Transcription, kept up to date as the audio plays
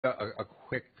a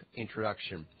quick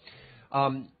introduction.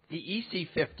 The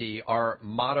EC50, our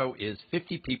motto is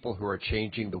 50 people who are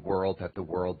changing the world that the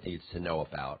world needs to know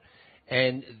about.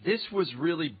 And this was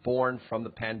really born from the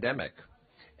pandemic.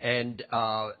 And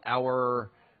our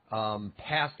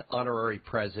past honorary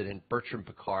president, Bertrand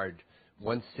Piccard,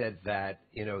 once said that,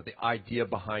 the idea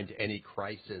behind any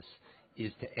crisis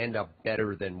is to end up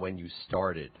better than when you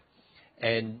started.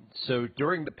 And so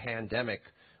during the pandemic,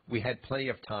 we had plenty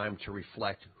of time to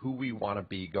reflect who we want to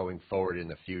be going forward in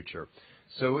the future.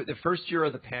 So the first year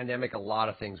of the pandemic, a lot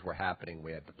of things were happening.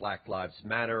 We had the Black Lives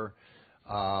Matter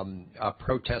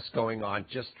protests going on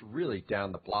just really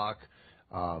down the block.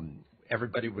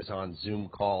 Everybody was on Zoom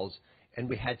calls, and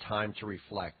we had time to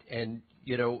reflect. And,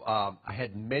 I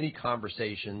had many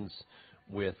conversations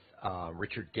with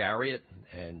Richard Garriott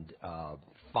and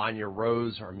Fania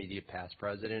Rose, our immediate past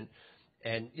president,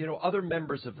 and, other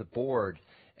members of the board.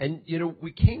 And,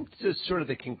 we came to sort of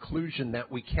the conclusion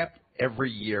that we kept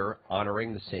every year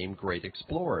honoring the same great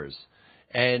explorers.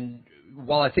 And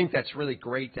while I think that's really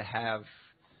great to have,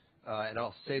 and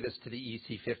I'll say this to the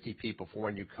EC50 people for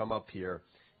when you come up here,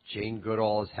 Jane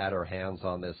Goodall has had her hands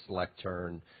on this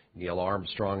lectern. Neil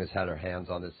Armstrong has had her hands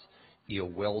on this. E.O.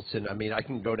 Wilson. I mean, I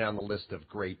can go down the list of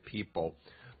great people.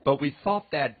 But we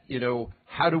thought that,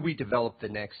 how do we develop the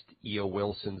next E.O.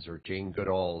 Wilsons or Jane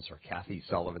Goodalls or Kathy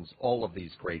Sullivans, all of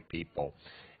these great people?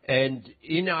 And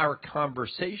in our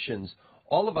conversations,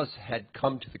 all of us had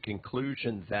come to the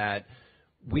conclusion that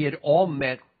we had all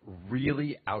met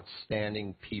really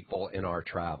outstanding people in our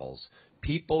travels,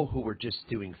 people who were just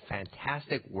doing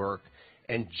fantastic work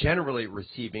and generally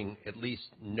receiving at least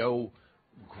no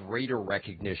greater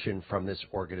recognition from this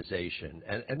organization.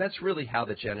 And that's really how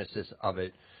the genesis of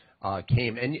it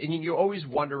came. And you're always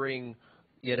wondering,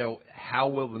 how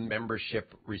will the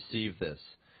membership receive this?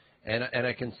 And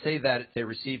I can say that they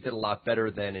received it a lot better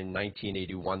than in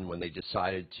 1981 when they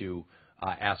decided to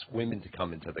ask women to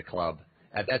come into the club.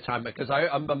 At that time, because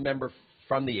I'm a member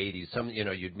from the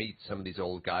 80s, you'd meet some of these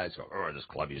old guys go, oh, this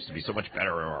club used to be so much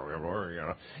better,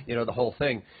 or the whole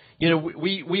thing.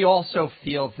 We also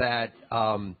feel that,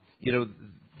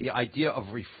 the idea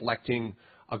of reflecting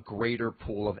a greater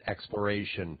pool of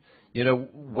exploration.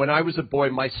 When I was a boy,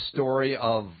 my story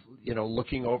of,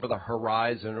 looking over the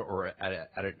horizon or at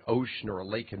an ocean or a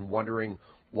lake and wondering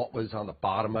what was on the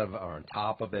bottom of it or on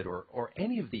top of it or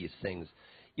any of these things,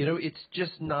 it's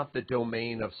just not the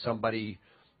domain of somebody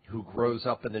who grows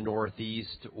up in the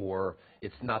Northeast, or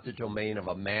it's not the domain of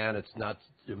a man. It's not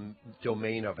the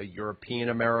domain of a European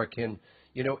American.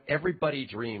 Everybody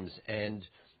dreams, and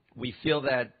we feel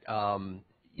that,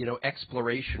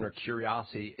 exploration or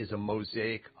curiosity is a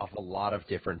mosaic of a lot of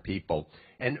different people.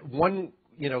 And one,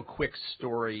 quick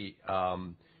story,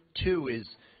 too, is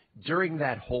during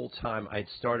that whole time I'd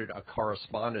started a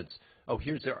correspondence. Oh,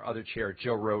 here's our other chair,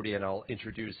 Joe Rohde, and I'll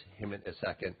introduce him in a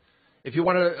second. If you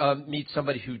want to meet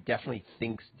somebody who definitely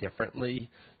thinks differently,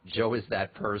 Joe is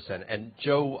that person. And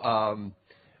Joe,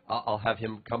 I'll have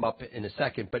him come up in a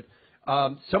second. But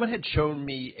someone had shown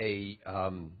me a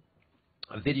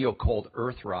video called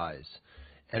Earthrise,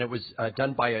 and it was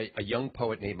done by a young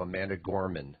poet named Amanda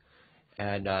Gorman.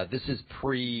 And this is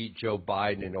pre-Joe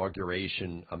Biden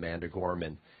inauguration, Amanda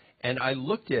Gorman. And I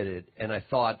looked at it, and I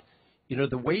thought,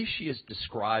 the way she is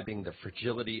describing the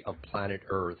fragility of planet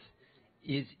Earth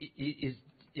is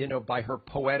by her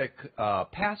poetic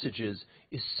passages,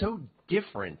 is so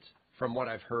different from what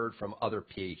I've heard from other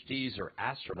PhDs or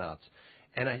astronauts.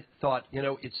 And I thought,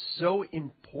 it's so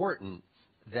important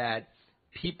that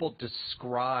people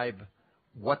describe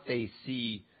what they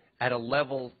see at a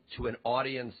level to an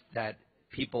audience that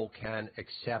people can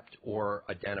accept or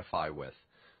identify with.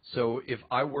 So if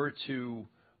I were to,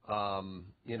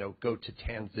 go to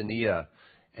Tanzania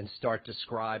and start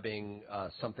describing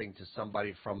something to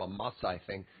somebody from a Maasai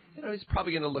thing, he's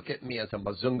probably going to look at me as a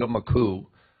Mazunga Maku.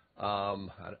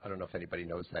 I don't know if anybody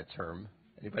knows that term.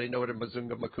 Anybody know what a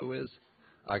Mazunga Maku is?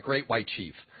 A great white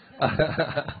chief.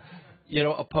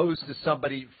 Opposed to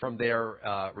somebody from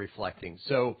there reflecting.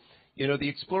 So, the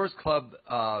Explorers Club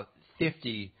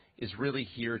 50 is really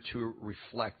here to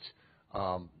reflect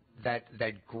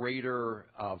that greater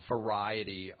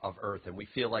variety of Earth. And we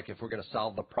feel like if we're going to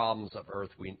solve the problems of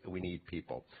Earth, we need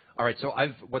people. All right, so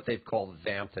I've what they've called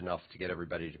vamped enough to get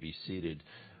everybody to be seated.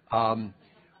 One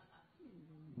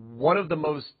of the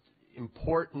most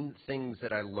important things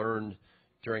that I learned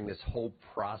during this whole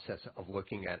process of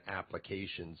looking at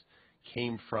applications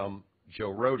came from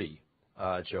Joe Rohde.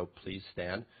 Joe, please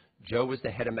stand. Joe was the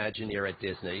head Imagineer at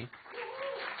Disney.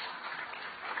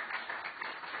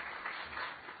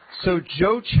 So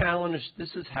Joe challenged,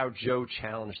 this is how Joe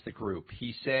challenged the group.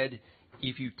 He said,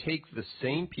 if you take the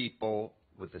same people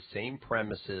with the same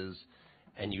premises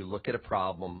and you look at a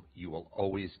problem, you will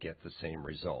always get the same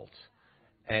results.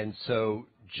 And so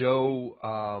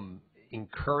Joe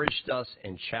encouraged us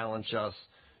and challenged us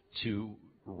to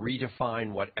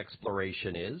redefine what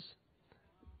exploration is,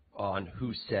 on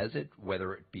who says it,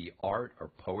 whether it be art or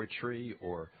poetry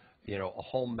or, a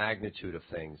whole magnitude of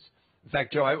things. In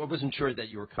fact, Joe, I wasn't sure that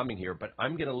you were coming here, but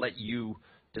I'm going to let you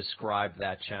describe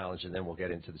that challenge, and then we'll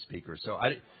get into the speakers. So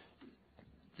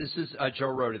this is Joe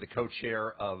Rota, the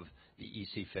co-chair of the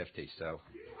EC50. So.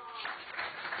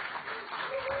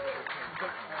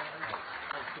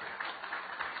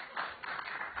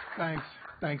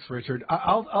 Thanks, Richard.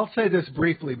 I'll say this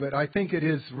briefly, but I think it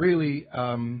is really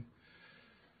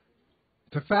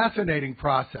it's a fascinating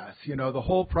process. The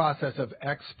whole process of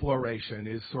exploration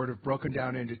is sort of broken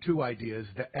down into two ideas,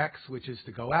 the ex, which is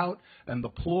to go out, and the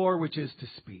plore, which is to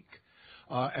speak.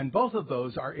 And both of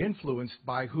those are influenced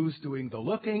by who's doing the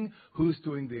looking, who's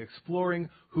doing the exploring,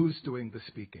 who's doing the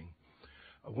speaking.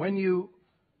 When you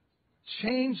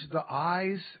change the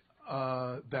eyes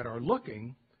that are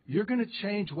looking, you're going to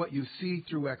change what you see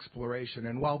through exploration.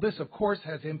 And while this, of course,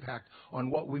 has impact on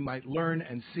what we might learn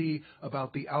and see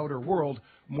about the outer world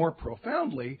more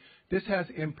profoundly, this has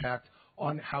impact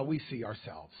on how we see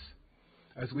ourselves.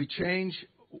 As we change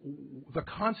the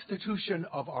constitution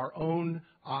of our own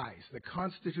eyes, the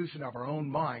constitution of our own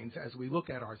minds, as we look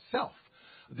at ourself,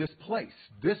 this place,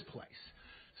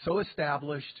 so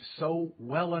established, so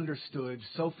well understood,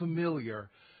 so familiar,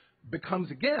 becomes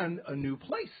again a new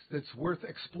place that's worth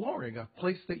exploring, a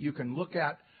place that you can look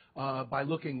at by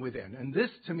looking within. And this,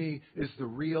 to me, is the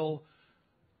real,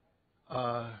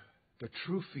 the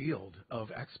true field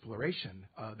of exploration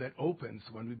that opens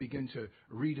when we begin to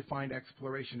redefine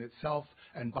exploration itself,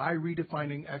 and by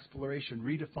redefining exploration,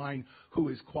 redefine who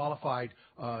is qualified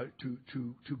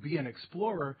to be an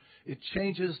explorer. It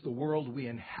changes the world we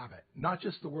inhabit, not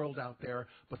just the world out there,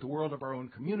 but the world of our own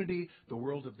community, the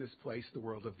world of this place, the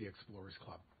world of the Explorers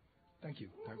Club. Thank you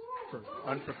for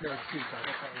unprepared speech. I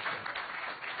hope that was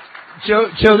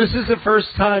good. Joe, this is the first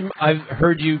time I've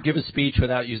heard you give a speech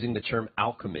without using the term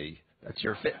alchemy. That's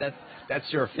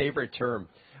your favorite term.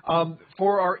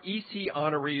 For our EC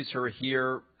honorees who are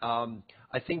here,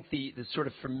 I think the sort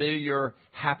of familiar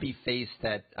happy face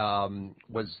that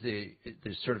was the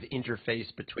sort of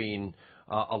interface between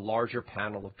a larger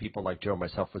panel of people like Joe and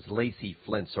myself was Lacey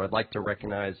Flint. So I'd like to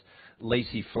recognize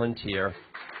Lacey Flint here.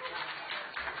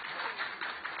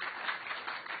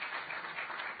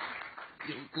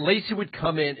 Lacey would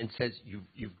come in and says,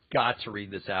 "You've got to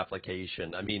read this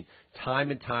application." I mean,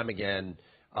 time and time again,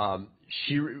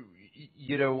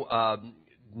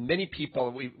 many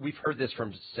people, we've heard this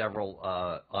from several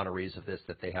honorees of this,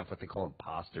 that they have what they call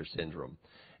imposter syndrome.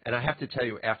 And I have to tell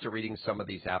you, after reading some of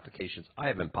these applications, I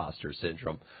have imposter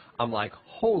syndrome. I'm like,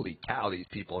 holy cow, these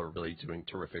people are really doing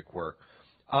terrific work.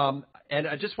 And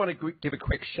I just want to give a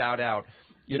quick shout out.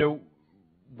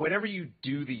 Whenever you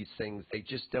do these things, they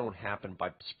just don't happen by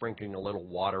sprinkling a little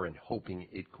water and hoping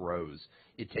it grows.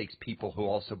 It takes people who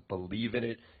also believe in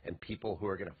it and people who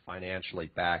are going to financially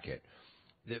back it.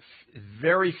 The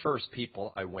very first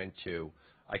people I went to,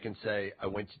 I can say I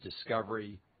went to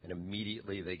Discovery, and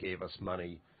immediately they gave us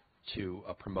money to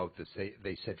promote this.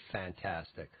 They said,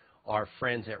 fantastic. Our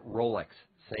friends at Rolex,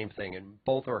 same thing, and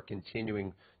both are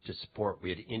continuing to support. We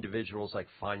had individuals like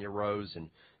Fania Rose, and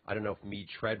I don't know if Meade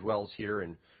Treadwell's here,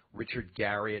 and Richard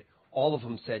Garriott. All of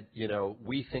them said,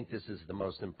 we think this is the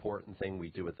most important thing we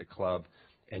do at the club,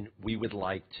 and we would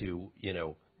like to,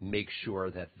 make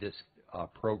sure that this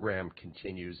program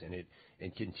continues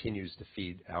and continues to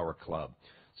feed our club.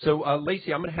 So,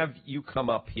 Lacey, I'm going to have you come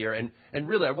up here, and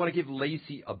really, I want to give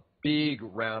Lacey a big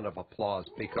round of applause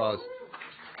because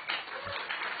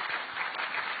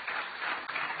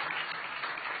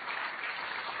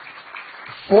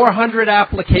 400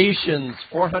 applications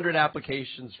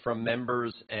from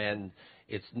members, and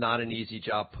it's not an easy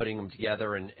job putting them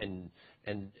together. And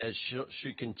as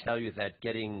she can tell you, that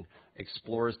getting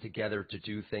explorers together to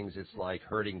do things is like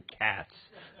herding cats.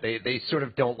 They sort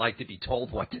of don't like to be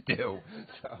told what to do.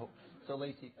 So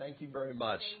Lacey, thank you very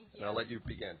much. And I'll let you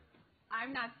begin.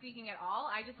 I'm not speaking at all.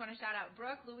 I just want to shout out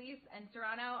Brooke, Luis, and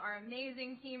Serrano, our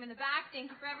amazing team in the back.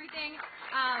 Thank you for everything.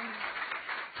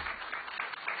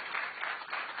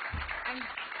 I'm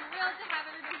thrilled to have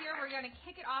everybody here. We're going to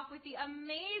kick it off with the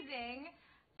amazing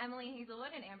Emily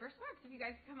Hazelwood and Amber Sparks. If you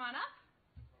guys could come on up.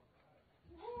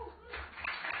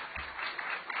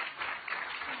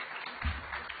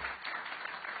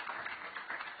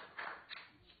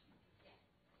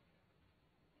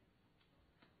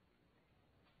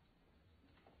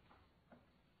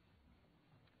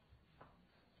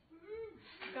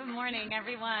 morning,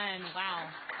 everyone. Wow.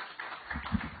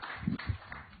 I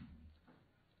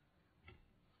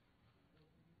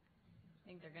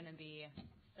think they're going to be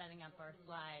setting up our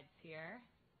slides here.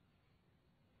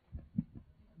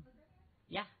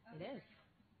 Yeah, it is.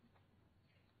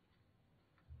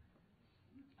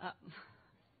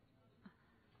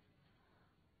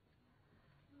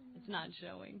 It's not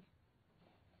showing.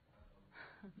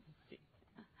 There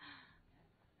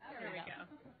we go.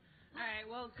 All right,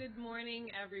 well, good morning,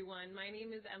 everyone. My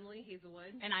name is Emily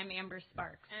Hazelwood. And I'm Amber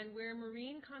Sparks. And we're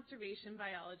marine conservation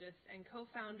biologists and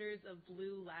co-founders of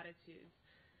Blue Latitudes.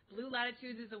 Blue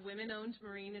Latitudes is a women-owned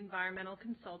marine environmental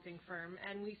consulting firm,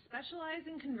 and we specialize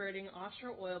in converting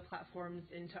offshore oil platforms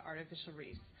into artificial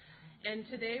reefs. And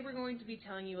today we're going to be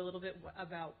telling you a little bit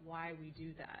about why we do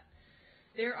that.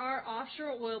 There are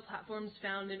offshore oil platforms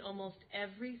found in almost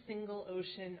every single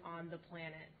ocean on the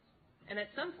planet. And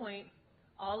at some point,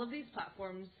 all of these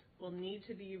platforms will need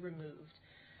to be removed.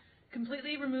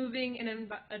 Completely removing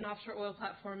an offshore oil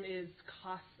platform is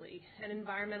costly and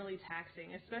environmentally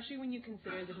taxing, especially when you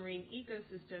consider the marine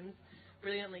ecosystems,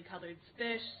 brilliantly colored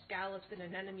fish, scallops, and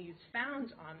anemones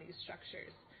found on these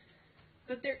structures.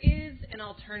 But there is an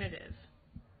alternative.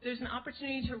 There's an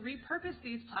opportunity to repurpose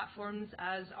these platforms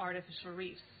as artificial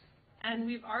reefs. And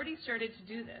we've already started to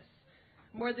do this.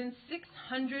 More than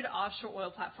 600 offshore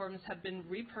oil platforms have been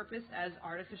repurposed as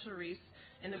artificial reefs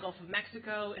in the Gulf of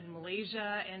Mexico, in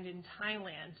Malaysia, and in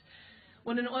Thailand.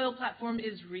 When an oil platform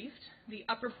is reefed, the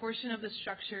upper portion of the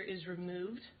structure is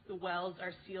removed, the wells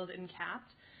are sealed and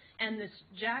capped, and this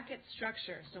jacket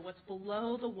structure, so what's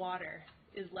below the water,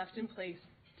 is left in place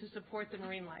to support the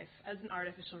marine life as an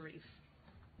artificial reef.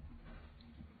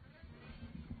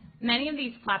 Many of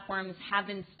these platforms have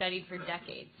been studied for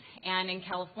decades, and in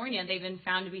California, they've been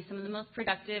found to be some of the most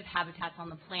productive habitats on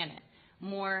the planet,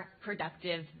 more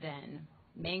productive than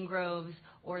mangroves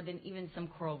or than even some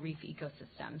coral reef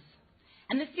ecosystems.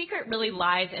 And the secret really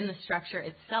lies in the structure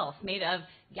itself, made of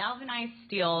galvanized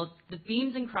steel. The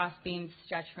beams and cross beams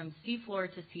stretch from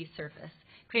seafloor to sea surface,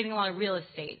 creating a lot of real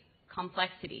estate,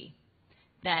 complexity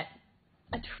that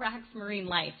attracts marine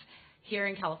life. Here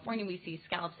in California, we see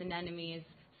scallops and anemones,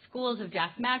 schools of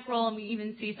jack mackerel, and we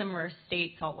even see some of our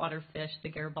state saltwater fish, the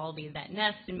Garibaldi, that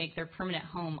nest and make their permanent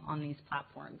home on these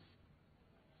platforms.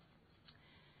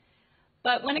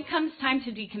 But when it comes time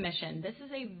to decommission, this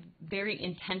is a very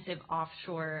intensive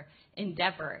offshore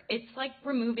endeavor. It's like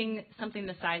removing something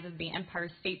the size of the Empire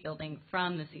State Building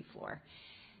from the seafloor.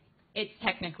 It's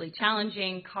technically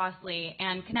challenging, costly,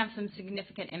 and can have some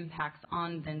significant impacts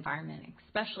on the environment,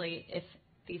 especially if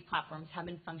these platforms have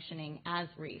been functioning as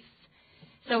reefs.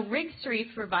 So rigs to reef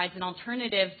provides an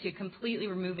alternative to completely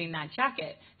removing that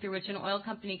jacket, through which an oil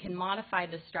company can modify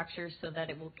the structure so that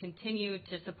it will continue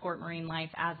to support marine life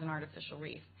as an artificial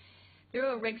reef. Through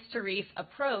a rigs to reef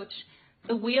approach,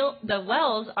 the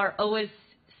wells are always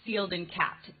sealed and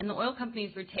capped, and the oil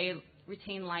companies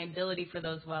retain liability for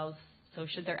those wells, so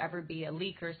should there ever be a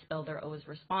leak or spill, they're always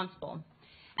responsible.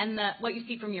 And what you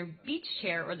see from your beach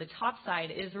chair or the top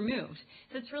side is removed.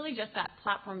 So it's really just that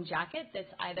platform jacket that's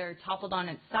either toppled on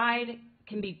its side,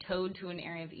 can be towed to an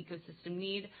area of ecosystem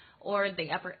need, or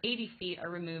the upper 80 feet are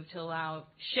removed to allow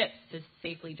ships to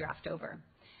safely draft over.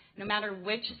 No matter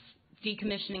which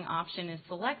decommissioning option is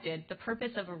selected, the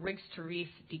purpose of a rigs to reef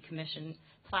decommission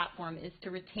platform is to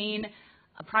retain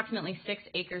approximately 6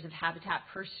 acres of habitat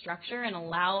per structure and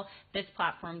allow this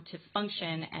platform to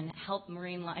function and help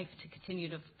marine life to continue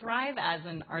to thrive as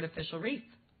an artificial reef.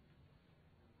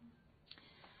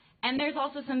 And there's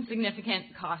also some significant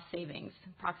cost savings,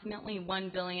 approximately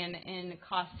 $1 billion in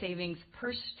cost savings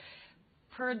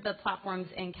per the platforms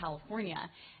in California.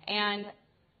 And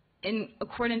in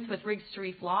accordance with rigs to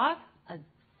reef law, a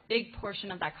big portion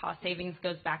of that cost savings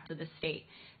goes back to the state.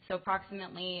 So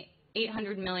approximately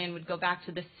 $800 million would go back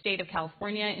to the state of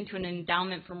California into an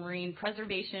endowment for marine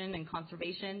preservation and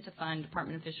conservation to fund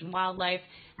Department of Fish and Wildlife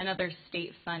and other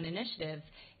state fund initiatives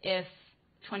if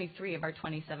 23 of our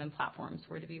 27 platforms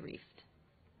were to be reefed.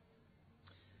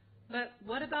 But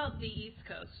what about the East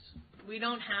Coast? We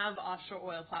don't have offshore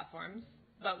oil platforms,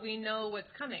 but we know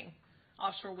what's coming,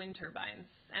 offshore wind turbines.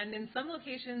 And in some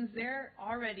locations, they're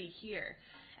already here.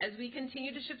 As we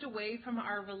continue to shift away from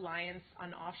our reliance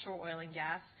on offshore oil and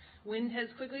gas, wind has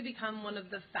quickly become one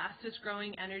of the fastest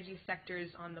growing energy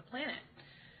sectors on the planet.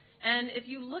 And if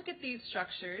you look at these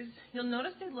structures, you'll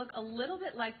notice they look a little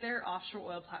bit like their offshore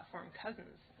oil platform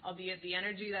cousins, albeit the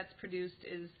energy that's produced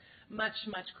is much,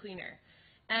 much cleaner.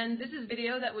 And this is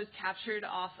video that was captured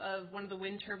off of one of the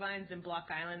wind turbines in Block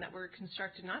Island that were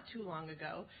constructed not too long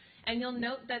ago. And you'll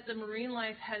note that the marine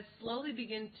life has slowly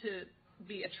begun to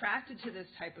be attracted to this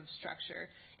type of structure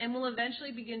and will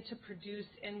eventually begin to produce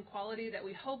in quality that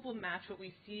we hope will match what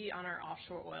we see on our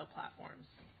offshore oil platforms.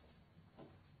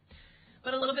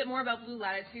 But a little bit more about Blue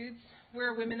Latitudes.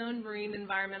 We're a women-owned marine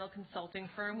environmental consulting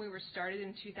firm. We were started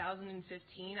in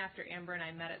 2015 after Amber and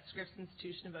I met at Scripps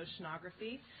Institution of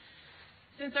Oceanography.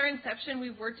 Since our inception,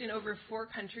 we've worked in over 4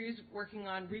 countries working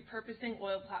on repurposing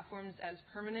oil platforms as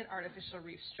permanent artificial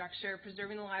reef structure,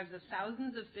 preserving the lives of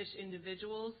thousands of fish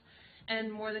individuals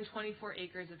and more than 24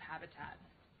 acres of habitat.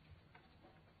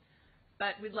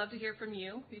 But we'd love to hear from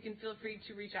you. You can feel free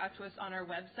to reach out to us on our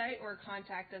website or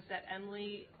contact us at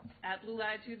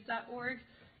emily@bluelatitudes.org,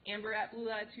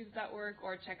 amber@bluelatitudes.org,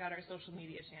 or check out our social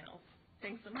media channels.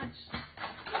 Thanks so much.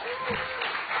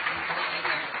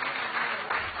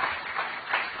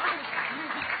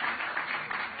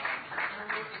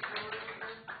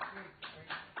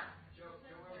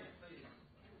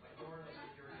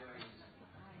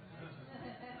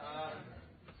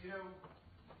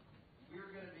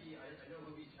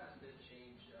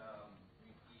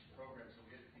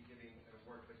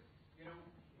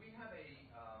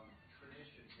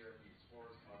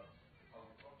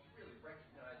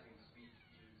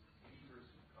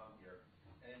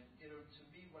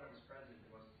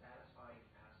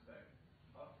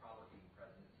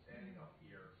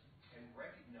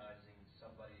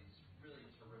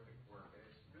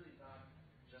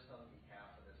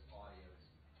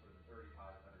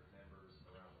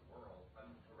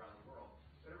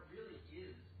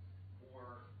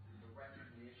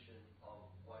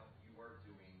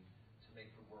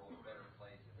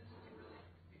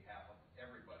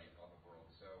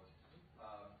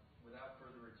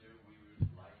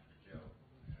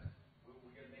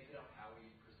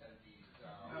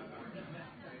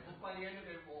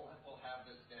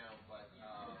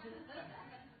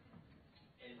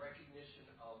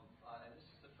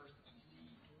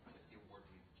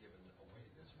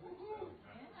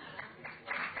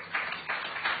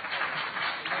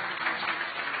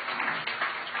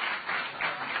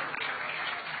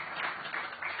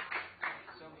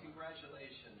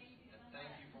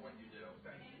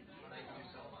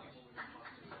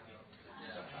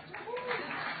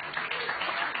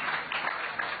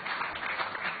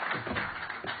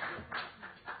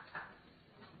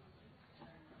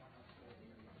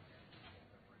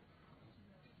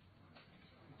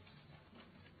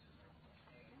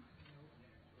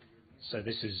 So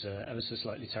this is ever so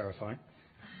slightly terrifying.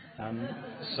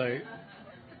 So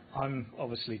I'm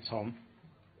obviously Tom,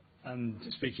 and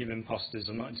speaking of imposters,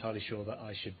 I'm not entirely sure that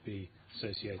I should be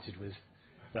associated with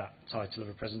that title of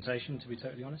a presentation, to be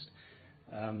totally honest.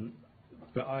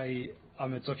 But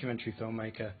I'm a documentary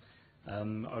filmmaker.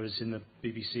 I was in the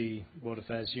BBC World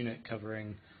Affairs unit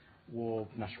covering war,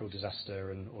 natural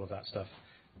disaster and all of that stuff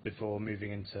before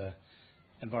moving into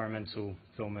environmental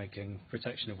filmmaking,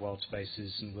 protection of wild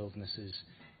spaces and wildernesses,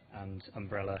 and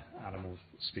umbrella animal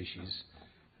species.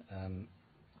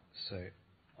 So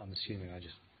I'm assuming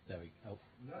there we go.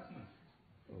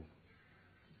 Oh.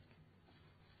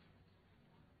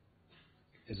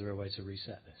 Is there a way to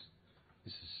reset this?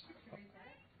 This is.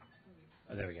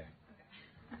 Oh, there we go.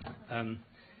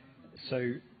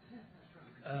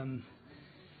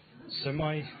 So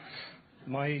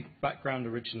my background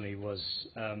originally was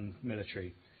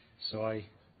military. So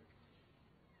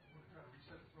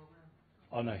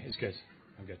Oh no, it's good.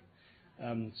 I'm good.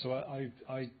 So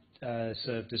I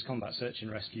served as combat search and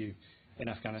rescue in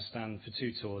Afghanistan for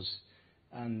 2 tours,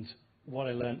 and what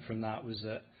I learned from that was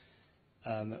that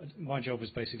my job was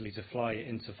basically to fly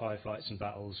into firefights and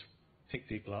battles, pick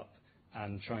people up,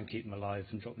 and try and keep them alive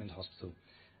and drop them into hospital.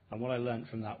 And what I learned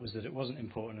from that was that it wasn't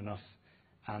important enough,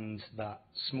 and that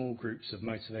small groups of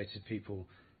motivated people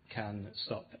can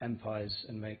stop empires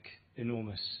and make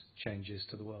enormous changes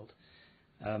to the world.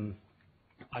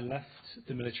 I left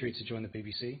the military to join the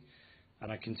BBC,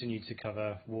 and I continued to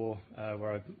cover war,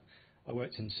 where I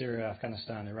worked in Syria,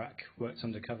 Afghanistan, Iraq, worked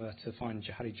undercover to find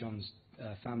Jihadi John's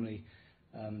family,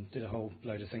 did a whole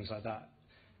load of things like that.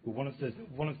 But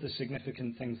one of the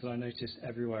significant things that I noticed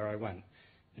everywhere I went,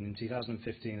 and in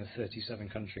 2015 of 37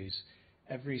 countries,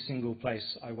 every single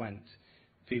place I went,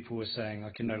 people were saying, I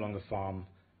can no longer farm,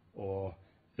 or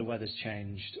the weather's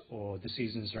changed, or the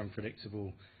seasons are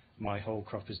unpredictable, my whole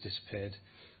crop has disappeared.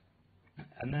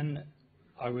 And then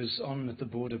I was on the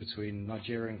border between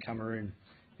Nigeria and Cameroon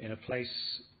in a place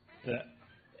that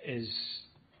is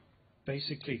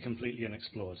basically completely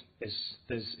unexplored.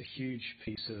 There's a huge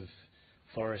piece of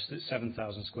forest that's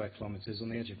 7,000 square kilometers on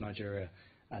the edge of Nigeria,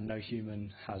 and no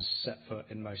human has set foot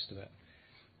in most of it.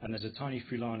 And there's a tiny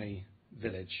Fulani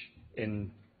village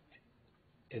in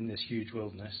this huge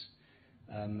wilderness,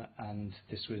 and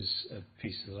this was a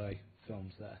piece that I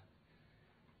filmed there.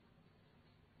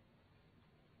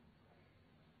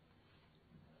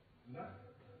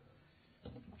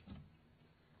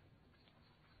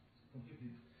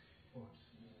 Completely hot.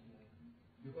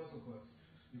 Because of what?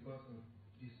 Because of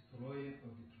destroying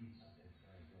of the trees.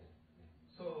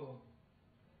 So,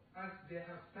 as they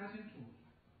have started to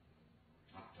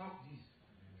talk this,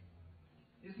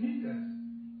 it means that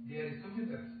there is something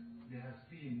that they have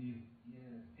seen new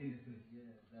in the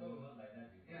place. So, not like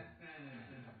that before.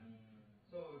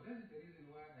 So that is the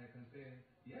reason why I can say,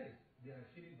 yes, they are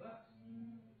feeling bad.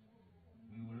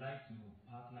 We would like to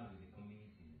partner with the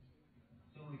community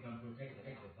so we can protect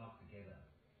the park together,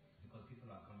 because people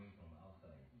are coming from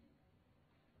outside.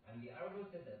 And the Arabo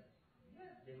said that,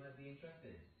 yes, they might be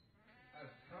interested.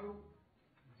 As how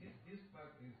this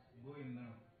park is going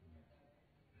now,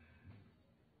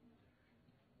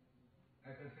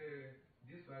 I can say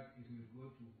this park, it will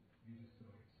go to be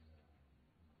destroyed.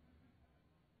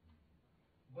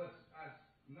 But as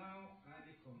now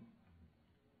Andy come,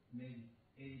 maybe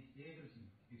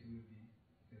everything, it will be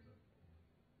settled.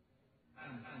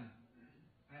 And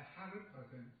I 100%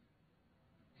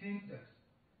 think that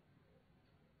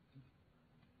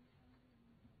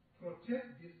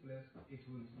protect this place, it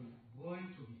will going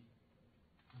to be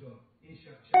done.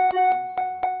 Inshallah.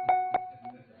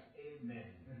 Amen.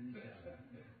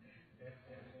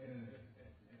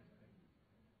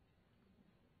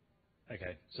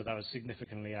 Okay, so that was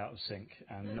significantly out of sync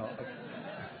and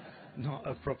not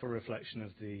a proper reflection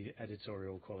of the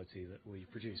editorial quality that we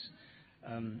produce.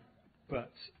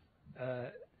 But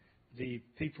the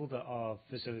people that are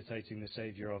facilitating the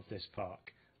saviour of this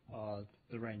park are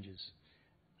the rangers.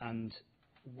 And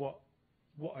what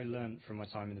I learned from my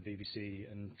time in the BBC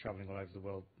and travelling all over the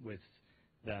world with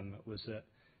them was that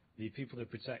the people that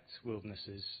protect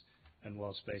wildernesses and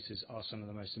wild spaces are some of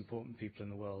the most important people in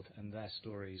the world, and their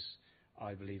stories,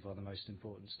 I believe, are the most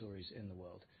important stories in the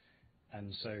world.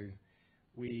 And so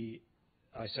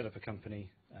I set up a company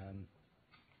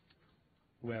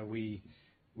where we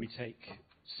take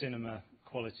cinema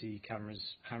quality cameras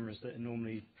that are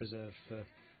normally preserved for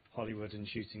Hollywood and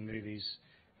shooting movies,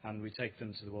 and we take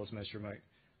them to the world's most remote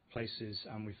places,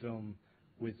 and we film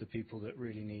with the people that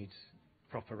really need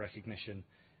proper recognition.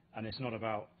 And it's not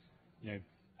about,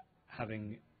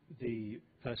 having the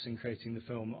person creating the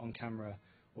film on camera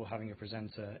or having a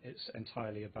presenter. It's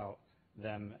entirely about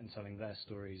them and telling their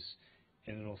stories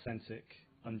in an authentic,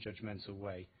 unjudgmental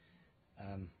way.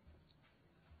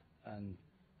 And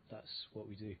that's what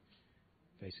we do,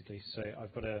 basically. So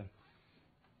I've got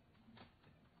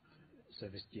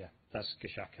that's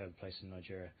Gashaka, a place in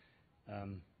Nigeria.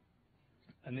 And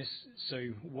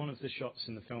one of the shots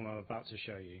in the film I'm about to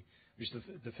show you, which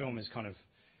the film is kind of,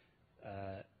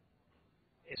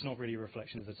 it's not really a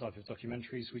reflection of the type of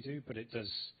documentaries we do, but it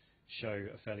does show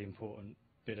a fairly important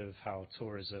bit of how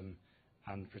tourism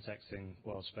and protecting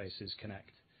wild spaces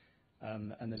connect.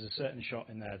 And there's a certain shot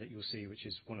in there that you'll see, which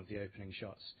is one of the opening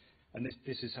shots. And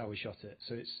this is how we shot it.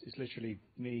 So it's literally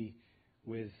me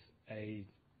with a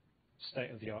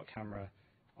state-of-the-art camera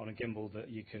on a gimbal that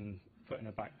you can put in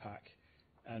a backpack.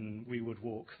 And we would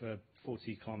walk for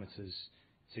 40 kilometers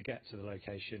to get to the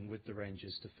location with the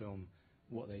rangers to film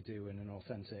what they do in an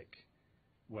authentic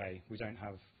way. We don't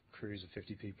have crews of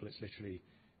 50 people. It's literally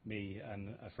me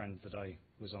and a friend that I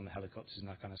was on the helicopters in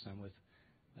Afghanistan with.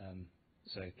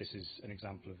 So this is an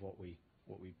example of what we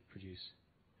produce.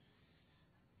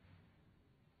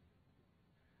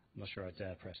 I'm not sure I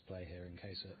dare press play here in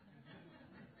case it.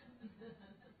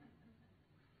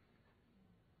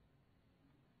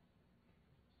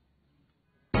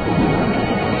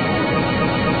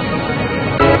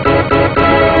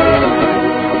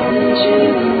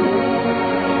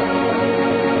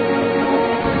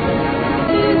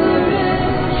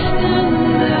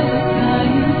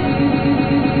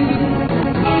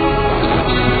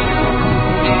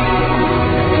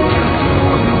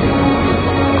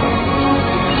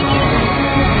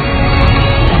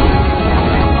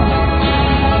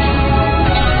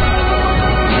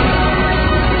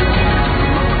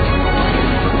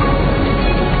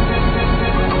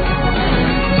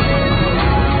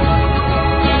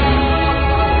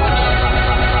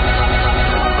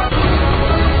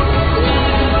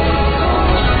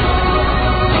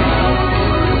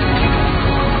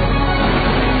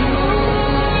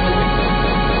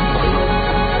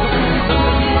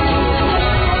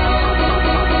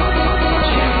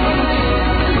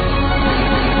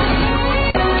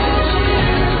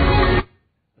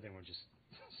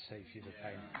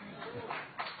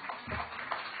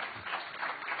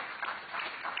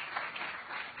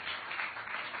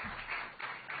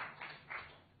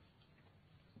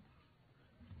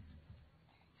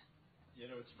 You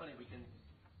know, it's funny, we can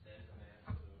send a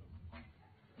man to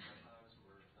sometimes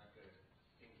we're not good at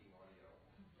thinking audio.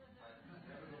 But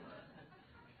nevertheless,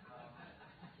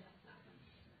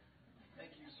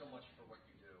 thank you so much for what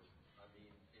you do. I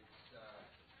mean, it's,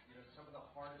 you know, some of the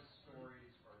hardest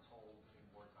stories are told in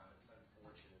wartime. It's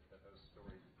unfortunate that those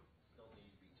stories still need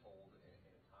to be told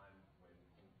in a time when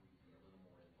things need to be a little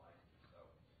more enlightened. So,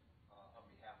 on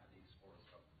behalf of the Explorers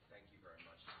Club, thank you very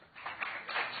much.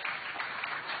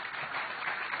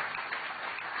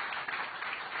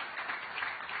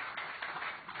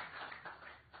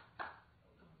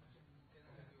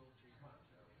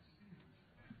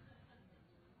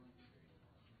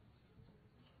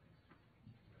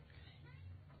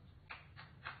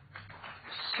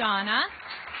 Shauna.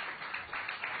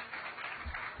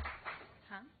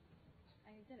 Tom?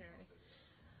 I did it already.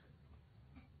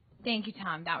 Thank you,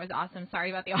 Tom. That was awesome.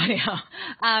 Sorry about the audio.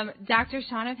 Dr.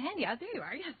 Shauna Pandya. There you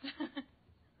are. Yes.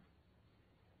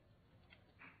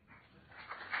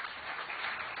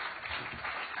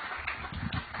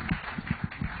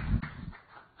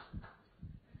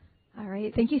 All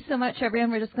right. Thank you so much,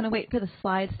 everyone. We're just going to wait for the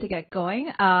slides to get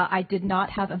going. I did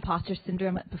not have imposter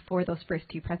syndrome before those first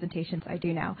two presentations. I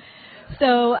do now.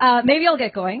 So maybe I'll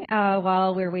get going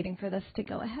while we're waiting for this to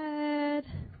go ahead.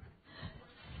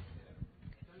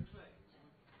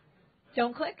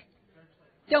 Don't click?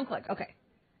 Don't click. Okay.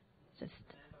 Just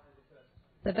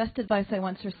the best advice I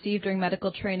once received during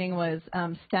medical training was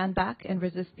stand back and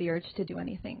resist the urge to do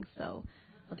anything. So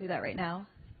I'll do that right now.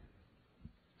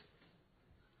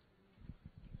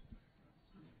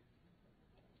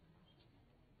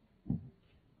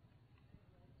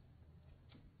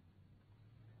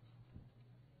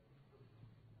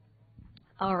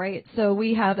 All right, so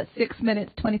we have 6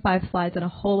 minutes, 25 slides, and a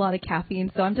whole lot of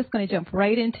caffeine, so I'm just going to jump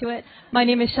right into it. My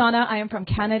name is Shauna. I am from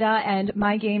Canada, and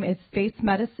my game is space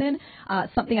medicine,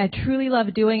 something I truly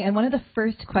love doing. And one of the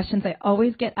first questions I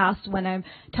always get asked when I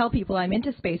tell people I'm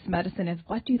into space medicine is,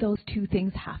 what do those two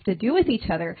things have to do with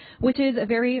each other? Which is a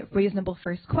very reasonable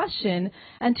first question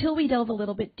until we delve a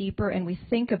little bit deeper and we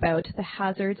think about the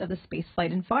hazards of the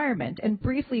spaceflight environment. And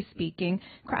briefly speaking,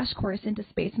 crash course into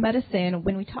space medicine,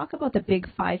 when we talk about the big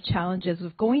 5 challenges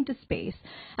of going to space.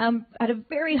 At a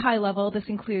very high level, this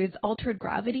includes altered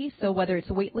gravity, so whether it's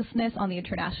weightlessness on the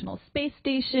International Space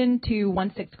Station to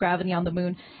 1/6 gravity on the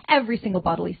moon, every single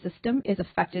bodily system is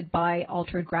affected by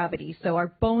altered gravity. So our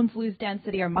bones lose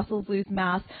density, our muscles lose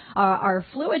mass, our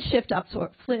fluid shifts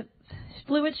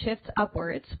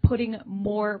upwards, putting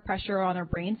more pressure on our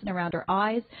brains and around our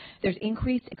eyes. There's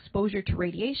increased exposure to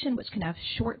radiation, which can have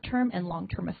short-term and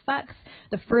long-term effects.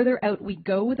 The further out we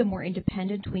go, the more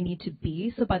independent we need to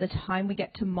be. So by the time we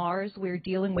get to Mars, we're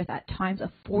dealing with, at times,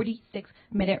 a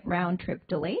 46-minute round-trip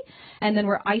delay. And then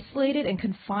we're isolated and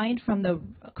confined from the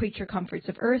creature comforts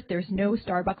of Earth. There's no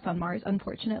Starbucks on Mars,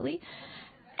 unfortunately.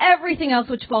 Everything else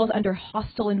which falls under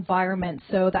hostile environments,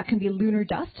 so that can be lunar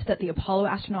dust that the Apollo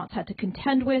astronauts had to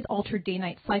contend with, altered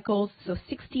day-night cycles, so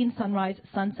 16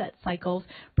 sunrise-sunset cycles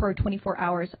per 24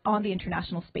 hours on the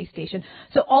International Space Station.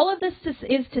 So all of this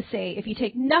is to say, if you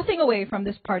take nothing away from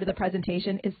this part of the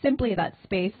presentation, is simply that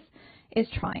space is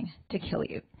trying to kill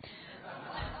you.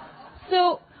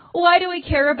 So why do we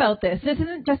care about this? This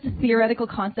isn't just a theoretical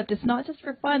concept. It's not just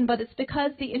for fun, but it's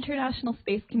because the international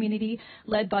space community,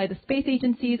 led by the space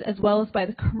agencies as well as by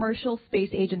the commercial space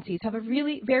agencies, have a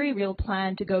really very real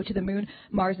plan to go to the moon,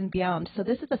 Mars, and beyond. So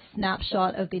this is a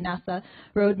snapshot of the NASA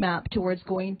roadmap towards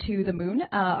going to the moon,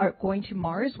 or going to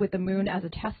Mars, with the moon as a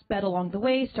test bed along the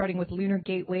way, starting with Lunar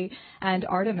Gateway and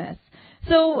Artemis.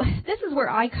 So this is where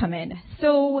I come in.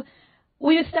 So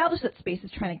we established that space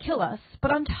is trying to kill us, but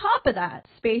on top of that,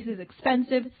 space is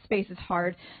expensive, space is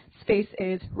hard, space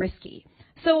is risky.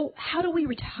 So how do we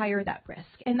retire that risk?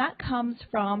 And that comes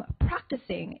from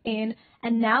practicing in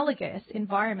analogous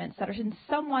environments that are in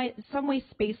some way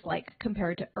space-like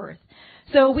compared to Earth.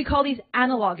 So we call these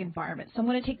analog environments. So I'm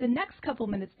going to take the next couple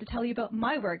minutes to tell you about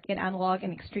my work in analog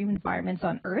and extreme environments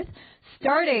on Earth,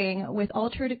 starting with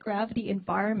altered gravity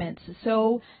environments.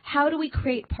 So how do we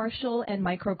create partial and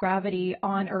microgravity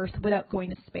on Earth without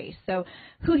going to space? So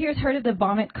who here has heard of the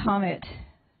Vomit Comet?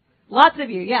 Lots of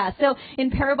you, yeah. So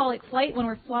in parabolic flight, when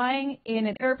we're flying in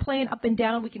an airplane up and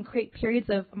down, we can create periods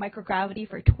of microgravity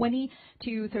for 20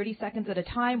 to 30 seconds at a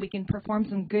time. We can perform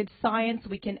some good science.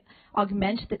 We can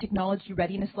augment the technology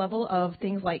readiness level of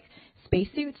things like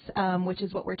spacesuits, which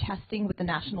is what we're testing with the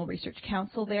National Research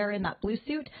Council there in that blue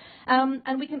suit.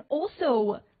 And we can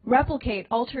also replicate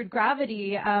altered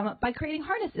gravity by creating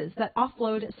harnesses that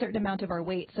offload a certain amount of our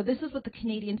weight. So this is with the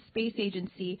Canadian Space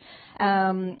Agency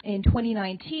in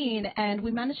 2019, and we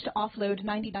managed to offload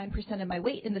 99% of my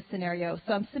weight in this scenario.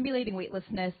 So I'm simulating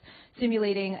weightlessness,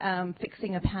 simulating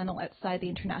fixing a panel outside the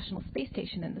International Space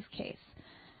Station in this case.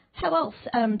 How else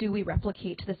do we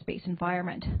replicate the space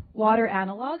environment? Water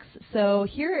analogs. So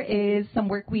here is some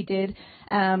work we did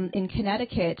in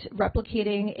Connecticut,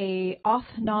 replicating a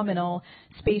off-nominal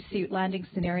spacesuit landing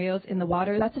scenarios in the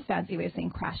water. That's a fancy way of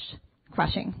saying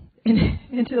crashing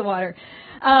into the water.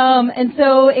 And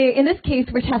so in this case,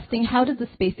 we're testing how does the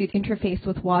spacesuit interface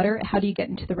with water? How do you get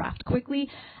into the raft quickly?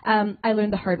 I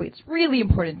learned the hard way. It's really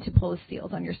important to pull the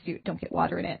seals on your suit. Don't get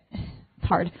water in it. It's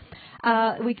hard.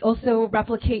 We also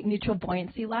replicate neutral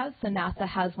buoyancy labs. So NASA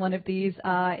has one of these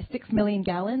 6 million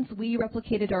gallons. We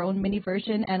replicated our own mini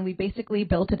version, and we basically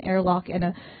built an airlock in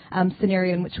a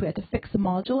scenario in which we had to fix a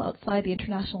module outside the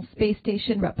International Space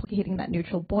Station, replicating that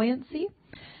neutral buoyancy.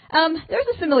 There's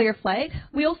a familiar flag.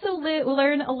 We also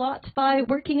learn a lot by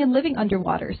working and living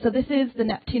underwater. So this is the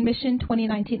Neptune mission,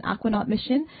 2019 Aquanaut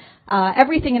mission.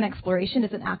 Everything in exploration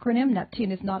is an acronym.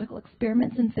 Neptune is Nautical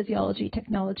Experiments in Physiology,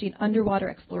 Technology, and Underwater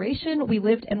Exploration. We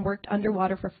lived and worked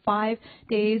underwater for 5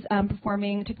 days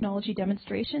performing technology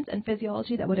demonstrations and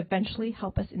physiology that would eventually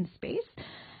help us in space.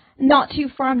 Not too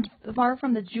far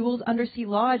from the Jules Undersea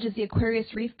Lodge is the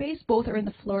Aquarius Reef Base. Both are in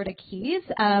the Florida Keys.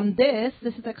 This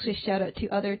is actually a shout out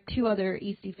to two other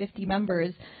EC50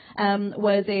 members.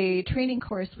 Was a training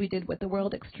course we did with the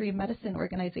World Extreme Medicine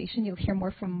Organization. You'll hear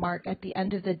more from Mark at the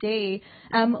end of the day,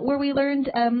 where we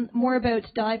learned more about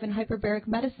dive and hyperbaric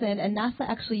medicine. And NASA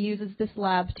actually uses this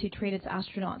lab to train its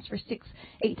astronauts for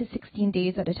 8 to 16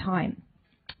 days at a time.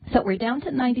 So we're down to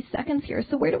 90 seconds here.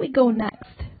 So where do we go next?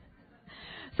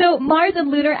 So Mars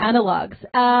and lunar analogs.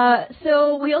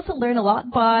 So we also learn a lot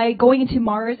by going into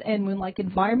Mars and moon-like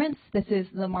environments. This is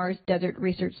the Mars Desert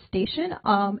Research Station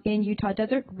in Utah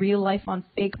Desert, real life on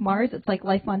fake Mars. It's like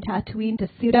life on Tatooine. To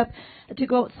suit up, to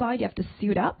go outside, you have to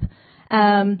suit up.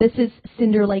 This is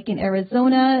Cinder Lake in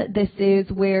Arizona. This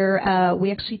is where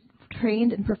we actually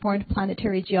trained and performed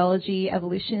planetary geology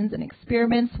evolutions and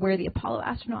experiments where the Apollo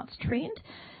astronauts trained.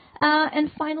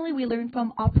 And finally, we learn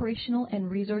from operational and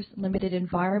resource-limited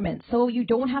environments. So you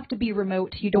don't have to be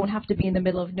remote. You don't have to be in the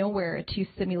middle of nowhere to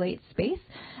simulate space.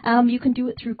 You can do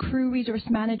it through crew resource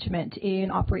management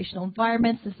in operational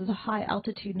environments. This is a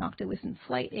high-altitude noctilucent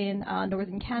flight in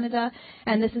northern Canada.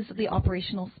 And this is the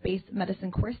operational space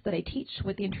medicine course that I teach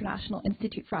with the International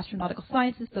Institute for Astronautical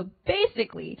Sciences. So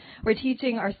basically, we're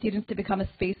teaching our students to become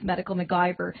a space medical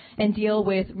MacGyver and deal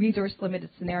with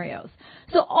resource-limited scenarios.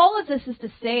 So all of this is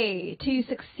to say, to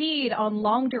succeed on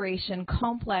long-duration,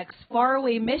 complex,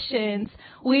 faraway missions,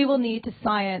 we will need to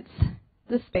science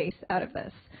the space out of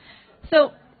this.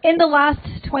 So in the last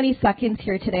 20 seconds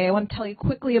here today, I want to tell you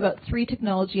quickly about 3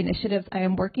 technology initiatives I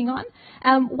am working on.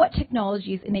 What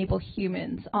technologies enable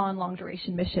humans on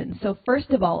long-duration missions? So first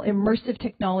of all, immersive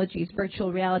technologies,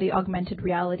 virtual reality, augmented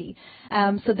reality.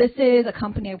 So this is a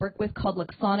company I work with called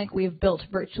Luxonic. We have built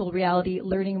virtual reality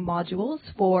learning modules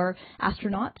for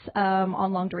astronauts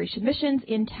on long-duration missions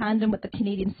in tandem with the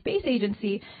Canadian Space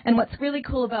Agency. And what's really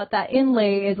cool about that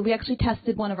inlay is we actually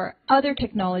tested one of our other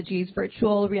technologies,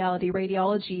 virtual reality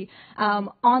radiology,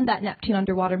 on that Neptune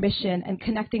underwater mission and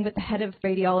connecting with the head of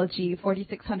radiology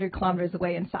 4,600 kilometers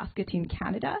away in Saskatoon,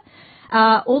 Canada.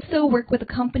 Also work with a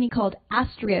company called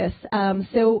Astrius.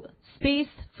 So space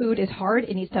food is hard.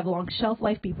 It needs to have a long shelf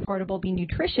life, be portable, be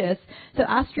nutritious. So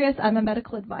Astrius, I'm a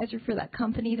medical advisor for that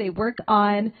company. They work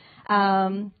on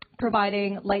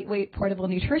providing lightweight, portable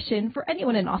nutrition for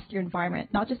anyone in an austere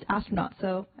environment, not just astronauts.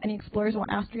 So any explorers want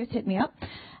Astrius, hit me up.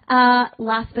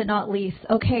 Last but not least,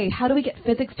 okay, how do we get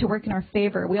physics to work in our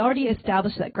favor? We already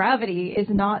established that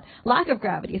lack of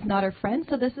gravity is not our friend,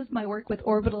 so this is my work with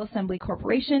Orbital Assembly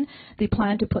Corporation. They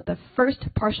plan to put the first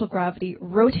partial gravity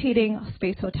rotating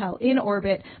space hotel in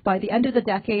orbit by the end of the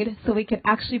decade so we can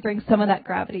actually bring some of that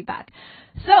gravity back.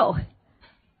 So,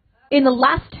 in the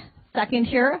last second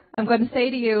here, I'm going to say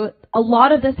to you, a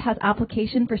lot of this has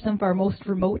application for some of our most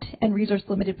remote and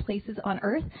resource-limited places on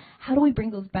Earth. How do we bring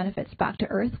those benefits back to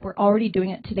Earth? We're already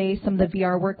doing it today. Some of the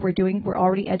VR work we're doing, we're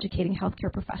already educating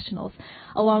healthcare professionals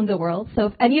along the world. So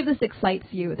if any of this excites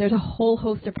you, there's a whole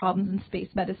host of problems in space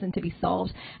medicine to be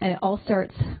solved, and it all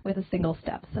starts with a single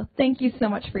step. So thank you so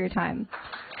much for your time.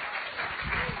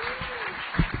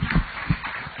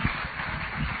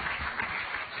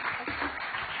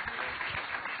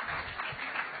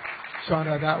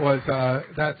 Shauna,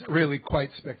 that's really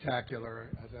quite spectacular.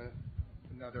 As a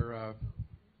another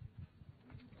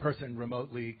person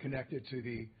remotely connected to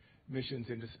the missions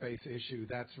into space issue.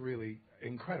 That's really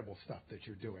incredible stuff that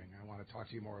you're doing. I want to talk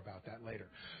to you more about that later.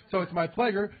 So it's my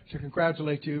pleasure to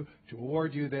congratulate you, to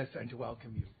award you this, and to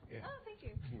welcome you. Oh, thank you.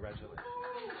 Congratulations.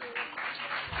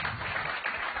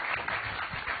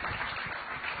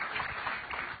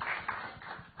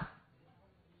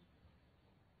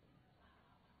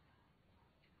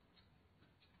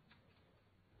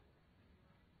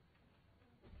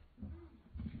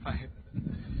 Hi.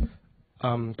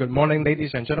 Good morning,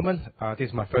 ladies and gentlemen. This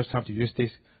is my first time to use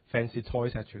these fancy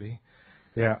toys, actually.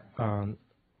 Yeah.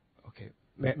 Okay.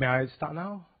 May I start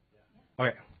now?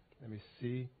 Okay. Let me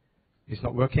see. It's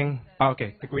not working.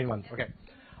 Okay, the green one. Okay.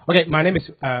 Okay. My name is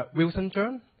Wilson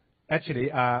Zhang.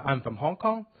 Actually, I'm from Hong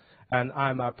Kong, and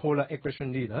I'm a polar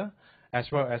expedition leader,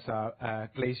 as well as a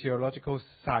glaciological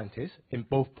scientist in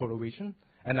both polar regions.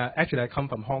 And actually, I come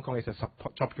from Hong Kong. It's a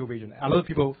subtropical region. A lot of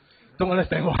people don't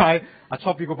understand why a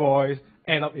tropical boys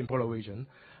end up in polar region.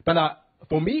 But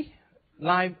for me,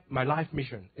 my life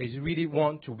mission is really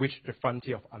want to reach the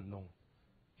frontier of unknown.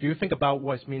 Do you think about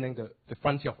what is meaning the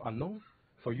frontier of unknown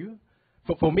for you?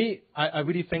 For me, I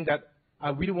really think that I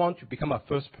really want to become a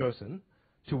first person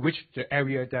to reach the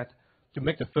area that to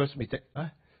make the first mistake.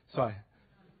 To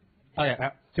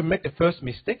make the first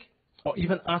mistake, or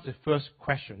even ask the first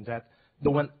question that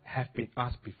no one has been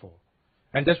asked before.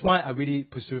 And that's why I really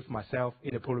pursue myself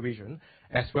in the polar region,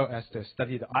 as well as to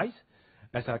study the ice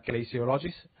as a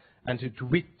glaciologist, and to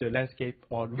read the landscape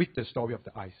or read the story of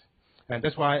the ice. And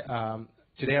that's why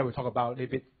today I will talk about a little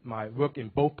bit my work in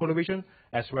both polar region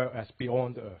as well as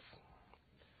beyond the Earth.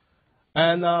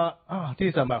 And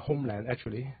these are my homeland,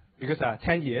 actually, because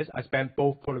 10 years I spent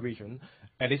both polar region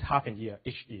at least half a year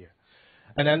each year.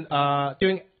 And then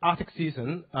during Arctic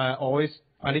season, I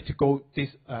need to go this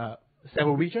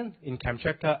several regions in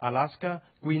Kamchatka, Alaska,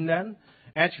 Greenland.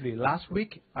 Actually, last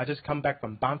week, I just come back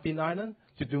from Baffin Island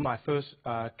to do my first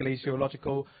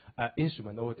glaciological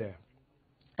instrument over there.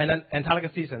 And then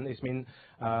Antarctica season is mean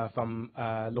from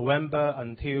November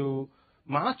until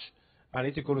March. I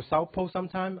need to go to South Pole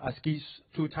sometime. I ski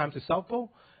 2 times to South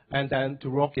Pole, and then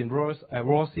to work in Ross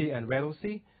Sea and Weddell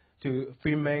Sea to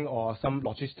filming or some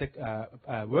logistic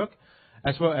work,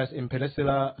 as well as in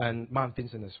Peninsula and Mount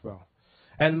Vincent as well.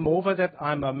 And moreover that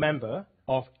I'm a member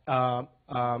of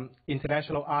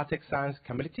International Arctic Science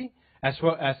Community, as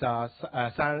well as a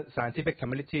scientific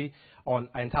community on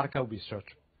Antarctica research.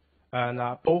 And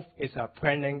both is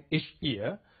planning each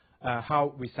year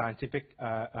how we scientific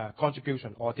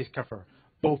contribution or discover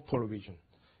both polar region.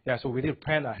 Yeah, so we need to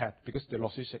plan ahead because the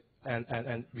logistics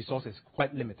and resources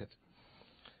quite limited.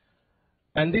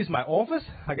 And this is my office,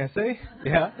 I can say,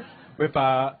 yeah, with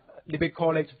little bit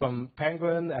colleagues from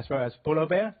penguin as well as polar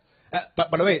bear.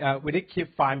 But by the way, we did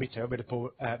keep 5 meters with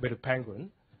the penguin,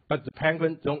 but the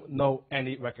penguin don't know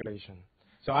any regulation.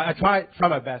 So I try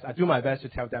my best. I do my best to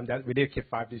tell them that we did keep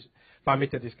 5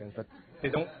 meter distance, but they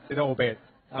don't obey it.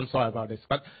 I'm sorry about this.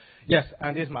 But yes,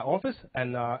 and this is my office,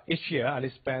 and each year I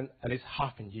spend at least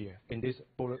half a year in this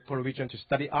polar region to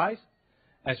study ice,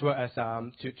 as well as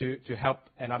to help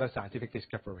another scientific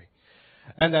discovery.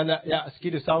 And then,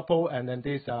 ski to South Pole, and then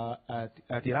this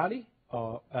Denali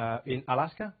in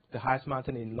Alaska, the highest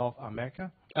mountain in North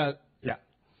America. And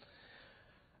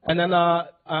then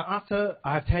after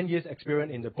I have 10 years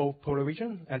experience in the both polar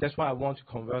region, and that's why I want to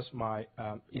convert my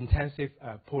intensive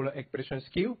polar expedition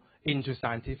skill into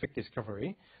scientific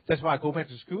discovery. That's why I go back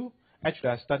to school. Actually,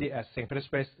 I study at St.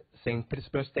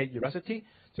 Petersburg State University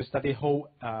to study whole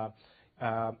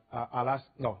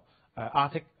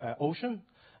Arctic Ocean.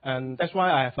 And that's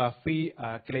why I have a free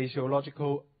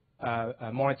glaciological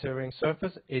monitoring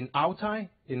surface in Altai,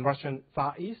 in Russian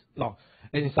Far East,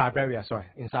 in Siberia,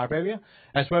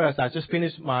 as well as I just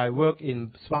finished my work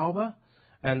in Svalbard,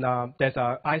 and there's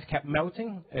an ice cap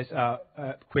melting, it's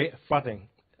create flooding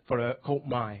for the coal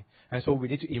mine, and so we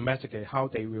need to investigate how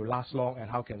they will last long and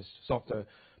how can solve the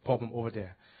problem over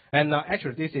there. And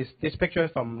actually, this picture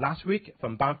from last week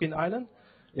from Baffin Island.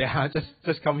 Yeah, I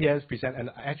just come here to present, and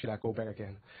actually I go back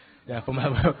again. Yeah, for my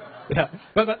work. Yeah,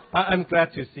 but I'm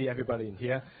glad to see everybody in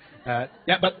here. At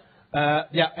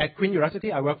Queen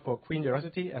University, I work for Queen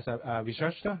University as a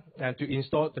researcher and to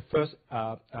install the first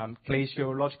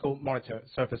glaciological monitor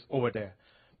surface over there,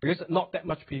 because not that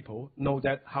much people know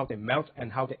that how they melt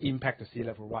and how they impact the sea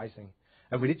level rising,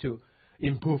 and we need to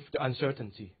improve the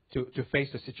uncertainty to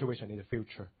face the situation in the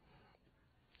future.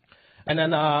 And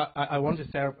then I want to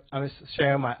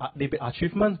share my little bit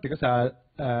achievement, because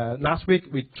last week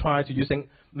we tried to using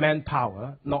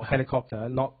manpower, not helicopter,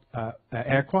 not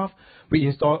aircraft. We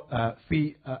installed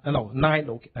 6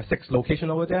 locations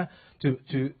over there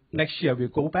to next year we'll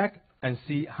go back and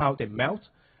see how they melt,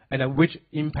 and then which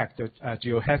impact the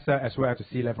geohazard as well as the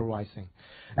sea level rising.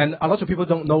 And a lot of people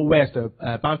don't know where's the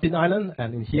Banffin Island,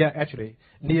 and in here actually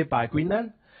nearby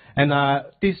Greenland. And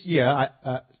this year,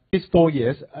 these 4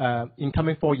 years, in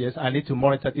coming 4 years, I need to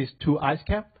monitor these 2 ice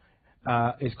caps.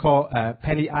 It's called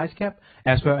Penny Ice Cap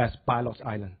as well as Bylot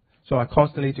Island. So I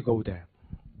constantly need to go there.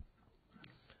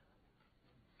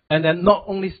 And then not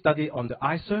only study on the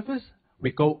ice surface,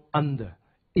 we go under,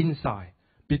 inside,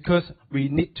 because we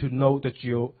need to know the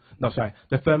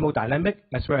thermodynamic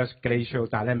as well as glacial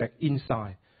dynamic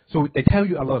inside. So they tell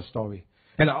you a lot of story.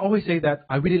 And I always say that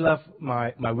I really love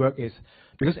my work is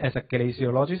because as a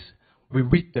glaciologist, we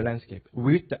read the landscape,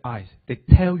 we read the ice. They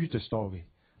tell you the story.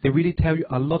 They really tell you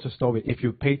a lot of story if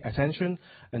you pay attention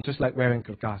and just like wearing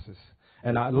glasses.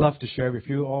 And I'd love to share with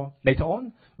you all later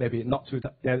on, maybe not too,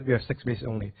 we have 6 minutes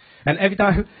only. And every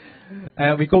time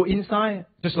we go inside,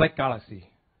 just like galaxy,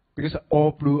 because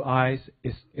all blue ice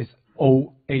is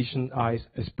old Asian ice,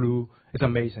 is blue, it's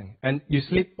amazing. And you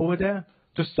sleep over there,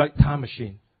 just like time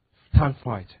machine, time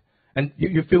flight. And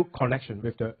you feel connection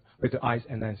with the ice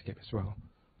and landscape as well.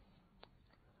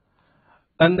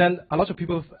 And then a lot of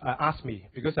people ask me,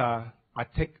 because I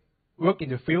take work in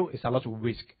the field is a lot of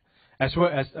risk, as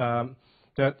well as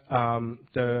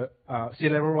the sea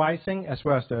level rising, as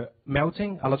well as the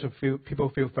melting. A lot of people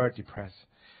feel very depressed.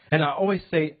 And I always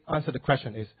answer the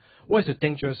question is, what is the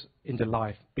dangers in the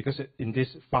life? Because in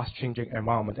this fast-changing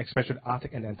environment, especially the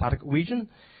Arctic and Antarctic region,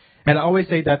 and I always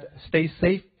say that stay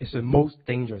safe is the most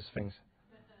dangerous thing.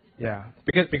 Yeah,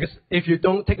 because if you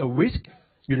don't take a risk,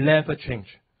 you never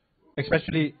change.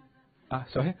 Especially,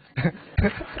 sorry.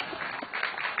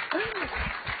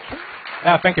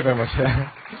 Thank you very much.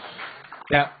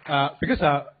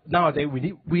 Because nowadays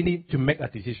we need to make a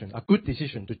decision, a good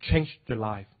decision to change the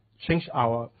life, change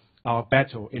our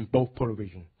battle in both polar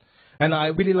regions. And I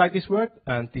really like this word.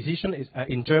 And decision is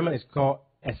in German is called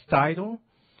Entscheidung.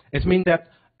 It means that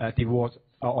divorce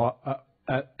or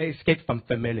escape from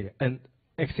familiar and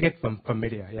escape from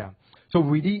familiar. Yeah. So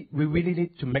we really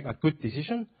need to make a good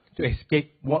decision to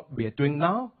escape what we are doing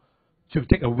now, to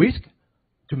take a risk,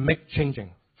 to make changing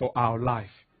for our life,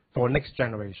 for next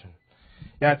generation.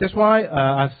 Yeah, that's why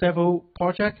I have several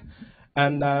projects,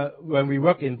 and when we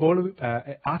work in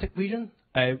Arctic region,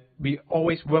 we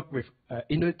always work with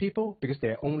Inuit people because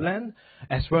they own land,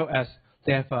 as well as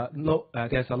they have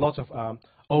there's a lot of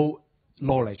old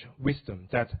knowledge, wisdom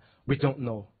that we don't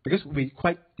know because we're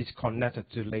quite disconnected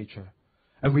to nature.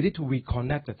 And we need to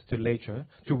reconnect it to nature,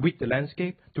 to read the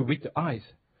landscape, to read the ice.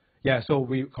 Yeah, so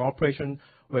we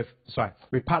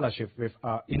partnership with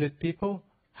Inuit people.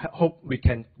 Hope we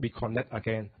can reconnect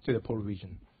again to the polar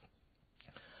region.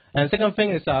 And second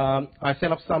thing is I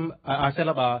set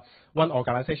up one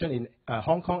organization in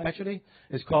Hong Kong actually.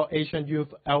 It's called Asian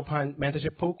Youth Alpine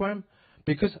Mentorship Program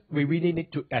because we really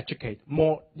need to educate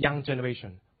more young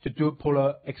generation to do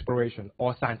polar exploration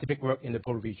or scientific work in the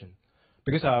polar region.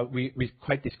 Because we're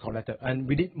quite disconnected, and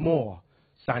we need more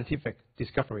scientific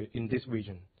discovery in this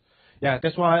region. Yeah,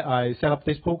 that's why I set up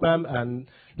this program, and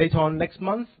later on next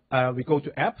month, we go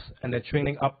to Alps, and they're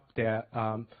training up their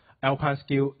alpine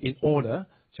skill in order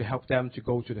to help them to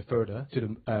go to the further,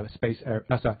 to the space area,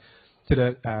 to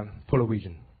the polar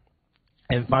region.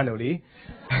 And finally,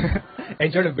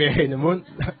 enjoy the bear in the moon.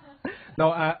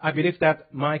 Now, I believe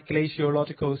that my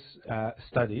glaciological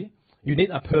study, you need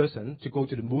a person to go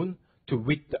to the moon to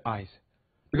read the ice.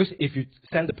 Because if you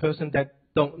send a person that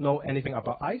don't know anything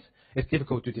about ice, it's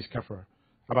difficult to discover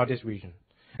about this region.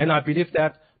 And I believe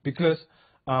that because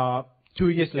 2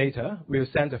 years later, we'll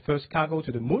send the first cargo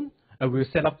to the moon, and we'll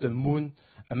set up the moon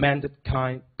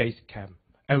mankind base camp.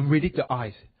 And we need the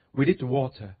ice, we need the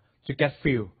water to get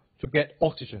fuel, to get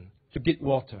oxygen, to get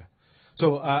water.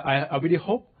 So I really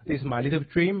hope this is my little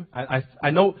dream. I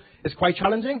know it's quite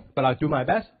challenging, but I'll do my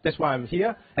best. That's why I'm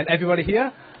here, and everybody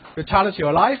here, to challenge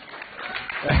your life.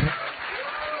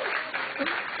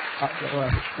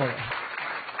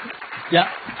 Yeah,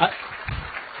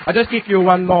 I just give you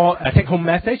one more take-home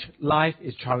message. Life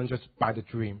is challenged by the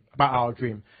dream, by our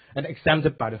dream, and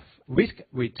exempted by the risk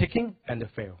we're taking and the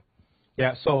fail.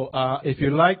 Yeah, so if you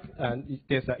like,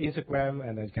 there's an Instagram,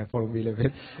 and then you can follow me a little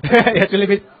bit. It's a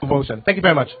little bit promotion. Thank you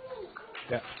very much.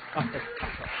 Yeah.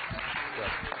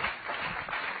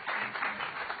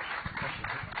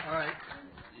 All right.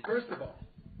 First of all,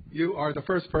 you are the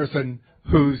first person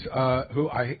who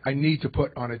I need to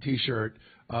put on a T-shirt.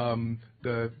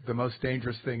 The most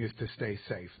dangerous thing is to stay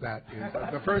safe. That is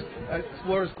the first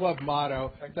Explorers Club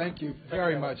motto. Thank you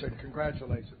very much, and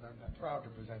congratulations. I'm proud to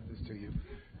present this to you.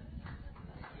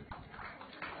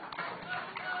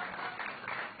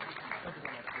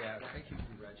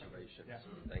 Congratulations. Yeah.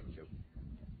 Thank you.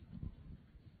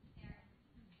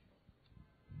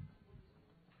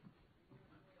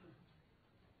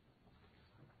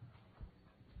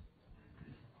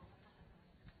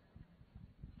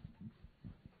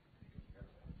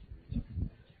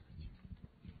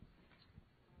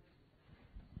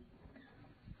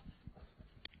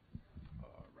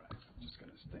 All right, I'm just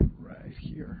going to stay right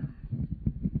here.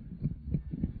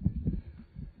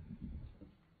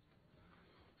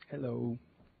 Hello.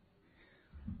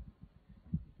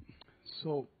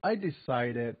 So I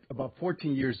decided about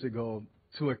 14 years ago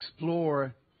to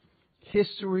explore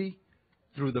history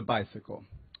through the bicycle.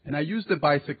 And I use the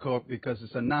bicycle because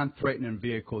it's a non-threatening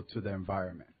vehicle to the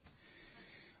environment.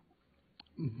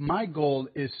 My goal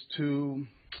is to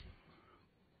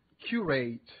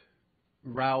curate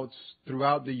routes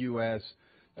throughout the U.S.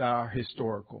 that are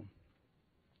historical.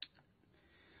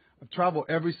 I've traveled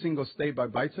every single state by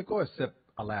bicycle except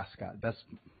Alaska. That's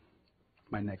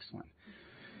my next one.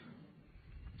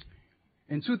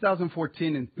 In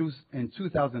 2014 and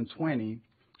 2020,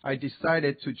 I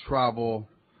decided to travel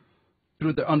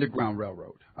through the Underground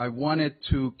Railroad. I wanted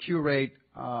to curate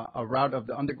a route of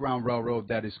the Underground Railroad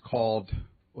that is called,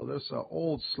 well, there's an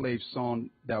old slave song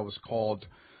that was called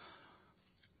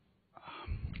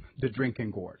The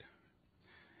Drinking Gourd.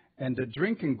 And the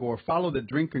Drinking Gourd, Follow the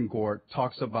Drinking Gourd,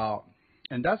 talks about,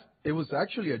 and it was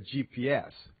actually a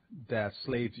GPS that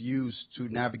slaves used to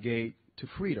navigate to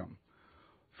freedom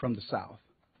from the South.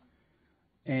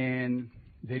 And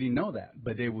they didn't know that,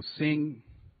 but they would sing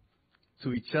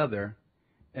to each other,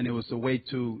 and it was a way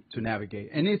to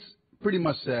navigate. And it pretty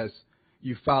much says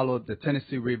you follow the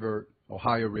Tennessee River,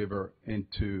 Ohio River,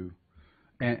 into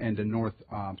and the North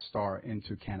Star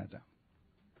into Canada.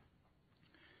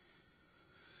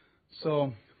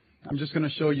 So I'm just going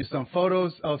to show you some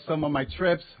photos of some of my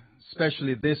trips,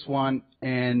 especially this one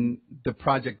and the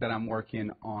project that I'm working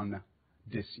on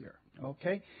this year.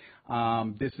 Okay,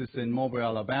 this is in Mobile,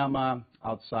 Alabama,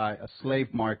 outside a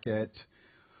slave market,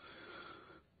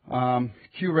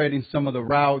 curating some of the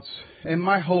routes. And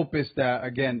my hope is that,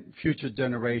 again, future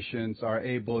generations are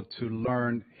able to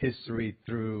learn history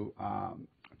through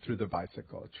the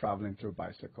bicycle, traveling through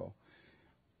bicycle.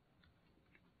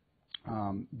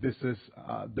 This is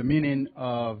the meaning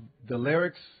of the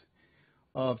lyrics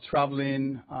of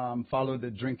traveling, Follow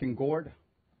the Drinking Gourd.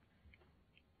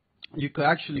 You could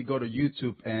actually go to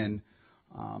YouTube and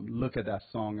look at that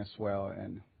song as well.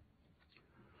 And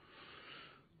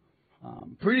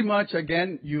pretty much,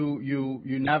 again, you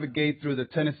navigate through the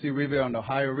Tennessee River and the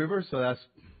Ohio River, so that's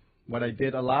what I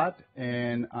did a lot,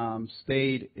 and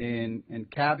stayed in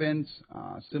cabins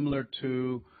similar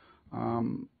to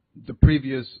the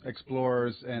previous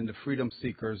explorers and the freedom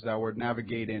seekers that were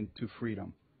navigating to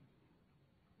freedom.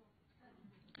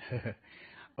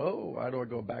 Oh, how do I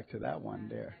go back to that one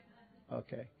there?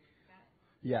 Okay.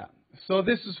 Yeah. So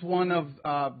this is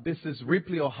this is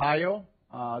Ripley, Ohio,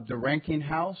 the Rankin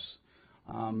House,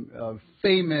 a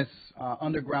famous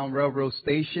Underground Railroad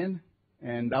station.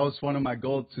 And that was one of my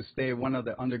goals, to stay at one of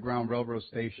the Underground Railroad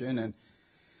station. And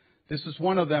this is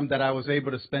one of them that I was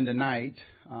able to spend the night.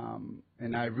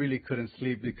 And I really couldn't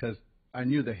sleep because I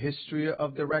knew the history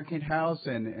of the Rankin House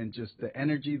and just the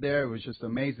energy there. It was just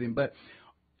amazing. But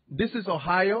this is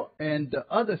Ohio, and the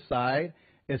other side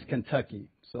is Kentucky.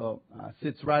 So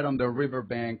sits right on the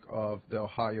riverbank of the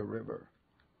Ohio River.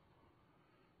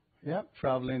 Yep,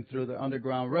 traveling through the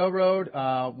Underground Railroad.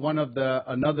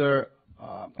 Another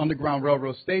Underground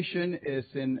Railroad station is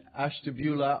in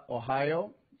Ashtabula,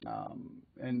 Ohio.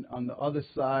 And on the other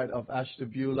side of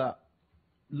Ashtabula,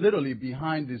 literally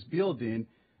behind this building,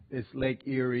 is Lake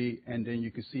Erie, and then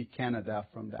you can see Canada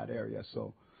from that area.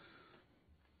 So,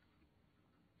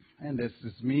 and this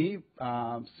is me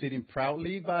sitting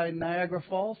proudly by Niagara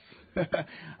Falls.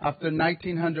 After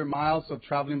 1,900 miles of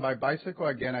traveling by bicycle,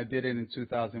 again, I did it in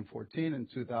 2014 and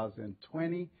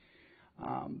 2020.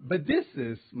 But this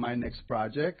is my next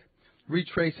project,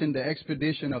 retracing the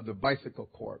expedition of the Bicycle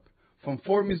Corps from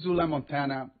Fort Missoula,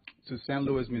 Montana to St.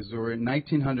 Louis, Missouri,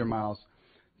 1,900 miles.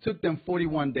 Took them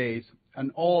 41 days,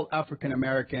 an all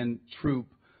African-American troop.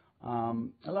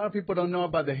 A lot of people don't know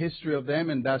about the history of them,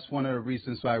 and that's one of the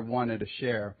reasons why I wanted to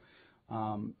share.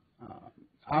 I'm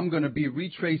going to be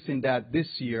retracing that this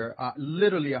year,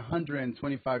 literally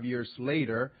 125 years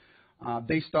later.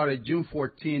 They started June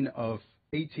 14 of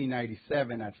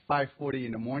 1897 at 5:40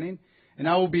 in the morning, and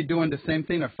I will be doing the same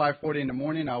thing at 5:40 in the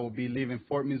morning. I will be leaving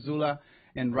Fort Missoula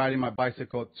and riding my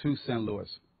bicycle to St. Louis.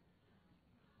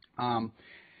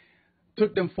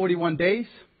 Took them 41 days.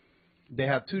 They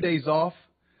had 2 days off.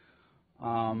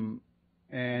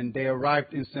 And they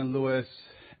arrived in St. Louis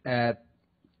at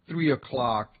 3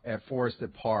 o'clock at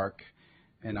Forested Park,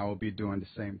 and I will be doing the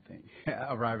same thing,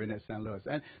 arriving at St. Louis.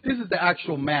 And this is the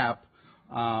actual map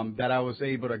that I was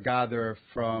able to gather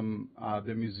from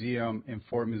the museum in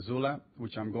Fort Missoula,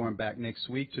 which I'm going back next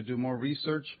week to do more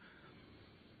research.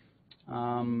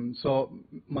 So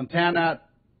Montana,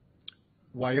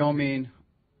 Wyoming,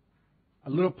 a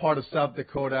little part of South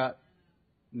Dakota,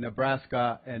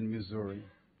 Nebraska, and Missouri.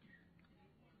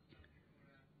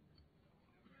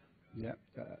 Yeah,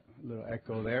 a little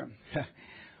echo there.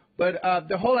 But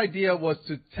the whole idea was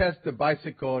to test the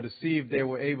bicycle to see if they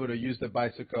were able to use the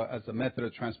bicycle as a method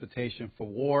of transportation for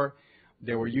war.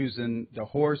 They were using the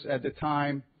horse at the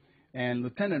time. And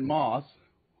Lieutenant Moss,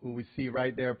 who we see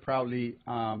right there proudly,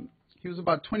 he was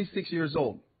about 26 years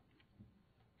old.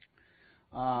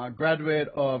 Graduate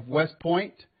of West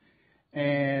Point,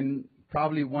 and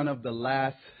probably one of the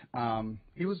last,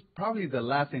 he was probably the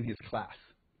last in his class.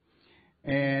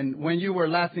 And when you were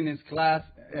last in his class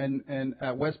and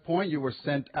at West Point, you were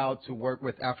sent out to work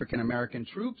with African-American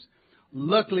troops.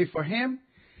 Luckily for him,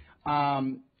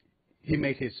 he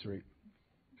made history.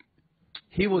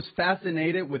 He was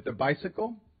fascinated with the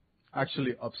bicycle,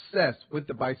 actually obsessed with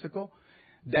the bicycle,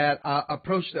 that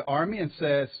approached the Army and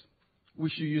says, we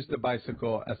should use the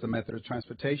bicycle as a method of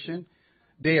transportation.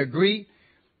 They agreed,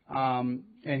 and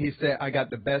he said, I got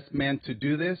the best men to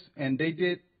do this. And they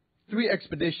did 3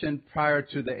 expeditions prior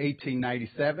to the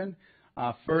 1897.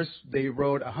 First, they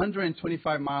rode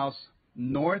 125 miles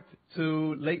north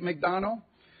to Lake McDonald,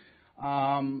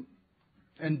 and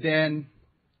then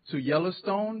to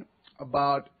Yellowstone,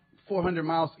 about 400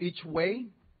 miles each way.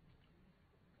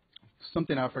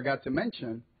 Something I forgot to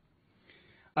mention.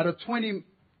 Out of 20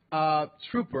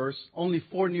 troopers, only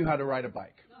 4 knew how to ride a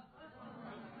bike.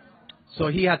 So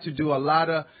he had to do a lot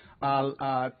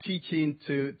of teaching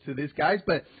to these guys.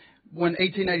 But when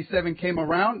 1897 came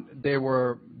around, they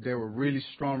were really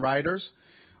strong riders,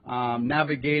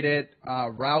 navigated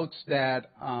routes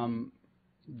that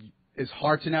is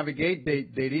hard to navigate. They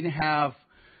didn't have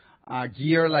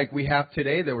gear like we have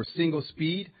today. They were single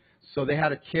speed, so they had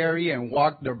to carry and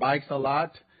walk their bikes a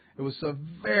lot. It was a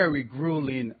very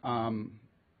grueling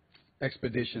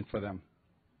expedition for them.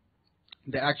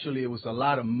 It was a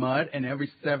lot of mud, and every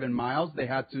 7 miles they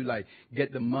had to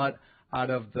get the mud out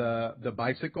of the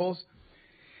bicycles.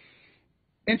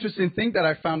 Interesting thing that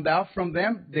I found out from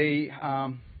them, they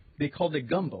called it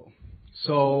gumbo.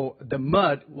 So the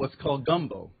mud was called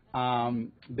gumbo.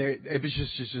 It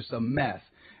was just a mess,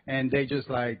 and they just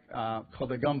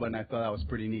called it gumbo, and I thought that was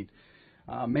pretty neat.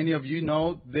 Many of you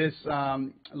know this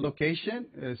location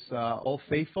is Old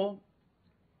Faithful,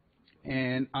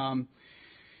 and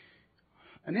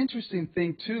an interesting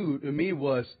thing, too, to me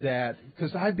was that,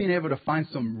 because I've been able to find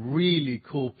some really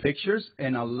cool pictures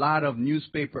and a lot of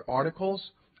newspaper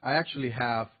articles, I actually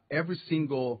have every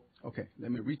single, okay, let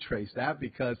me retrace that,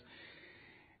 because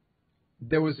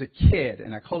there was a kid,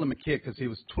 and I call him a kid because he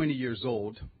was 20 years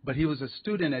old, but he was a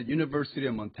student at University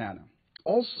of Montana,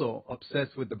 also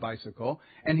obsessed with the bicycle,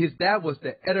 and his dad was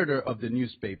the editor of the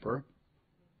newspaper,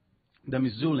 the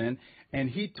Missoulian, and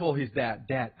he told his dad,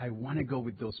 Dad, I want to go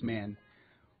with those men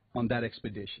on that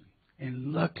expedition.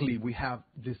 And luckily, we have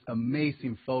these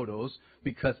amazing photos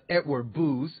because Edward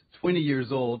Booth, 20 years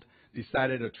old,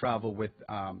 decided to travel with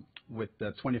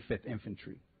the 25th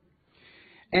Infantry.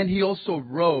 And he also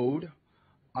wrote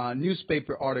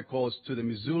newspaper articles to the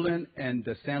Missoulian and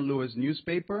the St. Louis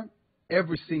newspaper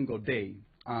every single day.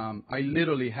 I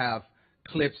literally have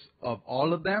clips of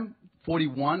all of them,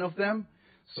 41 of them.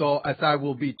 So as I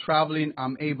will be traveling,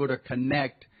 I'm able to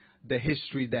connect the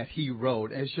history that he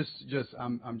wrote. It's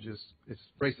it's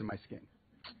bracing my skin.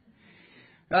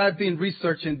 I've been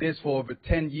researching this for over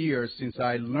 10 years since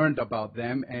I learned about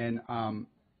them, and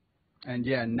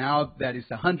yeah, now that it's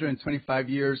 125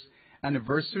 years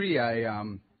anniversary, a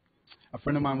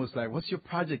friend of mine was like, "What's your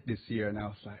project this year?" And I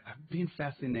was like, "I've been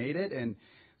fascinated, and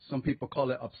some people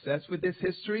call it obsessed with this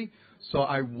history." So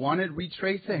I wanted to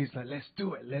retrace it. He's like, "Let's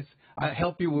do it. I'll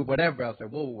help you with whatever." I was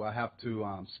like, "Whoa, I have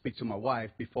to speak to my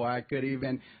wife before I could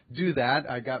even do that."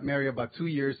 I got married about 2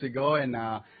 years ago, and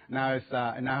now I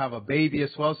have a baby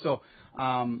as well. So,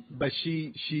 but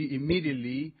she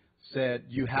immediately said,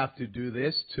 "You have to do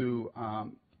this to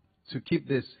keep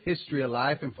this history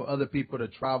alive and for other people to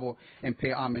travel and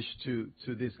pay homage to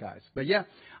these guys." But yeah,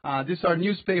 these are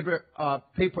newspaper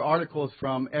paper articles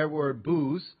from Edward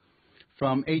Booth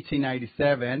from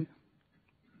 1897.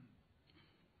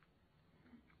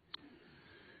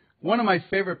 One of my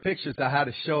favorite pictures, I had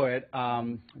to show it.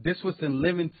 This was in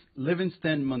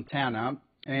Livingston, Montana,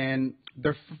 and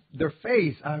their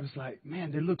face, I was like,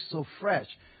 man, they look so fresh.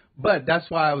 But that's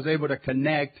why I was able to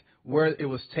connect where it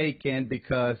was taken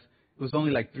because it was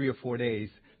only like 3 or 4 days.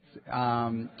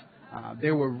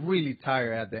 They were really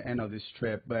tired at the end of this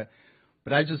trip, but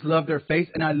I just love their face,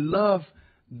 and I love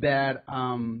that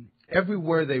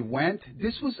everywhere they went.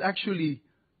 This was actually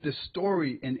the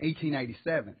story in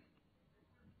 1897.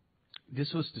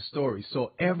 This was the story,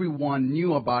 so everyone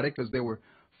knew about it because they were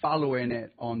following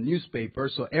it on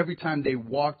newspapers. So every time they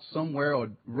walked somewhere or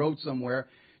rode somewhere,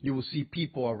 you will see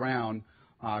people around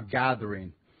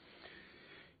gathering.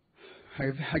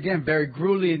 Again, very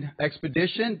grueling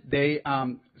expedition. They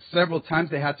several times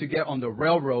they had to get on the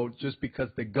railroad just because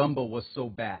the gumbo was so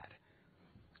bad,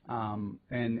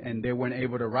 and they weren't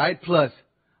able to ride. Plus,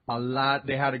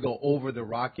 they had to go over the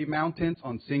Rocky Mountains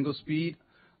on single speed.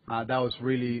 That was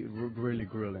really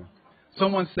grueling.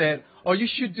 Someone said, "Oh, you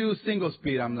should do single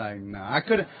speed." I'm like, "No, I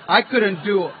couldn't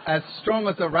do as strong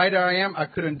as a rider I am. I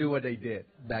couldn't do what they did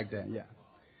back then." Yeah.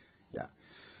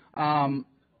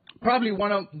 Probably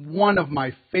one of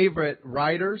my favorite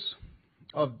riders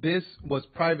of this was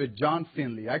Private John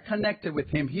Finley. I connected with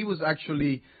him. He was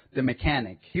actually the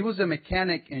mechanic. He was a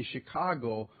mechanic in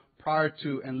Chicago prior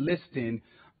to enlisting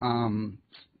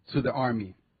to the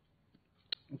Army.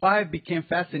 Why I became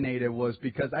fascinated was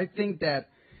because I think that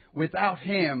without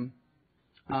him,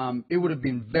 it would have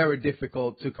been very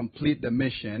difficult to complete the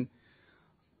mission.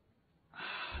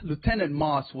 Lieutenant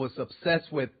Moss was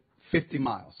obsessed with 50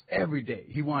 miles every day.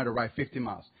 He wanted to ride 50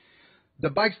 miles. The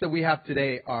bikes that we have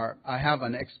today I have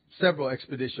several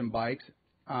expedition bikes.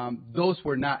 Those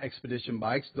were not expedition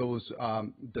bikes. Those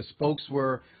the spokes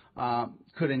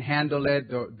couldn't handle it.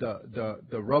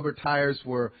 The rubber tires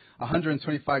were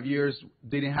 125 years.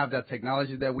 They didn't have that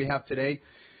technology that we have today.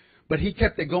 But he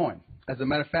kept it going. As a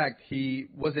matter of fact, he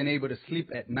wasn't able to sleep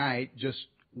at night just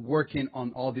working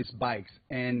on all these bikes,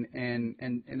 and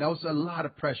that was a lot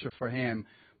of pressure for him.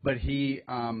 But he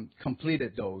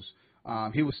completed those.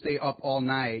 He would stay up all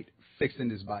night fixing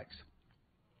his bikes.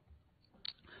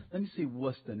 Let me see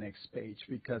what's the next page,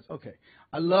 because, okay,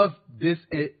 I love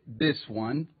this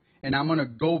one, and I'm going to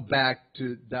go back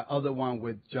to the other one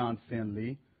with John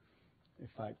Finley,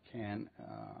 if I can.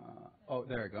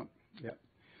 There we go. Yep.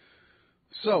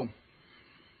 So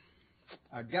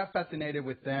I got fascinated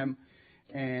with them,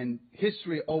 and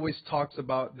history always talks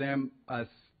about them as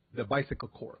the bicycle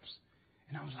corps.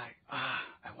 And I was like,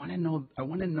 I want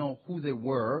to know who they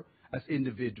were as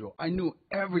individual. I knew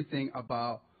everything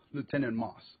about Lieutenant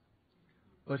Moss,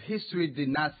 but history did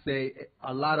not say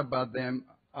a lot about them,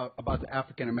 about the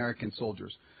African American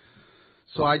soldiers.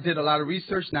 So I did a lot of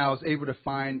research. Now I was able to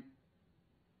find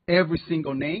every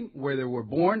single name, where they were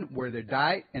born, where they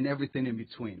died, and everything in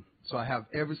between. So I have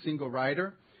every single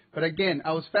rider. But again,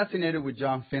 I was fascinated with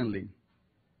John Finley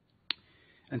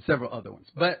and several other ones.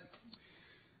 But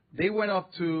they went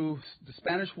up to the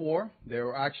Spanish War. They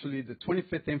were actually, the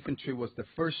 25th Infantry was the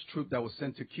first troop that was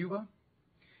sent to Cuba.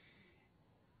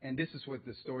 And this is where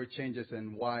the story changes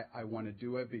and why I want to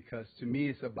do it, because to me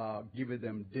it's about giving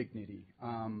them dignity.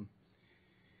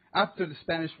 After the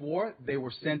Spanish War, they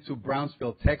were sent to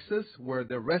Brownsville, Texas, where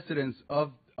the residents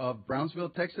of Brownsville,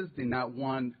 Texas did not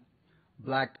want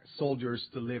black soldiers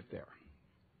to live there.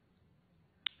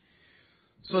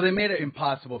 So they made it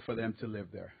impossible for them to live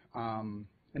there.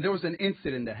 And there was an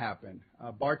incident that happened.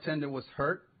 A bartender was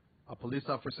hurt, a police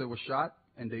officer was shot,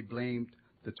 and they blamed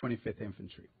the 25th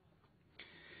Infantry.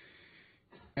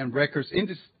 And records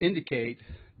indicate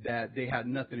that they had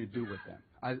nothing to do with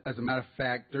them. As a matter of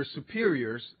fact, their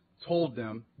superiors told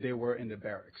them they were in the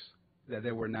barracks, that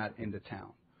they were not in the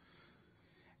town.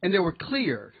 And they were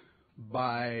cleared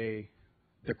by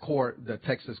the court, the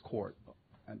Texas court,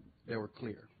 and they were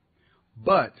cleared.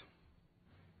 But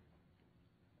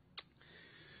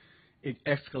it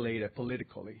escalated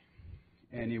politically,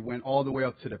 and it went all the way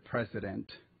up to the president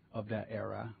of that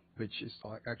era, which is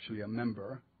actually a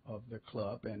member of the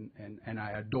club, and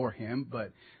I adore him,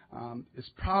 but it's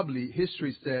probably,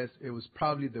 history says it was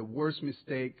probably the worst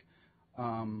mistake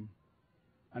an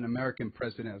American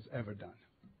president has ever done.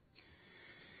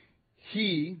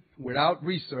 He, without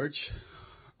research,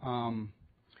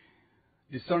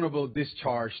 dishonorable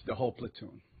discharged the whole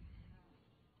platoon.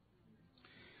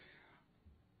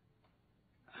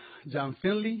 John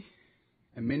Finley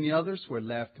and many others were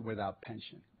left without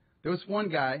pension. There was one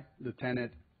guy,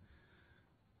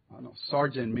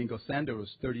 Sergeant Mingo Sander, was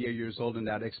 38 years old in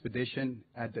that expedition.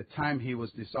 At the time he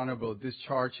was dishonorable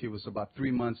discharged, he was about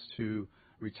 3 months to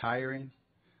retiring,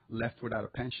 left without a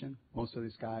pension. Most of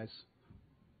these guys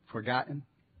forgotten.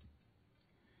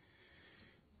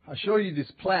 I'll show you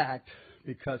this plaque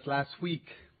because last week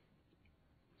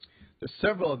there's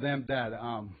several of them that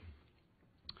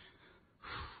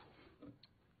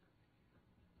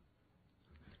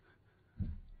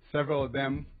Several of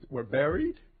them were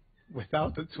buried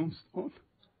without the tombstone.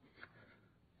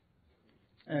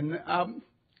 And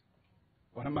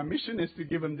one of my missions is to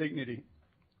give them dignity.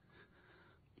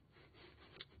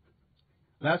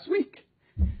 Last week,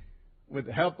 with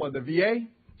the help of the VA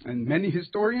and many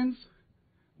historians,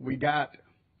 we got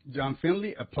John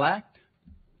Finley a plaque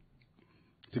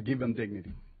to give them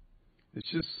dignity. It's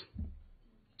just,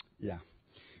 yeah.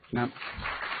 Now,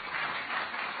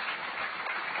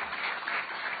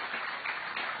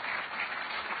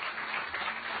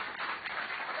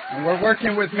 and we're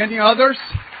working with many others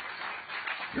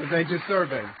because they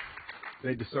deserve it.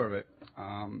 They deserve it.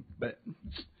 But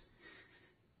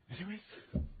anyways,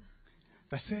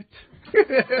 that's it.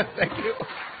 Thank you.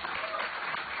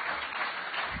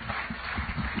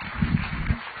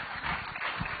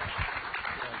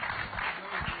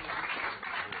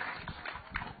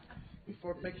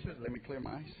 Before pictures, let me clear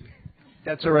my eyes.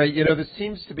 That's all right. You know, there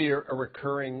seems to be a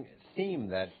recurring theme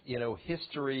that, you know,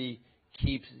 history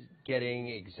keeps getting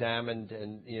examined,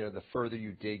 and, you know, the further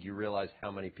you dig, you realize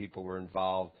how many people were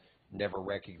involved, never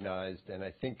recognized. And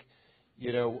I think,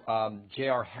 you know,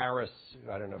 J.R. Harris,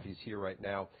 I don't know if he's here right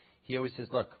now, he always says,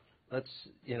 look, let's,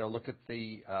 you know, look at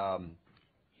the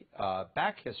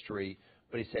back history,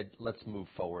 but he said, let's move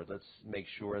forward. Let's make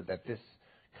sure that this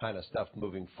kind of stuff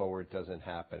moving forward doesn't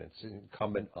happen. It's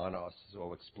incumbent on us as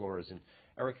all explorers. And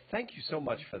Eric, thank you so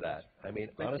much for that. I mean,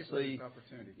 honestly,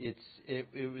 it's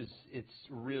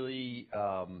really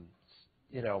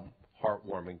you know,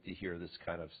 heartwarming to hear this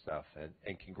kind of stuff.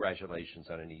 And congratulations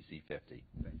on an EC50.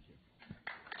 Thank you.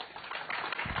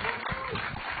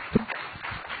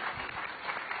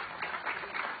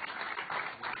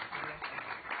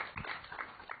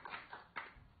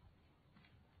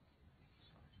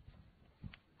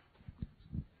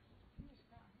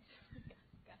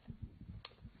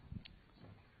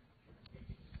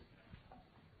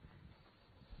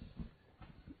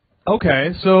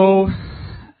 Okay, so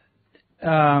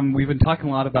we've been talking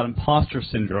a lot about imposter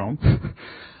syndrome.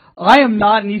 I am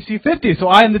not an EC50, so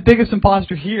I am the biggest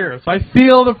imposter here, so I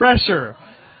feel the pressure.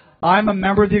 I'm a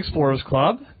member of the Explorers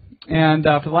Club, and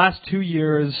for the last 2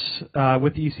 years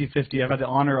with the EC50, I've had the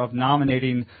honor of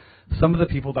nominating some of the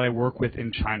people that I work with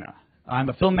in China. I'm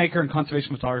a filmmaker and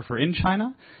conservation photographer in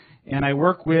China, and I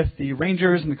work with the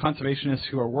rangers and the conservationists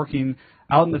who are working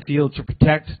out in the field to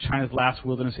protect China's last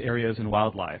wilderness areas and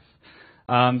wildlife.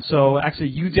 So actually,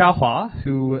 Yu Jiahua,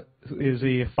 who is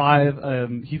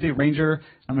he's a ranger.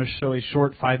 I'm going to show a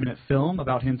short 5-minute film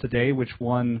about him today, which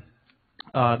won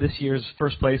this year's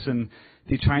first place in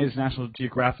the Chinese National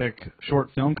Geographic Short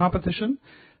Film Competition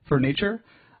for nature.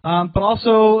 But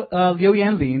also Liu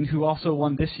Yanlin, who also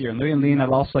won this year. And Liu Yanlin, I'd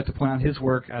also like to point out his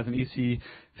work as an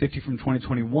EC50 from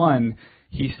 2021.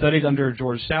 He studied under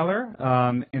George Schaller,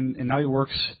 and now he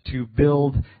works to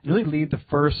build, really lead the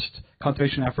first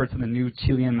conservation efforts in the new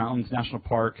Qilian Mountains National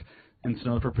Park and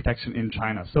snow leopard protection in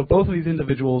China. So both of these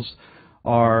individuals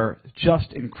are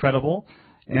just incredible.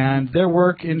 And their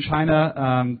work in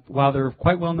China, while they're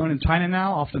quite well known in China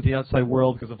now, often to the outside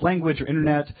world because of language or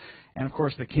internet, and of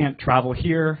course they can't travel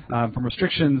here from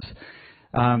restrictions,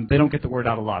 they don't get the word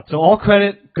out a lot. So all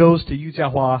credit goes to Yu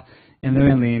Jiahua and Liu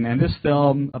Yanlin, and this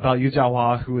film about Yu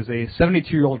Jiahua, who is a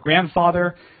 72-year-old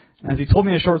grandfather. As he told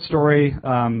me in a short story,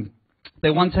 they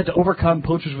once had to overcome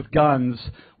poachers with guns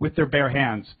with their bare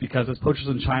hands, because as poachers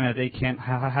in China, they can't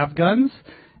have guns,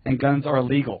 and guns are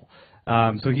illegal.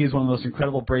 So he is one of the most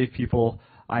incredible, brave people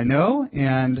I know,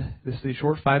 and this is a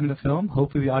short 5-minute film.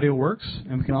 Hopefully the audio works,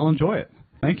 and we can all enjoy it.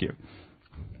 Thank you.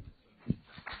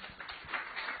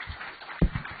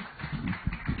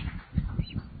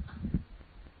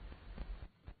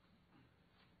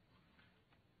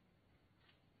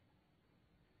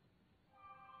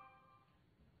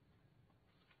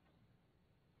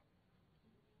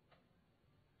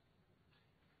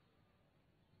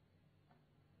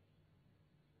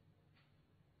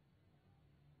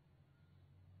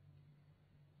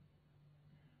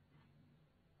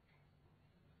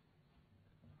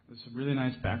 There's some really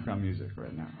nice background music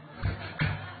right now.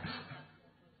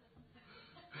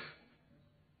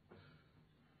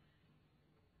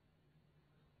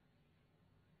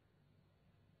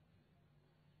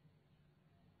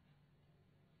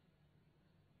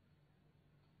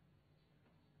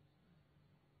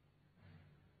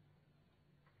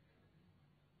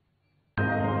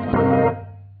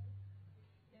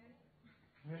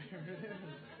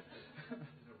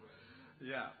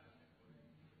 Yeah.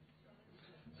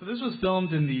 So this was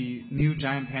filmed in the new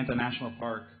Giant Panther National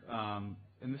Park,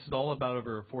 and this is all about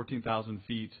over 14,000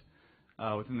 feet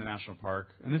within the national park.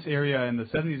 And this area in the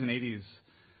 70s and 80s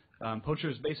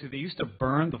Poachers, basically, they used to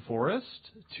burn the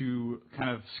forest to kind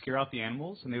of scare out the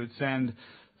animals, and they would send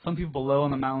some people below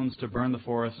in the mountains to burn the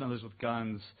forest and others with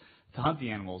guns to hunt the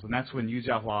animals. And that's when Yu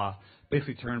Jiahua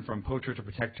basically turned from poacher to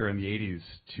protector in the 80s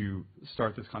to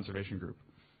start this conservation group.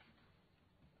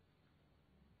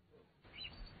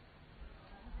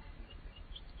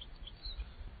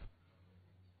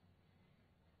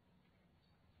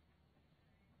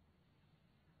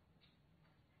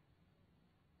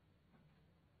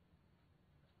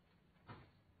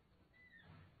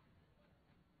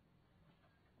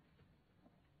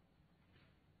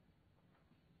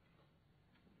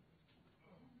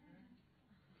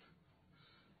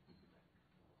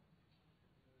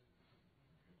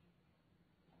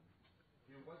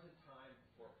 There was a time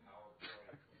before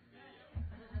PowerPoint video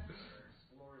where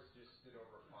explorers just stood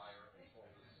over fire and told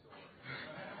a story.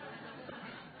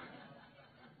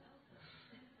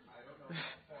 I don't know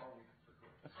how far we've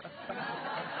progressed.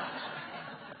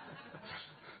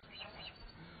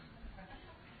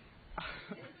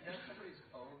 Is that somebody's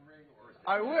phone ring or is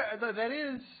that That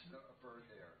is. a bird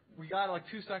there? We got like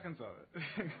 2 seconds of it.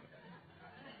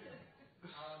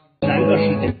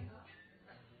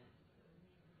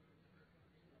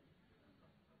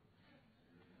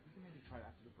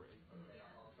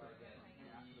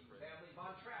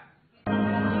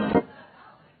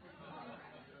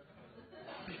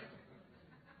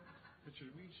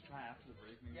 Should we just try after the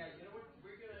break? Maybe? Yeah, you know what?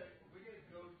 We're gonna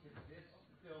go to this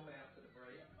film after the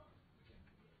break.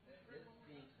 This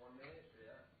means 1 minute.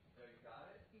 Yeah. So you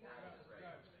got it? You got it.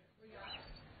 Right. We got it.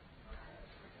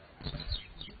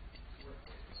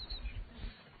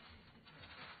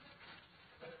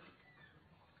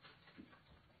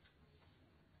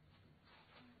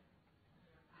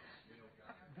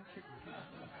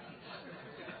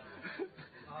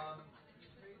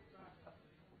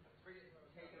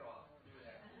 Take it off. Do it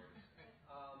afterwards.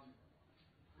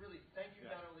 Really, thank you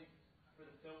not only for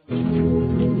the film.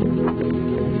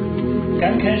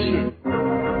 Dankeschön.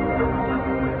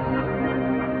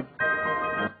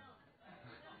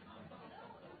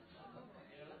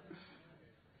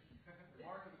 The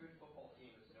mark of a good football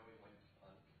team is knowing when to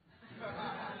punt.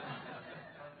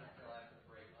 Until after the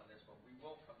break on this one, we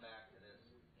will come back to this.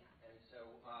 And so,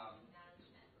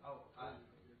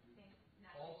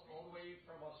 all the way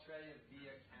from Australia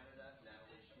via Canada,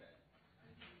 Natalie Schmidt.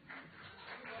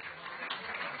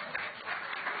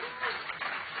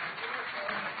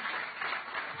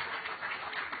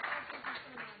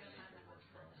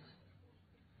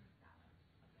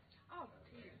 Oh,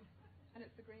 and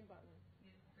it's the green button.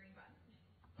 Use the green button.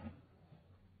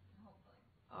 Hopefully.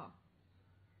 Oh.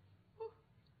 Whew.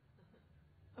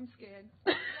 I'm scared.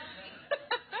 Oh,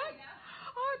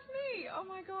 it's me. Oh,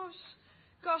 my gosh.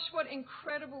 Gosh, what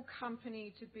incredible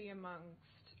company to be amongst.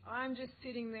 I'm just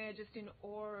sitting there just in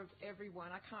awe of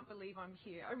everyone. I can't believe I'm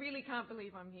here. I really can't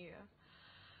believe I'm here.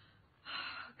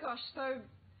 Gosh, so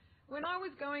when I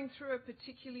was going through a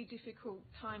particularly difficult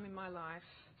time in my life,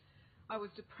 I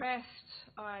was depressed,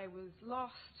 I was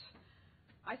lost,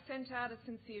 I sent out a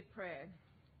sincere prayer.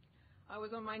 I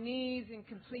was on my knees in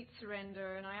complete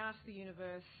surrender and I asked the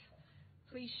universe,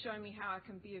 please show me how I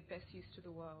can be of best use to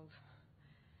the world.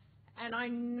 And I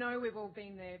know we've all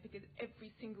been there because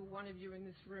every single one of you in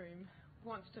this room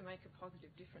wants to make a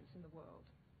positive difference in the world.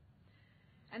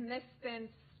 And this then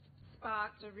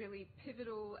sparked a really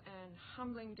pivotal and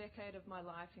humbling decade of my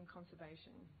life in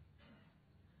conservation.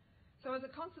 So as a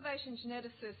conservation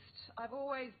geneticist, I've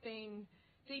always been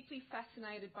deeply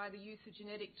fascinated by the use of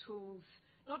genetic tools,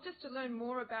 not just to learn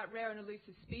more about rare and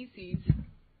elusive species,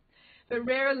 but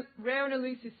rare and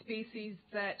elusive species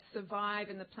that survive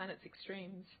in the planet's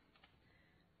extremes.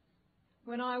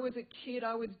 When I was a kid,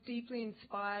 I was deeply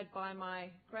inspired by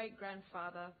my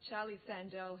great-grandfather, Charlie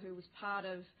Sandell, who was part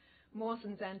of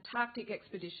Mawson's Antarctic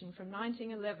expedition from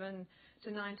 1911 to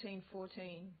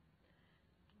 1914.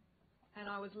 And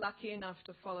I was lucky enough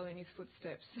to follow in his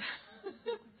footsteps.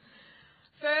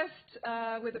 First,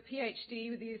 with a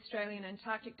PhD with the Australian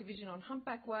Antarctic Division on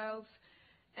humpback whales,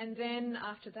 and then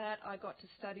after that, I got to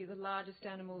study the largest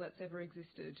animal that's ever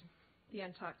existed, the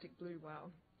Antarctic blue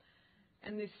whale.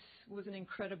 And this was an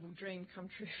incredible dream come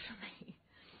true for me.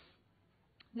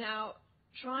 Now,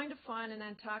 trying to find an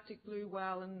Antarctic blue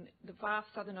whale in the vast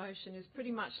Southern Ocean is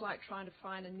pretty much like trying to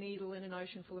find a needle in an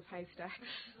ocean full of haystacks.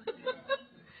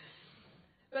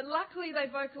 But luckily, they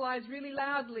vocalize really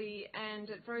loudly and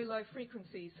at very low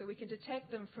frequencies, so we can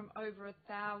detect them from over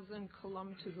 1,000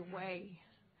 kilometers away.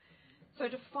 So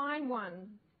to find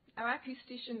one, our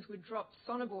acousticians would drop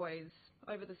sonobuoys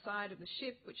over the side of the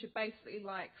ship, which are basically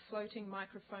like floating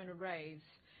microphone arrays.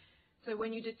 So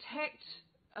when you detect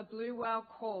a blue whale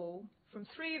call from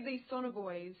 3 of these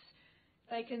sonobuoys,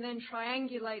 they can then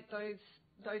triangulate those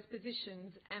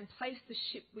positions and place the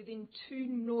ship within 2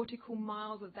 nautical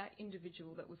miles of that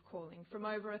individual that was calling, from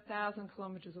over 1,000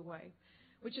 kilometres away,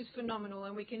 which is phenomenal,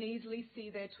 and we can easily see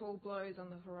their tall blows on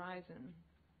the horizon.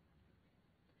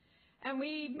 And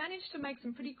we managed to make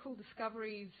some pretty cool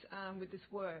discoveries with this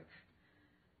work.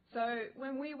 So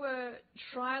when we were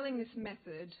trialling this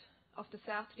method off the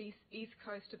southeast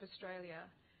coast of Australia,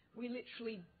 we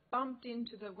literally bumped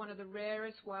into one of the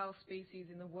rarest whale species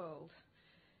in the world.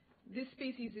 This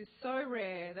species is so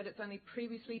rare that it's only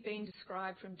previously been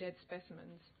described from dead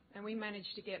specimens, and we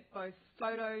managed to get both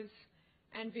photos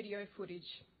and video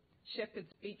footage,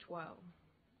 Shepherd's beach whale.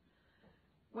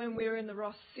 When we were in the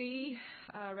Ross Sea,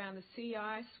 around the sea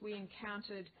ice, we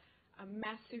encountered a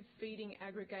massive feeding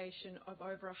aggregation of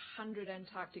over 100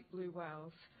 Antarctic blue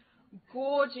whales,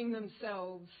 gorging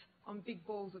themselves on big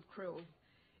balls of krill.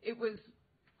 It was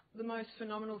the most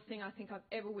phenomenal thing I think I've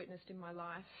ever witnessed in my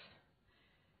life.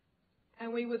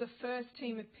 And we were the first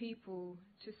team of people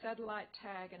to satellite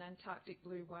tag an Antarctic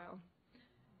blue whale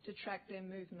to track their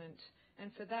movement.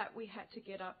 And for that, we had to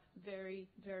get up very,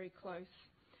 very close.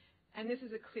 And this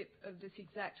is a clip of this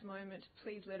exact moment.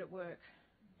 Please let it work.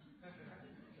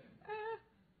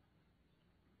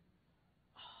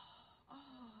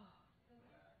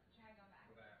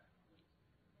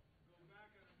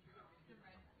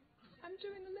 I'm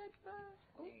doing the lead bar.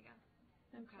 Oh. There you go.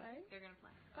 And play. They're going to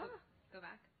play. Go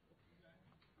back.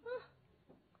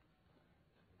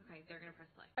 Okay, they're going to press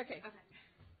play. Okay.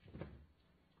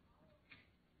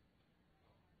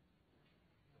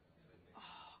 Oh,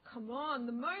 come on,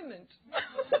 the moment.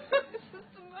 This is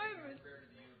the moment.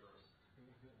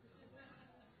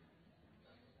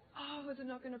 Oh, was it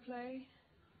not going to play?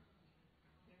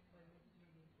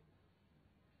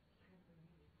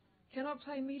 Cannot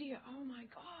play media. Oh my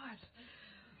God.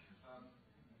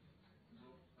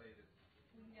 We'll play this.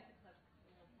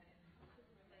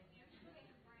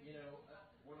 You know,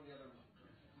 one of the other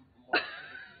marks of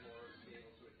explorers is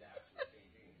able to adapt to a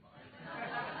changing environment.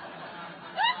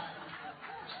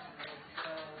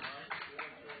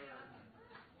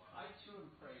 I too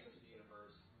am praying to the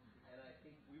universe, and I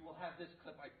think we will have this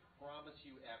clip, I promise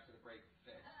you, after the break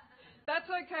fixed.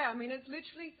 That's okay. I mean, it's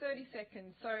literally 30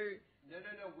 seconds, so... No,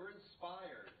 we're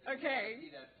inspired. Okay. We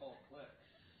see that full clip.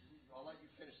 I'll let you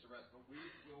finish the rest, but we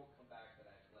will come back to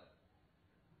that clip.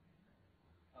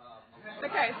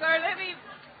 Okay, so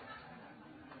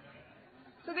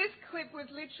So this clip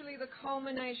was literally the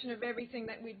culmination of everything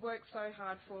that we'd worked so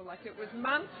hard for. Like, it was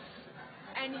months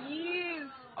and years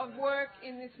of work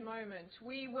in this moment.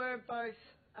 We were both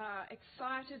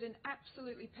excited and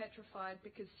absolutely petrified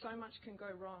because so much can go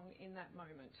wrong in that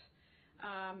moment.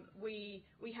 We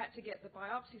had to get the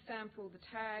biopsy sample, the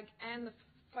tag, and the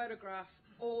photograph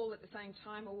all at the same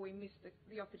time, or we missed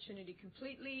the opportunity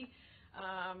completely.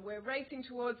 We're racing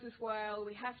towards this whale.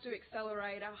 We have to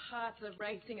accelerate. Our hearts are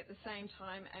racing at the same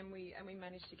time, and we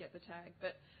managed to get the tag.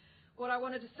 But what I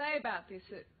wanted to say about this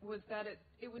was that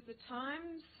it was the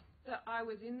times that I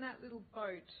was in that little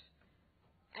boat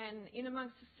and in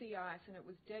amongst the sea ice, and it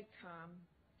was dead calm,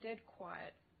 dead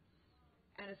quiet,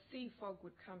 and a sea fog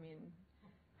would come in,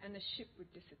 and the ship would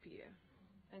disappear.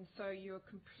 And so you're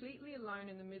completely alone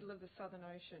in the middle of the Southern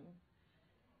Ocean.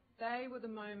 They were the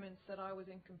moments that I was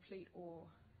in complete awe,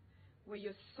 where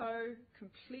you're so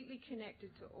completely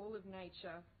connected to all of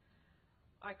nature.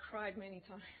 I cried many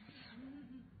times.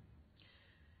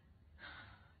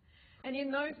 And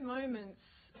in those moments,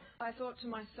 I thought to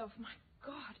myself, my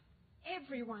God,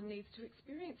 everyone needs to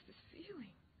experience this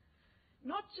feeling,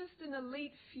 not just an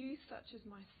elite few such as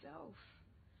myself.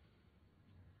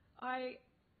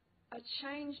 A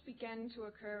change began to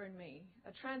occur in me,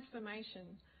 a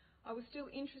transformation. I was still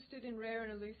interested in rare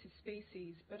and elusive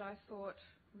species, but I thought,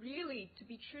 really, to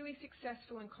be truly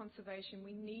successful in conservation,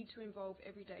 we need to involve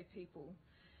everyday people.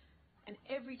 And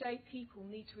everyday people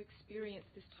need to experience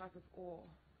this type of awe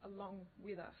along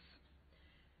with us.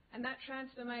 And that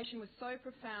transformation was so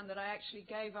profound that I actually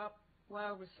gave up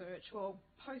whale research, or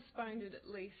postponed it at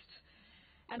least.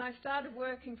 And I started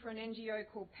working for an NGO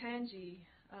called Panji,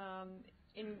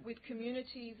 with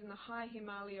communities in the high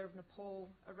Himalaya of Nepal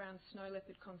around snow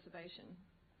leopard conservation.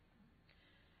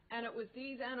 And it was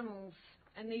these animals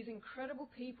and these incredible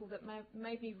people that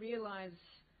made me realize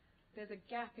there's a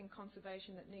gap in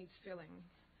conservation that needs filling.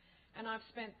 And I've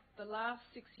spent the last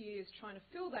 6 years trying to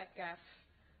fill that gap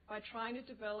by trying to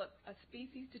develop a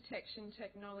species detection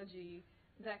technology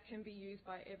that can be used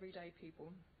by everyday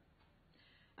people.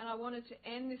 And I wanted to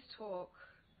end this talk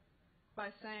by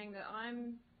saying that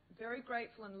I'm very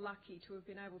grateful and lucky to have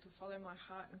been able to follow my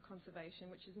heart in conservation,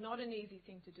 which is not an easy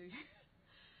thing to do.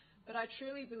 But I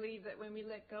truly believe that when we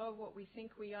let go of what we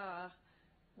think we are,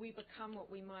 we become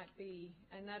what we might be,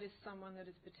 and that is someone that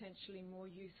is potentially more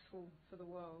useful for the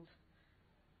world.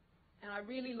 And I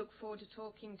really look forward to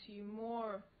talking to you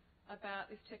more about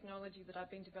this technology that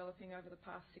I've been developing over the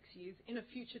past 6 years in a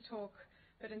future talk.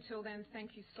 But until then,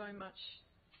 thank you so much.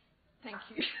 Thank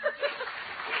you.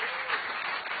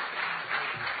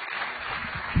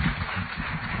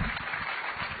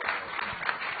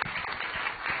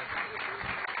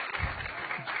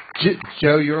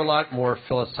 Joe, you're a lot more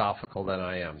philosophical than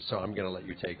I am, so I'm going to let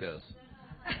you take this.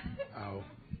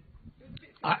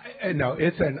 No,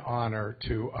 it's an honor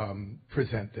to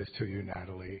present this to you,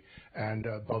 Natalie, and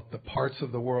both the parts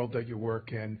of the world that you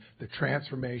work in, the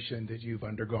transformation that you've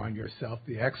undergone yourself,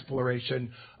 the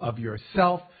exploration of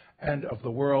yourself and of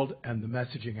the world, and the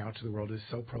messaging out to the world is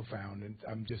so profound, and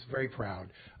I'm just very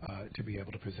proud to be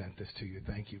able to present this to you.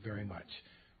 Thank you very much.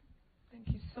 Thank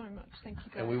you so much. Thank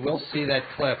you, guys. And we will see that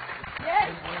clip.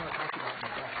 Yes.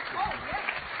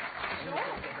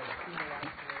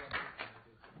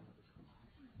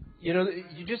 You know,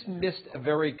 you just missed a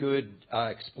very good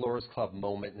Explorers Club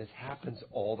moment, and this happens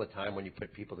all the time when you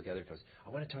put people together. It goes, I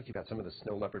want to talk to you about some of the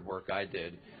snow leopard work I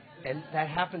did. And that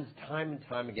happens time and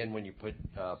time again when you put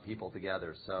people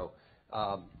together. So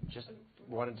just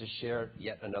wanted to share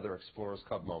yet another Explorers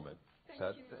Club moment.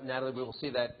 So, Natalie, we will see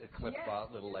that clip a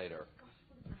little later.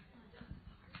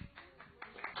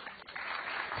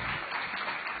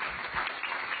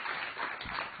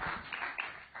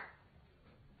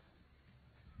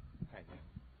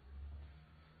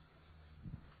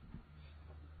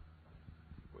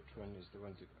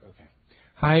 Okay.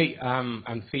 Hi,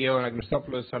 I'm Theo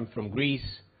Anagnostopoulos. I'm from Greece.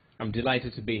 I'm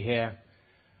delighted to be here.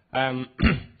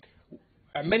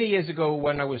 Many years ago,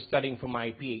 when I was studying for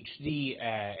my PhD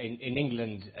in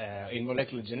England in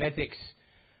molecular genetics,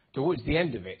 towards the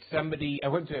end of it, I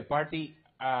went to a party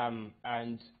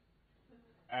and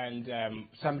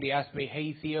somebody asked me,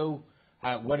 "Hey Theo,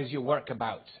 what is your work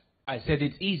about?" I said,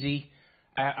 "It's easy.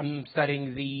 I'm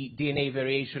studying the DNA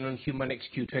variation on human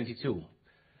XQ22."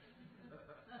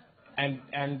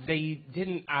 And they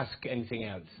didn't ask anything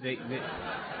else. They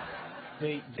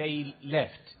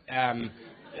left. And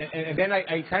then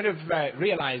I kind of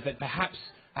realized that perhaps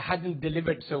I hadn't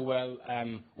delivered so well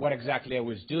what exactly I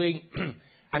was doing,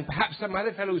 and perhaps some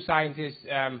other fellow scientists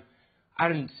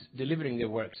aren't delivering their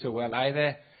work so well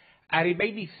either. And it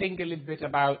made me think a little bit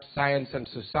about science and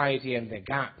society and the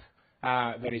gap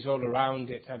that is all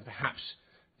around it, and perhaps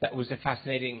that was a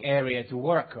fascinating area to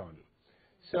work on.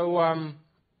 So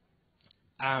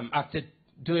after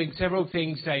doing several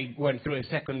things, I went through a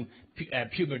second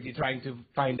puberty trying to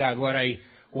find out what I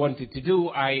wanted to do.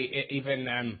 I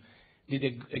even did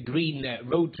a green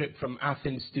road trip from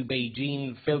Athens to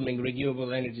Beijing, filming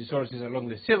renewable energy sources along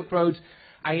the Silk Road.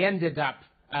 I ended up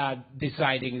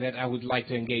deciding that I would like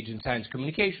to engage in science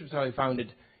communication, so I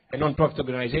founded a non-profit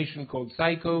organization called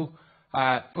PSYCHO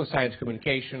for science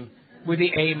communication with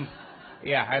the aim,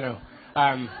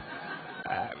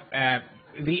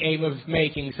 the aim of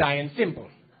making science simple.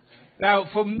 Now,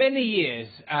 for many years,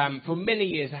 I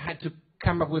had to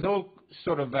come up with all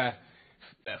sort of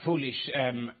foolish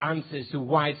answers to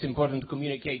why it's important to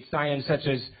communicate science, such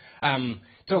as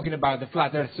talking about the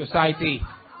Flat Earth Society.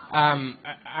 I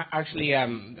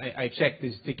checked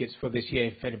these tickets for this year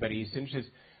if anybody is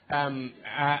interested.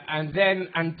 And then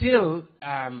until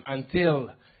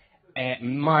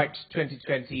March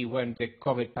 2020, when the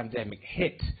COVID pandemic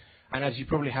hit. And as you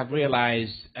probably have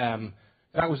realized,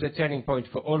 that was a turning point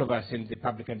for all of us in the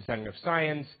public understanding of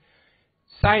science.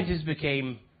 Scientists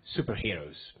became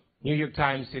superheroes. New York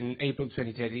Times in April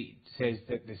 2020 says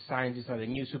that the scientists are the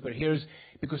new superheroes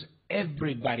because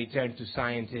everybody turned to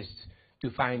scientists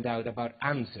to find out about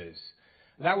answers.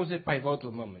 That was a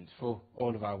pivotal moment for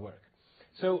all of our work.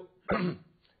 So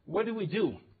what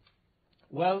do?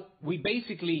 Well, we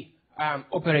basically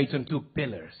operate on two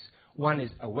pillars. One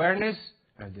is awareness,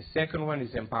 and the second one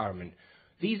is empowerment.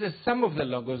 These are some of the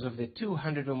logos of the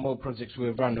 200 or more projects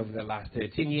we've run over the last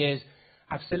 13 years.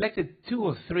 I've selected 2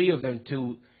 or 3 of them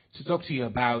to talk to you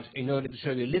about in order to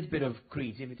show you a little bit of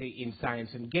creativity in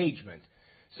science engagement.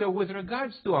 So with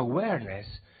regards to awareness,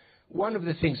 one of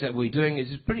the things that we're doing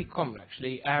is pretty common,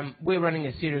 actually. We're running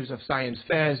a series of science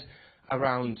fairs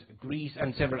around Greece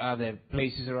and several other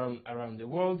places around the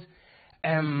world.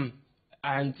 And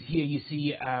here you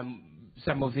see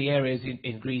some of the areas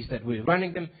in Greece that we're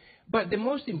running them. But the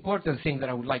most important thing that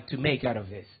I would like to make out of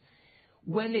this,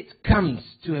 when it comes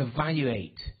to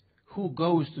evaluate who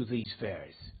goes to these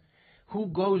fairs, who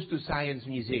goes to science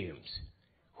museums,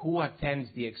 who attends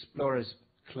the Explorers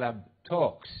Club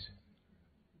talks?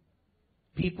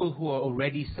 People who are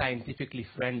already scientifically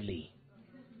friendly.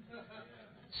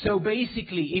 So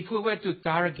basically, if we were to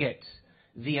target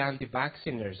the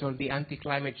anti-vacciners or the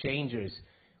anti-climate changers,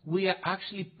 we are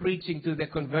actually preaching to the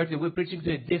converted. We're preaching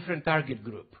to a different target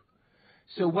group.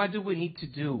 So what do we need to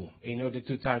do in order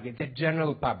to target the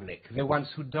general public, the ones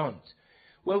who don't?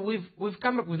 Well, we've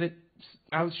come up with it.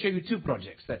 I'll show you two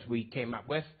projects that we came up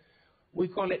with. We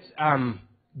call it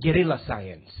guerrilla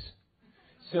science.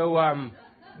 So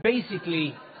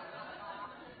basically,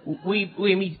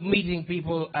 we're meeting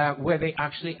people where they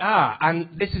actually are. And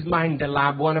this is Mind the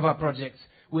Lab, one of our projects.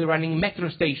 We're running metro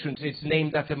stations. It's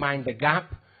named after Mind the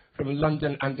Gap from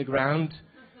London Underground.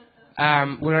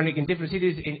 We're running in different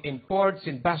cities, in ports,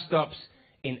 in bus stops,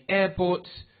 in airports.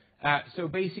 So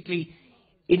basically,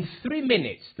 in 3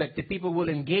 minutes that the people will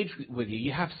engage with you,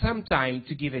 you have some time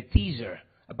to give a teaser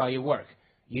about your work.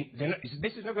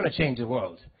 This is not going to change the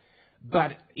world,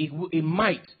 but it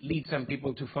might lead some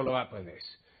people to follow up on this.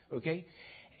 Okay?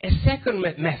 A second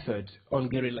method on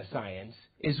guerrilla science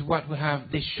is what we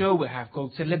have, the show we have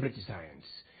called celebrity science.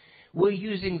 We're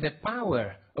using the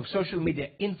power of social media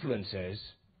influencers.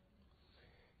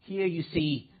 Here you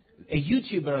see a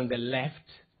YouTuber on the left,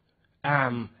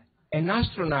 an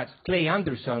astronaut, Clay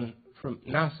Anderson from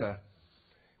NASA,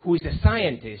 who is a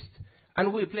scientist,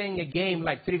 and we're playing a game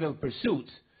like Trivial Pursuit,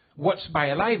 watched by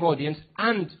a live audience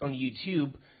and on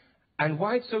YouTube. And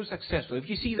why it's so successful, if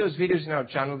you see those videos in our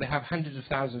channel, they have hundreds of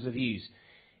thousands of views.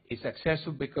 It's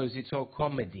successful because it's all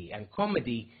comedy, and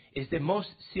comedy is the most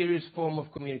serious form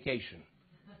of communication.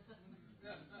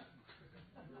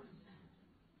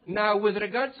 Now, with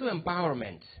regard to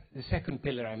empowerment, the second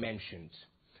pillar I mentioned,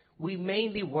 we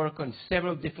mainly work on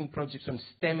several different projects on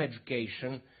STEM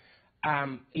education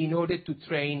in order to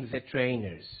train the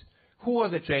trainers. Who are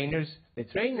the trainers? The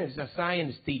trainers are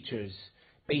science teachers,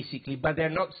 basically, but they're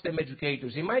not STEM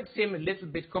educators. It might seem a little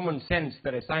bit common sense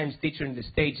that a science teacher in the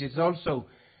States is also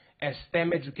a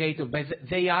STEM educator, but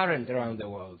they aren't around the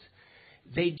world.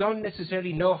 They don't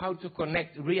necessarily know how to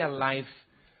connect real-life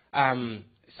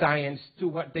science to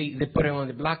what they put on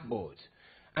the blackboard.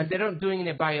 And they don't do it in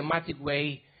a biomatic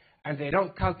way, and they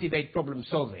don't cultivate problem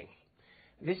solving.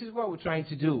 This is what we're trying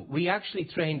to do. We actually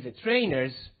train the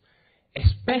trainers,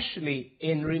 especially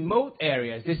in remote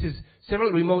areas. This is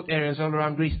several remote areas all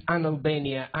around Greece and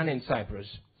Albania and in Cyprus.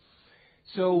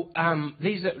 So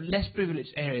these are less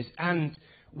privileged areas. And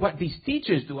what these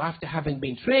teachers do after having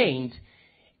been trained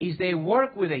is they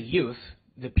work with the youth,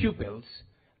 the pupils,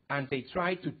 and they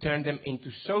try to turn them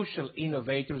into social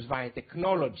innovators via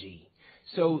technology.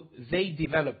 So they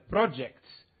develop projects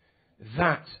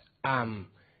that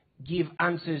give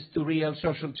answers to real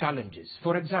social challenges.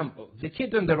 For example, the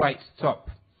kid on the right top,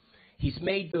 he's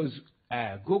made those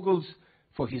Googles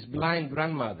for his blind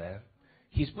grandmother.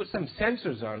 He's put some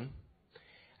sensors on,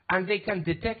 and they can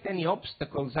detect any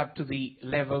obstacles up to the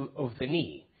level of the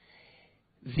knee.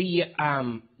 The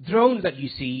drone that you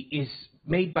see is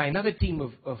made by another team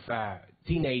of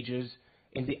teenagers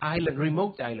in the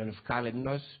remote island of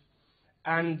Kalymnos,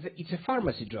 and it's a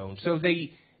pharmacy drone. So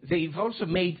they've also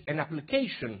made an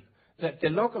application that the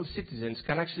local citizens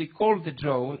can actually call the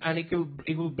drone, and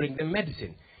it will bring them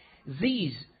medicine.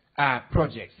 These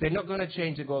projects, they're not going to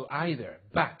change the goal either,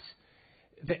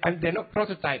 and they're not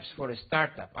prototypes for a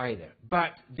startup either,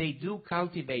 but they do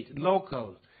cultivate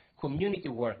local community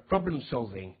work, problem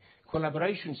solving,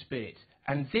 collaboration spirit,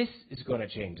 and this is going to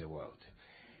change the world.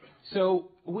 So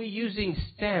we're using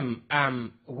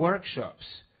STEM workshops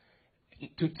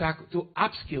to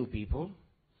upskill people,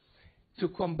 to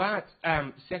combat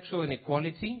sexual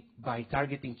inequality by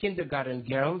targeting kindergarten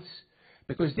girls,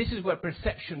 because this is where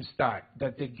perceptions start,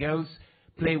 that the girls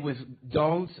play with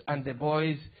dolls and the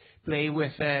boys play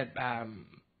with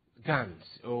guns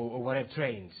or whatever,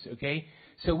 trains, okay?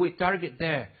 So we target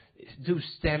there, do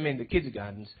STEM in the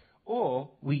kindergartens, or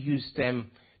we use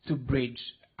STEM to bridge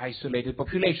isolated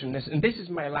populations. And this is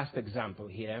my last example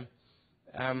here.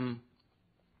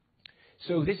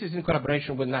 So this is in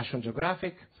collaboration with National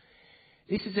Geographic.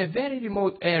 This is a very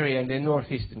remote area in the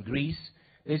northeastern Greece.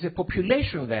 There's a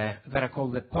population there that are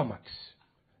called the Pomaks.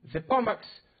 The Pomaks,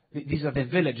 these are the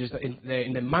villages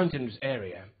in the mountainous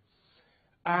area.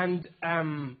 And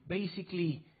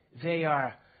basically, they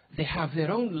have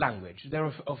their own language. They're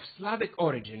of Slavic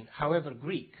origin, however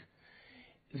Greek.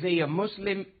 They are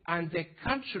Muslim, and they're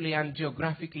culturally and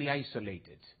geographically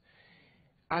isolated.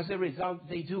 As a result,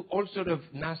 they do all sort of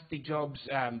nasty jobs,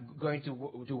 going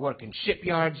to work in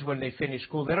shipyards when they finish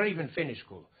school. They don't even finish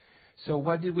school. So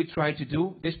what did we try to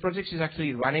do? This project is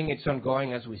actually running. It's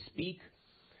ongoing as we speak.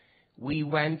 we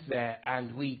went there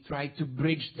and we tried to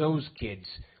bridge those kids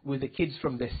with the kids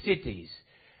from the cities.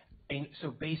 And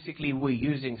so basically we're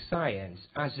using science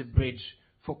as a bridge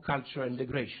for cultural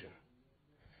integration.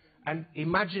 And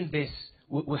imagine this,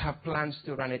 we have plans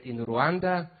to run it in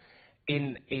Rwanda,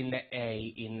 in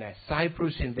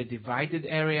Cyprus, in the divided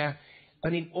area,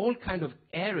 and in all kind of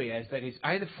areas that is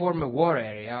either former war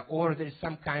area or there's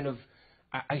some kind of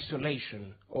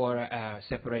isolation or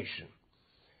separation.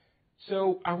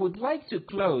 So I would like to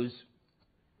close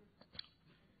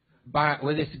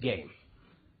with this game.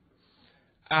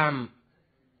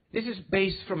 This is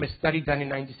based from a study done in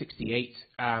 1968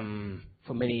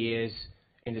 for many years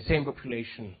in the same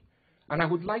population. And I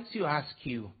would like to ask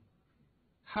you,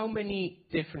 how many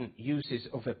different uses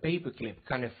of a paperclip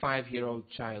can a 5-year-old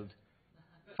child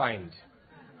find?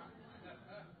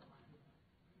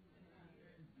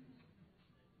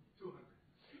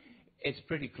 It's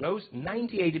pretty close.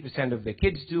 90–80% of the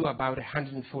kids do, about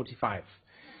 145.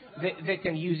 They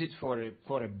can use it for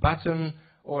a button,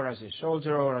 or as a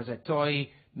soldier, or as a toy,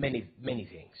 many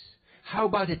things. How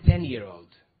about a 10-year-old?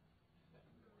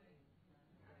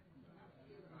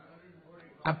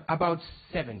 About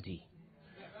 70.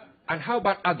 And how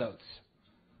about adults?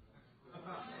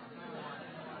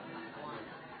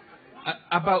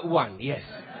 About 1, yes.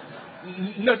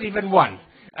 Not even 1.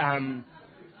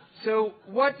 So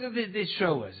what does this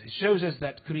show us? It shows us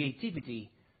that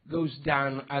creativity goes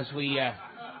down as we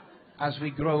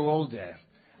grow older.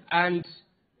 And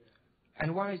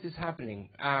why is this happening?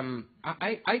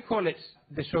 I call it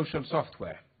the social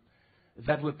software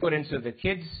that we put into the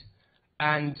kids,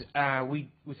 and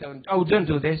we tell them, oh, don't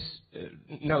do this.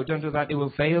 No, don't do that. It will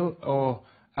fail. Or,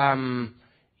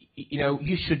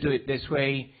 you should do it this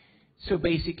way. So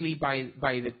basically, by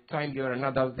the time you're an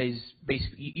adult,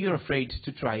 you're afraid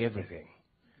to try everything.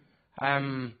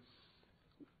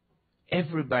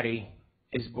 Everybody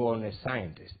is born a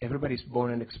scientist. Everybody's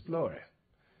born an explorer.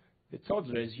 The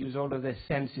toddlers use all of their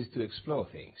senses to explore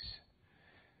things.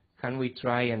 Can we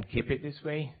try and keep it this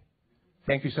way?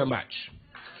 Thank you so much.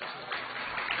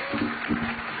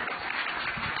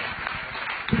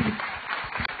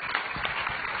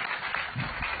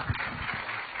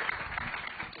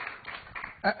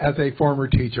 As a former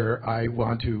teacher, I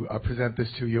want to present this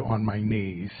to you on my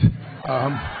knees.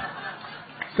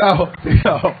 So,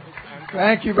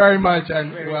 thank you very much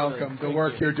and welcome. The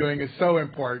work you're doing is so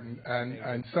important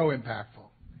and so impactful.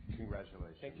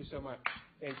 Congratulations. Thank you so much.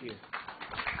 Thank you.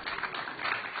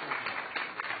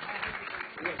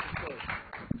 Yes, of course.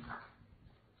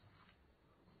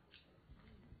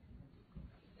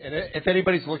 And if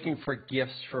anybody's looking for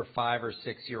gifts for 5 or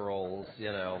 6-year-olds,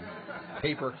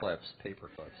 paper clips.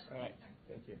 All right.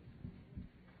 Thank you.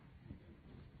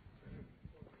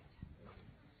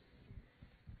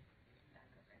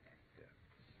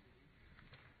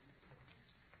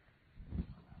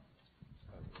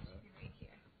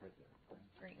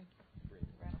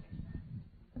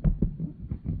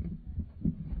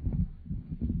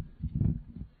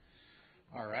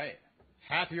 All right.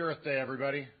 Happy Earth Day,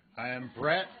 everybody. I am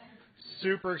Brett.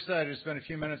 Super excited to spend a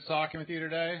few minutes talking with you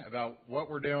today about what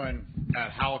we're doing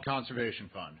at Howell Conservation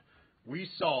Fund. We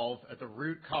solve at the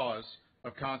root cause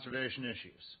of conservation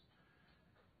issues.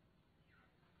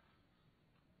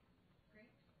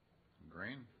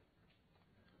 Green.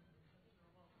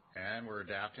 And we're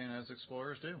adapting as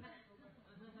explorers do.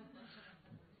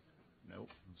 Nope,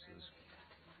 this is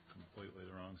completely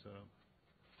the wrong setup.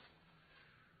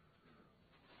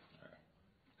 All right.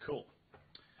 Cool.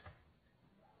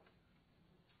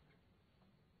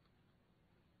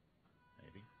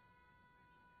 Maybe.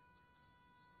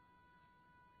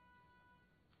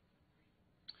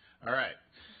 All right.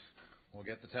 We'll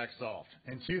get the text solved.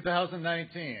 In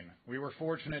 2019, we were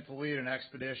fortunate to lead an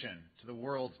expedition to the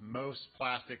world's most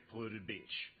plastic polluted beach.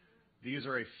 These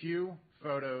are a few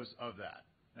photos of that.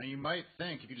 Now, you might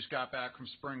think if you just got back from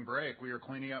spring break, we were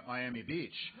cleaning up Miami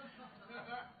Beach.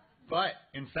 But,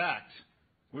 in fact,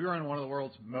 we were on one of the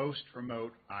world's most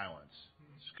remote islands.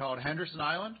 It's called Henderson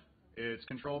Island. It's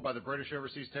controlled by the British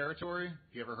Overseas Territory.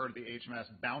 If you ever heard of the HMS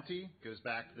Bounty, it goes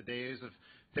back to the days of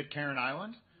Pitcairn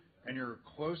Island. And your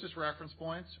closest reference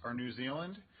points are New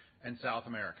Zealand and South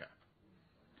America.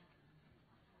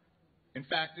 In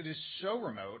fact, it is so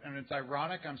remote, and it's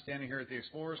ironic I'm standing here at the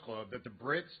Explorers Club, that the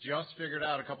Brits just figured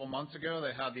out a couple months ago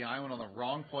they had the island on the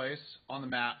wrong place on the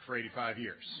map for 85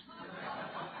 years.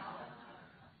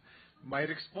 Might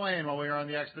explain while we were on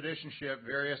the expedition ship,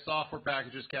 various software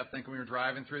packages kept thinking we were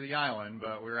driving through the island,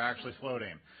 but we were actually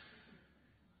floating.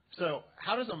 So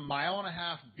how does a 1.5 mile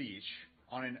beach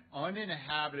on an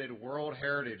uninhabited World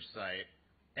Heritage Site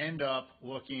end up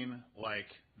looking like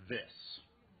this?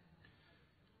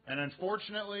 And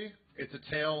unfortunately, it's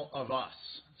a tale of us,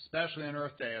 especially on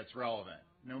Earth Day, it's relevant.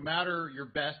 No matter your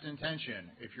best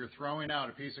intention, if you're throwing out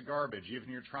a piece of garbage, even if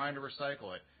you're trying to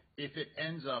recycle it, if it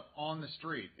ends up on the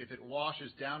street, if it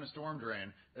washes down a storm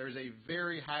drain, there's a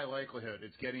very high likelihood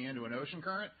it's getting into an ocean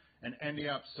current and ending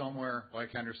up somewhere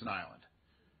like Henderson Island.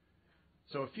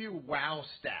 So a few wow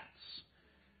stats.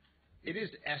 It is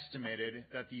estimated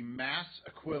that the mass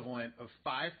equivalent of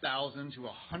 5,000 to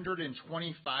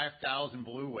 125,000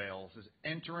 blue whales is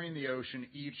entering the ocean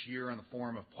each year in the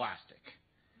form of plastic.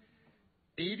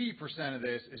 80% of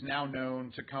this is now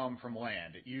known to come from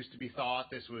land. It used to be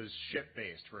thought this was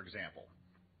ship-based, for example.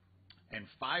 And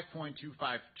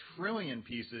 5.25 trillion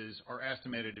pieces are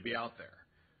estimated to be out there.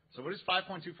 So what does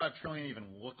 5.25 trillion even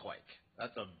look like?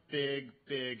 That's a big,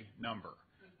 big number.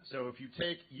 So if you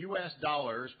take U.S.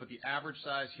 dollars, put the average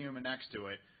size human next to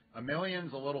it, a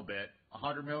million's a little bit,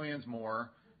 100 million's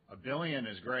more, a billion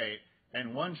is great,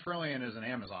 and 1 trillion is an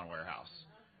Amazon warehouse.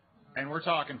 And we're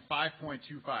talking 5.25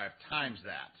 times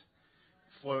that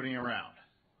floating around.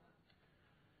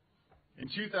 In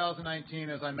 2019,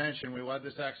 as I mentioned, we led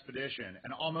this expedition,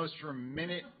 and almost from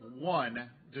minute one,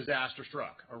 disaster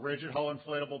struck. A rigid hull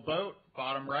inflatable boat,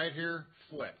 bottom right here,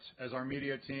 flipped as our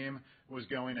media team was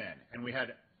going in. And we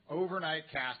had overnight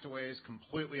castaways,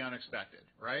 completely unexpected,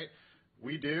 right?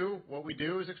 What we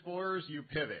do as explorers, you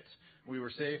pivot. We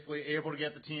were safely able to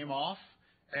get the team off,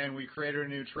 and we created a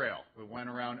new trail. We went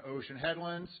around ocean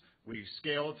headlands, we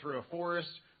scaled through a forest,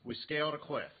 we scaled a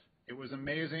cliff. It was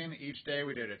amazing. Each day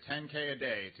we did a 10K a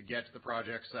day to get to the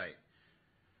project site.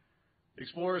 The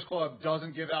Explorers Club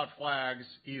doesn't give out flags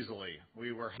easily.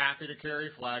 We were happy to carry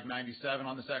Flag 97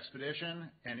 on this expedition,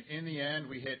 and in the end,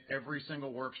 we hit every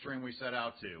single work stream we set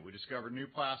out to. We discovered new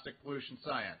plastic pollution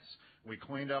science. We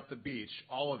cleaned up the beach,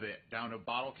 all of it, down to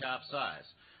bottle cap size.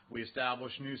 We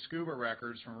established new scuba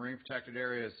records from marine protected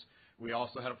areas. We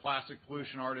also had a plastic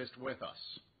pollution artist with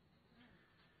us.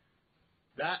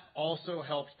 That also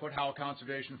helped put Howell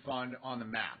Conservation Fund on the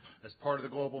map. As part of the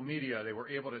global media, they were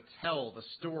able to tell the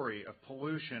story of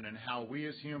pollution and how we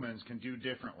as humans can do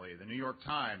differently. The New York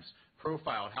Times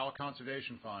profiled Howell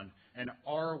Conservation Fund and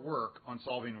our work on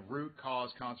solving root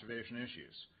cause conservation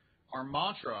issues. Our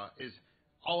mantra is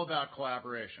all about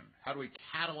collaboration. How do we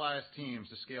catalyze teams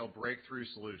to scale breakthrough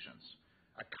solutions?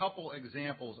 A couple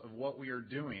examples of what we are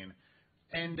doing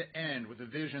end-to-end with a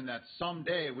vision that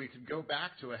someday we could go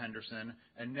back to a Henderson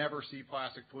and never see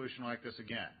plastic pollution like this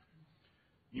again.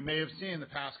 You may have seen the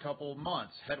past couple of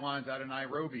months headlines out of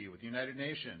Nairobi with the United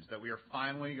Nations that we are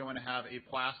finally going to have a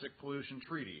plastic pollution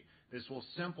treaty. This will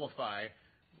simplify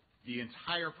the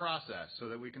entire process so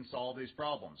that we can solve these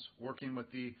problems. Working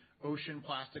with the Ocean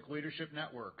Plastic Leadership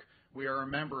Network, we are a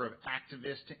member of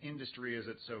Activist to Industry, as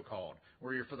it's so called,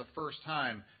 where for the first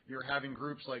time you're having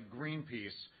groups like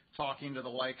Greenpeace talking to the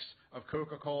likes of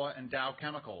Coca-Cola and Dow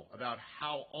Chemical about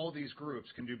how all these groups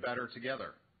can do better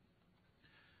together.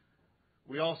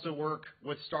 We also work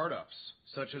with startups,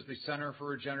 such as the Center for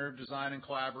Regenerative Design and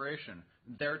Collaboration.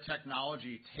 Their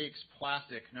technology takes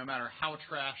plastic, no matter how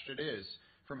trashed it is,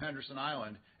 from Henderson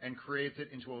Island and creates it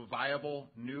into a viable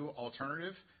new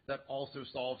alternative that also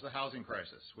solves the housing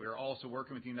crisis. We are also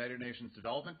working with the United Nations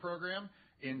Development Program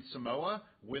in Samoa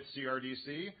with CRDC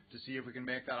to see if we can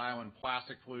make that island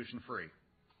plastic pollution free.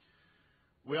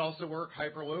 We also work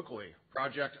hyper-locally.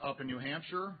 Project up in New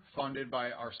Hampshire, funded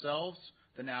by ourselves,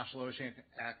 the National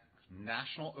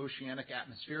Oceanic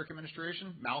Atmospheric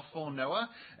Administration, mouthful NOAA,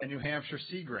 and New Hampshire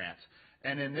Sea Grant.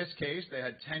 And in this case, they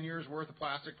had 10 years worth of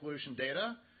plastic pollution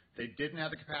data. They didn't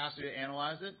have the capacity to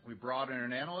analyze it. We brought in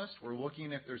an analyst. We're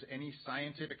looking if there's any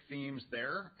scientific themes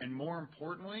there. And more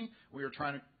importantly, we are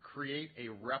trying to create a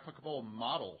replicable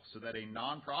model so that a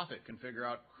nonprofit can figure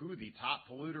out who the top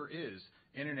polluter is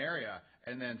in an area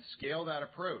and then scale that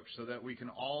approach so that we can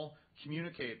all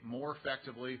communicate more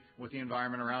effectively with the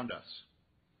environment around us.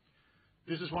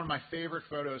 This is one of my favorite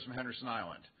photos from Henderson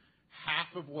Island.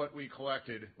 Half of what we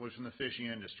collected was from the fishing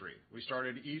industry. We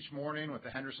started each morning with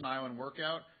the Henderson Island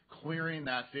workout, clearing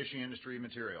that fishing industry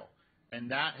material. And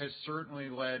that has certainly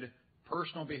led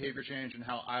personal behavior change in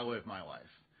how I live my life.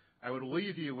 I would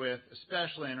leave you with,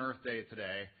 especially on Earth Day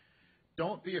today,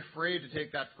 don't be afraid to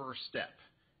take that first step.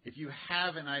 If you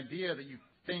have an idea that you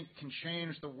think can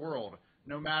change the world,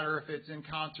 no matter if it's in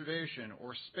conservation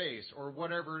or space or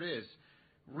whatever it is,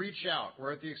 reach out.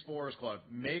 We're at the Explorers Club.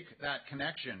 Make that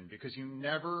connection because you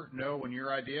never know when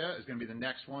your idea is going to be the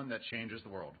next one that changes the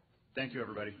world. Thank you,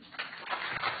 everybody.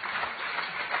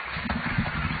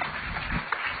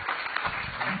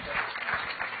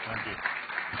 Thank you.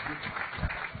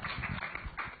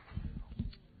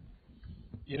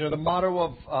 You know, the motto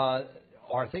of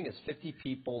our thing is 50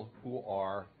 people who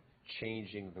are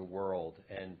changing the world.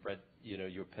 And Brett,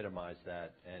 you epitomize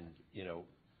that. And,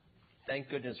 thank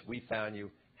goodness we found you.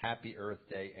 Happy Earth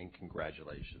Day and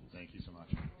congratulations. Thank you so much.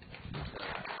 Thank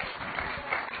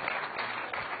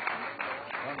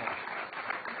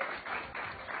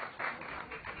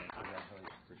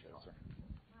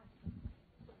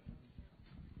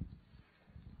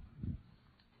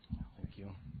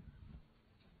you.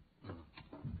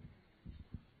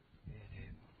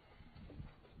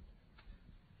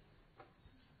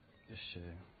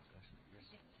 Just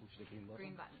push the green button.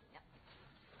 Green button, yep.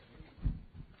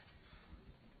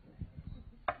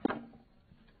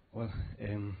 Well,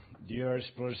 dear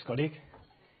Explorers colleague,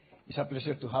 it's a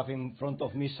pleasure to have in front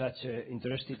of me such an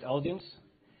interested audience.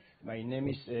 My name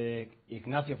is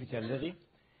Ignacio Ficiallegui.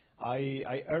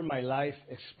 I earn my life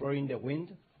exploring the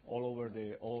wind all over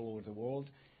the world,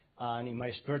 and in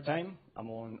my spare time,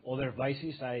 among other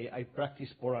vices, I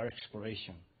practice polar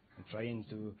exploration. I'm trying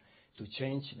to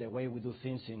change the way we do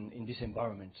things in this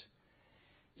environment.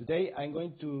 Today, I'm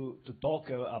going to talk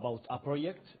about a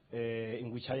project in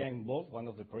which I am involved, one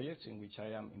of the projects in which I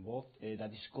am involved,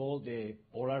 that is called the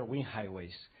Polar Wind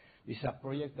Highways. This is a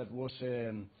project that was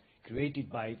created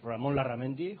by Ramon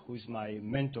Larramendi, who is my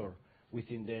mentor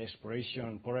within the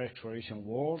polar exploration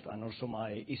world, and also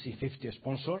my EC50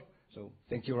 sponsor. So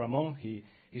thank you, Ramon.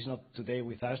 He's not today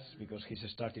with us because he's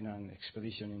starting an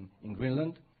expedition in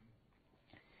Greenland.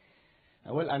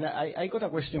 Well, and I got a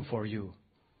question for you.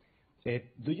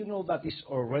 Do you know that it's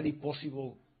already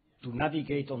possible to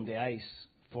navigate on the ice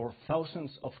for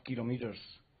thousands of kilometers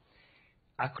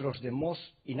across the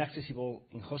most inaccessible,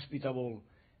 inhospitable,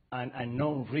 and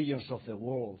unknown regions of the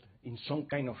world in some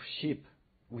kind of ship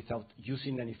without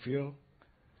using any fuel?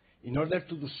 In order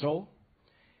to do so,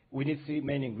 we need three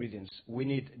main ingredients. We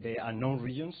need the unknown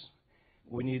regions,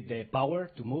 we need the power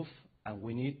to move, and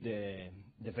we need the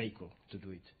vehicle to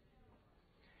do it.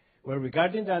 Well,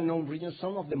 regarding the unknown regions,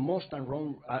 some of the most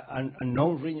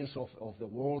unknown regions of the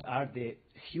world are the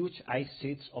huge ice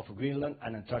sheets of Greenland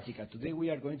and Antarctica. Today we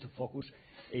are going to focus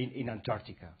in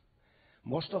Antarctica.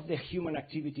 Most of the human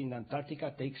activity in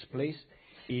Antarctica takes place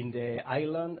in the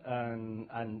island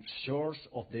and shores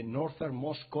of the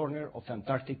northernmost corner of the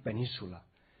Antarctic Peninsula,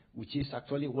 which is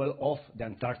actually well off the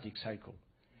Antarctic cycle.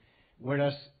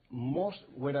 Whereas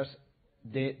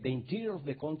the interior of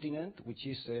the continent, which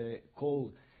is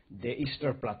called the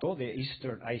Eastern Plateau, the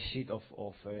eastern ice sheet of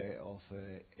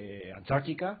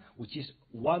Antarctica, which is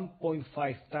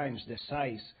 1.5 times the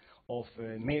size of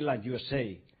mainland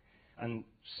USA, and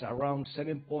around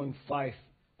 7.5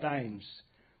 times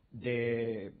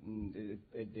the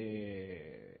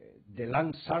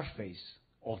land surface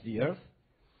of the Earth,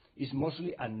 is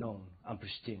mostly unknown and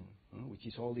pristine, which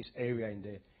is all this area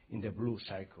in the blue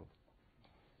circle.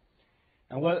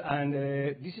 And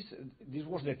this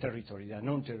was the territory, the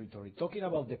unknown territory. Talking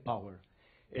about the power,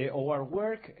 our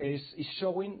work is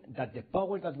showing that the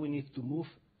power that we need to move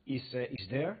is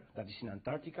there, that is in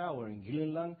Antarctica or in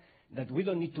Greenland, that we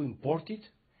don't need to import it,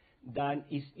 that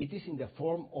it is in the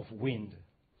form of wind.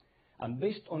 And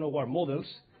based on our models,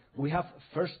 we have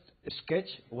first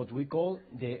sketched what we call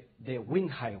the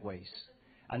wind highways.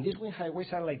 And these wind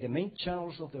highways are like the main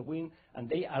channels of the wind, and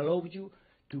they allow you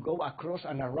to go across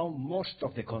and around most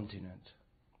of the continent.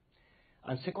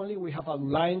 And secondly, we have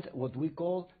outlined what we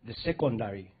call the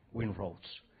secondary wind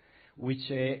roads,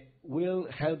 which will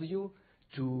help you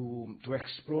to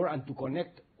explore and to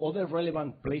connect other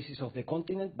relevant places of the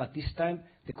continent, but this time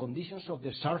the conditions of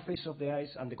the surface of the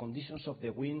ice and the conditions of the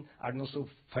wind are not so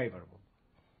favorable.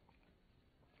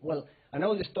 Well, and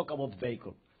now let's talk about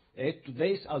vehicle.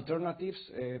 Today's alternatives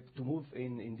to move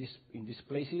in these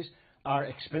places are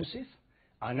expensive,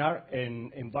 and are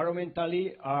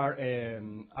environmentally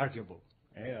arguable.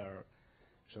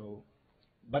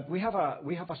 But we have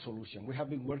a solution. We have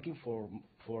been working for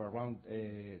around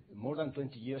more than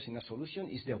 20 years in a solution.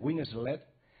 It's the wind sled.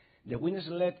 The wind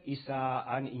sled is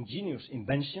an ingenious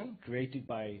invention created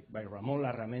by Ramon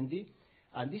Larramendi,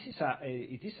 and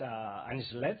it is a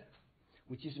sled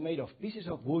which is made of pieces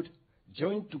of wood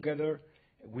joined together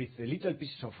with little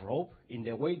pieces of rope in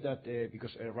the way that,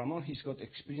 because Ramon, he's got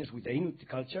experience with the Inuit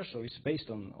culture, so it's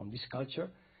based on this culture.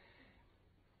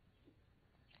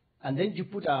 And then you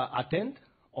put a tent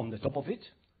on the top of it,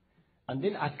 and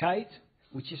then a kite,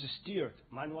 which is steered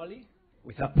manually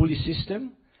with a pulley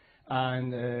system,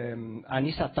 and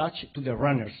is attached to the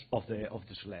runners of the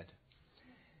sled.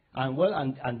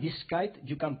 And this kite,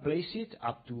 you can place it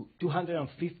up to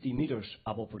 250 meters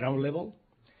above ground level,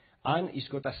 and it's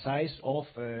got a size of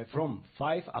from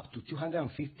 5 up to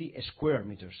 250 square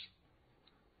meters.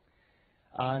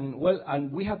 And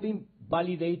we have been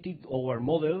validated our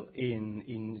model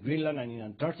in Greenland and in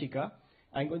Antarctica.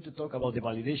 I'm going to talk about the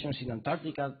validations in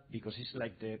Antarctica because it's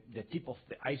like the tip of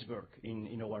the iceberg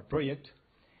in our project.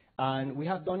 And we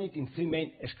have done it in 3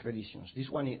 main expeditions. This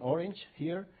one in orange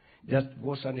here, that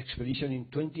was an expedition in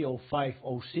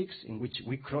 2005-06 in which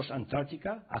we crossed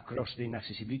Antarctica across the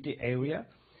inaccessibility area.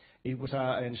 It was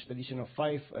an expedition of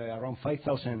around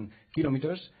 5,000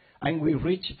 kilometers, and we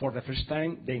reached for the first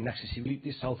time the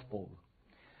inaccessibility South Pole.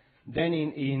 Then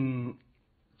in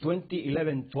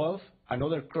 2011-12,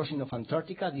 another crossing of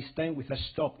Antarctica, this time with a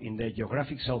stop in the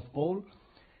geographic South Pole.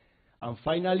 And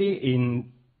finally,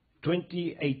 in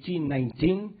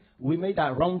 2018-19, we made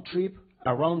a round trip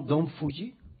around Dome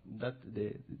Fuji,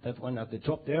 that one at the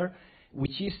top there,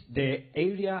 which is the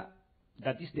area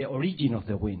that is the origin of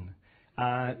the wind.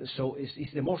 So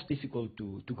it's the most difficult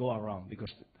to go around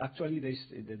because actually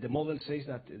the model says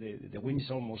that the wind is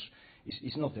almost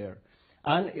is not there.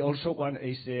 And also one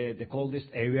is the coldest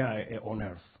area on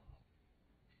Earth.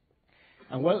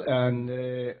 And well, I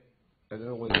don't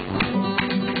know what,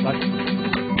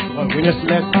 well, we just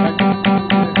left.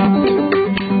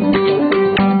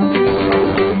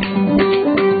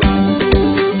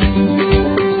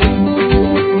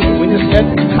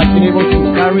 Has been able to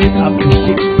carry up to 6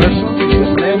 persons in the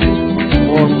sled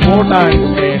for more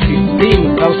than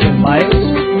 15,000 miles.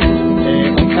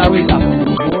 We carried up to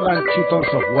more than 2 tons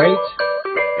of weight.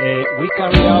 We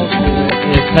carry out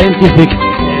scientific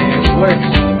work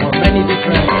for many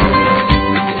different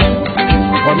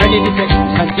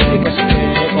scientific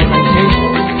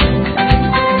organizations,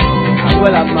 as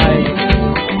well as my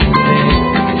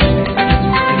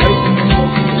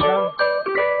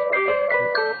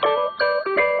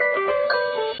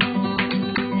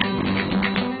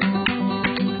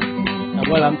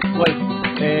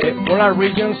polar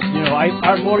regions,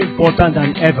 are more important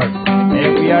than ever. We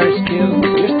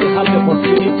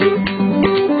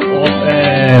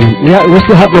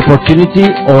still have the opportunity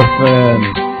of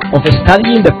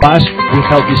studying the past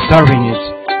without disturbing it.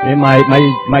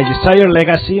 My desired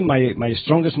legacy, my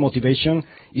strongest motivation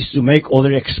is to make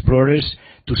other explorers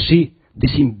to see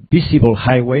these invisible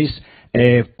highways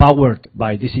powered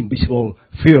by these invisible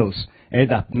fuels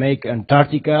that make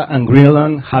Antarctica and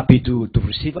Greenland happy to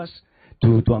receive us,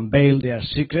 to unveil their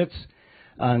secrets.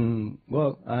 And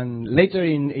later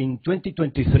in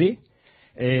 2023,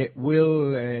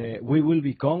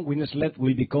 Winnesled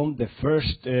will become the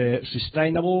first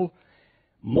sustainable,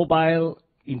 mobile,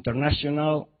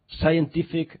 international,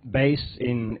 scientific base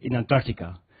in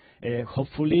Antarctica,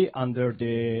 hopefully under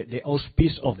the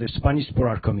auspice of the Spanish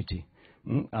Polar Committee.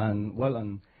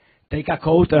 And take a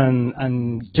coat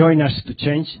and join us to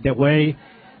change the way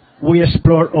we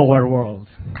explore our world.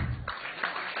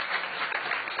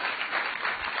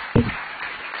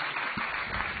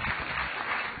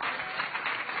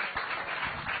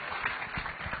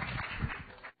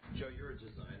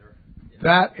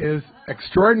 That is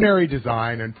extraordinary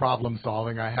design and problem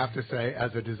solving, I have to say,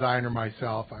 as a designer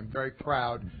myself. I'm very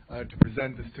proud to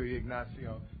present this to you,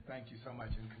 Ignacio. Thank you so much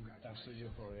and congratulations. Thanks to you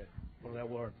for the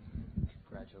award.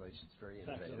 Congratulations. Very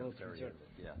innovative. Very innovative.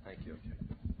 Yeah, thank you.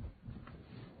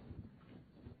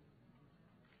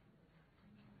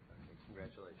 Okay,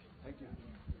 congratulations. Thank you.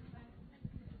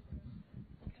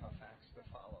 Tough acts to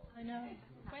follow. I know.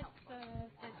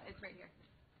 It's right here.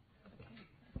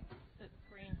 It's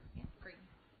green. Yeah, green.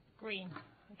 Green.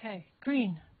 Okay,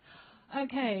 green.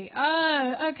 Okay.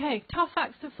 Okay. Tough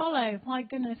acts to follow. My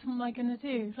goodness, what am I going to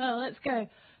do? Well, let's go.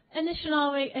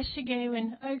 Initially,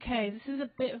 Eshigewen. Okay, this is a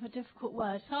bit of a difficult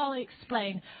word, so I'll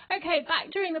explain. Okay,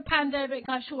 back during the pandemic,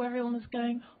 I'm sure everyone was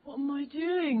going, what am I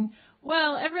doing?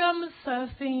 Well, everyone was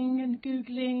surfing and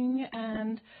Googling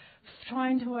and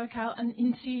trying to work out, and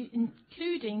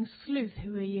including sleuth.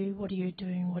 Who are you? What are you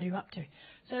doing? What are you up to?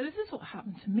 So this is what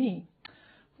happened to me.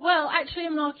 Well, actually,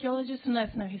 I'm an archaeologist and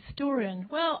ethnohistorian.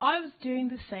 Well, I was doing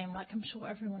the same, like I'm sure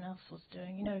everyone else was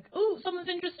doing. Oh, someone's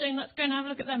interesting, let's go and have a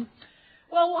look at them.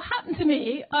 Well, what happened to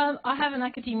me, I have an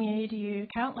Academia EDU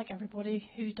account, like everybody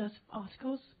who does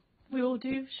articles. We all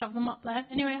do, shove them up there.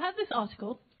 Anyway, I had this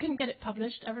article, couldn't get it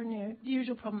published, the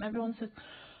usual problem, everyone says,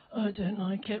 oh, I don't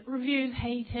like it, reviews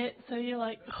hate it, so you're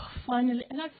like, oh, finally.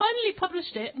 And I finally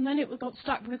published it, and then it got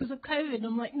stuck because of COVID, and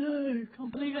I'm like, no,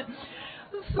 can't believe it.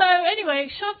 So anyway,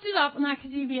 shoved it up on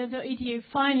academia.edu,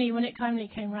 finally, when it finally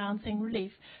came around saying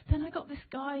relief. Then I got this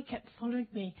guy kept following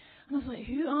me, and I was like,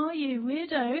 who are you,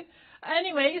 weirdo?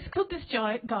 Anyway, it's called this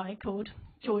guy called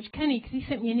George Kenny, because he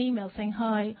sent me an email saying,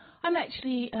 hi, I'm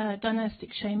actually a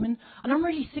dynastic shaman, and I'm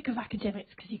really sick of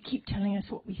academics because you keep telling us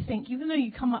what we think, even though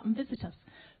you come up and visit us.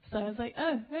 So I was like,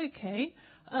 oh, okay.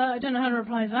 I don't know how to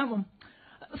reply to that one.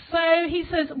 So he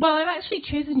says, well, I've actually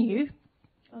chosen you.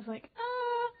 I was like,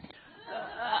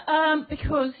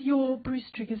 because you're Bruce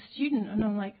Trigger's student. And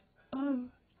I'm like, oh,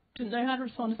 didn't know how to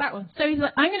respond to that one. So he's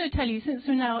like, I'm going to tell you, since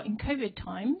we're now in COVID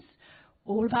times,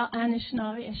 all about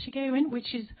Anishinaabe Eshigowen,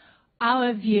 which is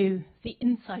our view, the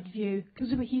inside view.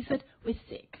 Because he said, we're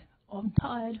sick. I'm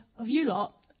tired of you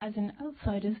lot, as in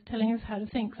outsiders, telling us how to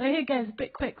think. So here goes, a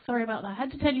bit quick. Sorry about that. I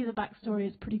had to tell you the backstory.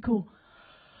 It's pretty cool.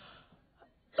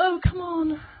 Oh, come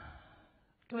on.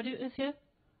 Do I do this here?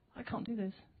 I can't do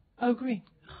this. Oh, green.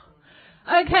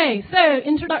 Okay, so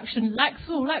introduction.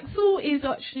 Laxall. Laxall is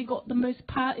actually got the most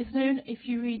power. It's known if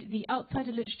you read the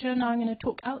outsider literature. Now I'm going to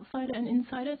talk outsider and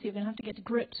insider, so you're going to have to get to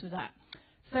grips with that.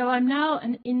 So I'm now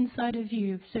an insider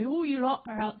view. So all you lot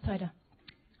are outsider.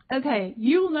 Okay,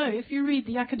 you'll know if you read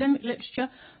the academic literature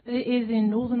that it is in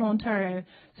Northern Ontario.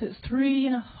 So it's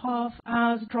 3.5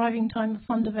 hours driving time of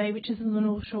Thunder Bay, which is in the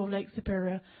North Shore of Lake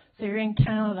Superior. So you're in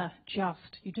Canada,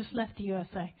 you just left the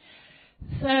USA.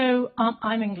 So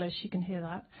I'm English, you can hear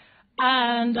that.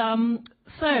 And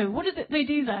so what is it they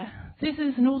do there? This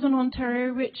is Northern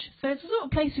Ontario, so it's a sort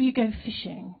of place where you go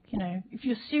fishing. You know, if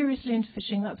you're seriously into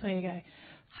fishing, that's where you go.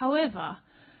 However,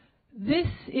 this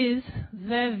is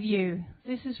their view.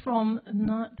 This is from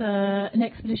an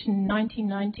expedition in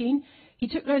 1919. He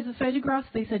took loads of photographs.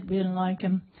 They said we didn't like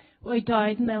him. Well, he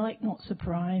died, and they're like not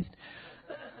surprised.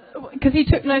 Because he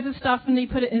took loads of stuff and he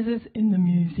put it in the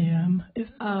museum.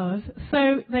 It's ours.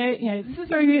 So this is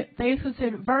they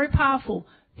consider it very powerful.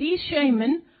 These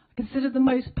shaman are considered the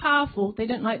most powerful. They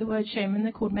don't like the word shaman.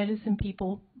 They're called medicine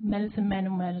people, medicine men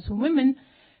and medicine women.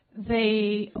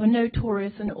 They are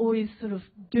notorious and always sort of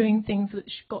doing things that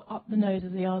got up the nose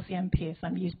of the RCMP, if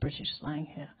I'm using British slang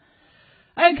here.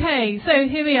 Okay, so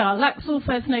here we are, Laxall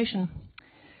First Nation.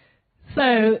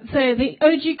 So the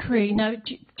OG Cree. Now,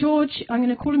 George, I'm going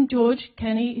to call him George.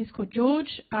 Kenny is called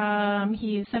George.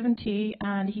 He is 70,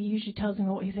 and he usually tells me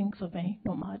what he thinks of me,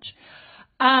 not much.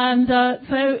 And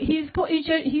so he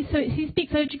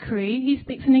speaks OG Cree. He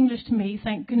speaks in English to me,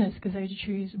 thank goodness, because OG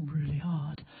Cree is really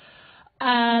hard.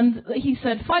 And he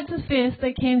said, fights are fierce,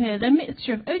 they came here. They're a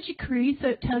mixture of OG Cree, so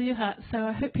it tells you how. So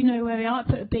I hope you know where we are. I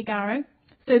put a big arrow.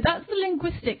 So that's the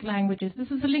linguistic languages.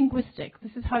 This is the linguistic.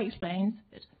 This is how he explains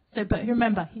it. So, but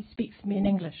remember, he speaks to me in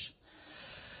English.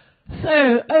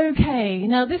 So, okay,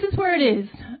 now this is where it is.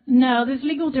 Now, there's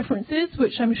legal differences,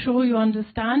 which I'm sure you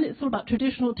understand. It's all about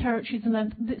traditional territories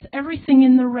and it's everything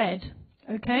in the red,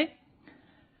 okay?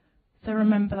 So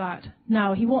remember that.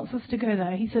 Now, he wants us to go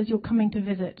there. He says, you're coming to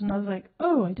visit. And I was like,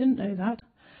 oh, I didn't know that.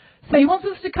 So he wants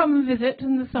us to come and visit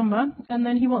in the summer, and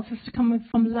then he wants us to come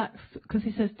from Lax, because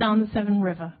he says down the Severn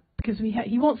River, because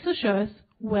he wants to show us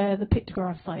where the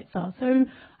pictograph sites are. So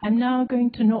I'm now going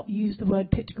to not use the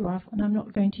word pictograph, and I'm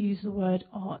not going to use the word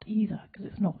art either, because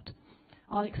it's not.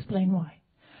 I'll explain why.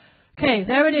 Okay,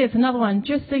 there it is, another one,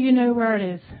 just so you know where it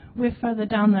is. We're further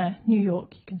down there, New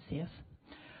York, you can see us.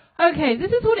 Okay,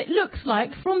 this is what it looks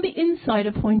like from the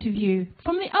insider point of view.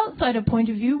 From the outsider point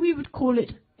of view, we would call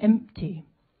it empty.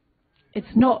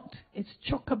 It's not. It's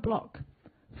chock-a-block,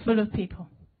 full of people.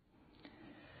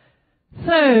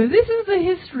 So this is the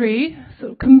history,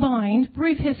 sort of combined,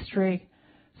 brief history.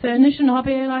 So Anishinaabe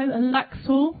and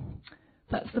Laxall,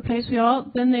 that's the place we are.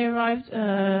 Then they arrived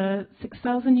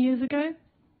 6,000 years ago,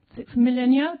 6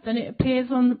 millennia. Then it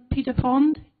appears on Peter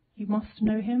Pond. You must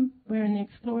know him. We're in the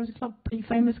Explorers Club, pretty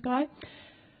famous guy.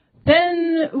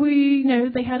 Then we know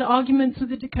they had arguments with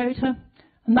the Dakota,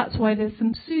 and that's why there's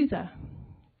some Sioux there.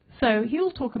 So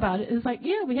he'll talk about it. It's like,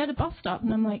 yeah, we had a bust up.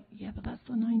 And I'm like, yeah, but that's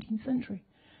the 19th century.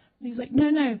 And he's like,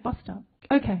 no, bust up.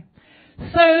 Okay.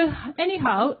 So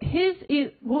anyhow, this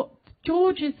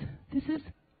is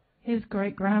his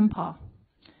great-grandpa.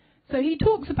 So he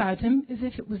talks about him as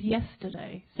if it was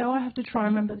yesterday. So I have to try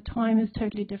and remember the time is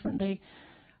totally differently.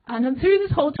 And through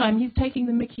this whole time, he's taking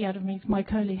the mickey out of me for my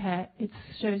curly hair. It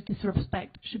shows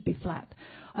disrespect. It should be flat.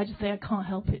 I just say, I can't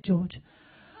help it, George.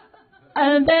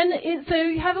 And then, so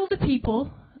you have all the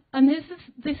people, and this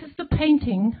is the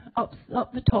painting up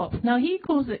the top. Now, he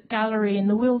calls it Gallery in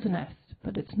the Wilderness,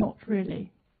 but it's not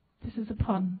really. This is a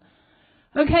pun.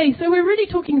 Okay, so we're really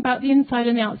talking about the inside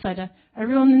and the outsider.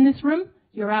 Everyone in this room,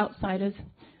 you're outsiders.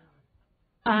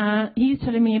 He's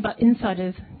telling me about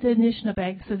insiders, the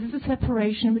Anishinaabe. So there's a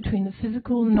separation between the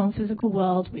physical and non-physical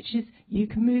world, which is you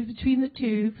can move between the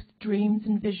two, dreams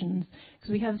and visions,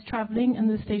 because we have traveling and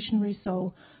the stationary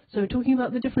soul. So we're talking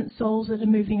about the different souls that are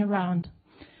moving around.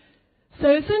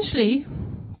 So essentially,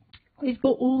 we've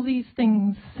got all these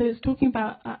things. So it's talking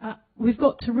about, we've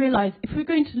got to realize if we're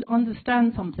going to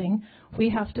understand something, we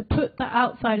have to put the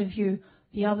outside of you,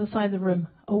 the other side of the room,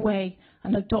 away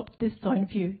and adopt this side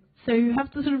of you. So you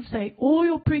have to sort of say all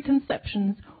your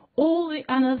preconceptions, all the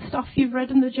stuff you've read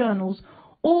in the journals,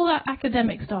 all that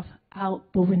academic stuff out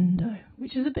the window,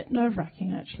 which is a bit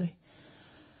nerve-wracking, actually.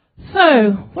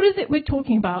 So, what is it we're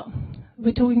talking about?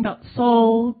 We're talking about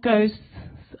soul, ghosts,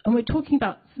 and we're talking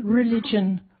about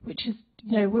religion, which is,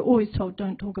 we're always told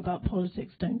don't talk about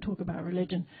politics, don't talk about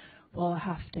religion. Well, I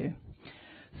have to.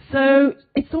 So,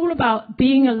 it's all about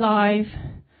being alive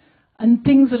and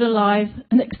things that are alive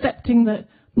and accepting that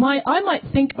I might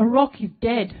think a rock is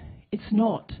dead. It's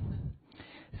not.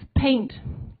 It's paint.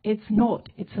 It's not.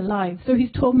 It's alive. So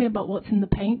he's told me about what's in the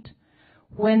paint,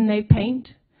 when they paint,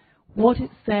 what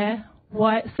it's there,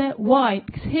 why it's there. Why?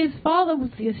 Because his father was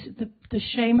the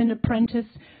shaman apprentice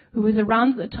who was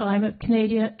around at the time of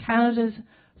Canada's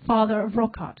father of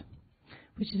rock art,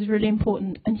 which is really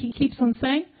important. And he keeps on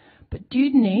saying, but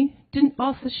Dudney didn't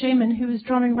ask the shaman who was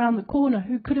drumming around the corner,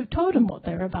 who could have told him what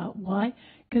they're about. Why?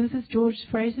 Because, as George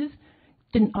phrases,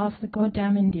 didn't ask the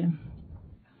goddamn Indian.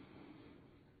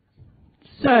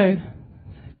 So,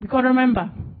 we've got to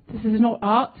remember, this is not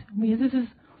art.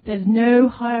 There's no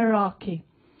hierarchy.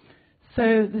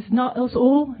 So it's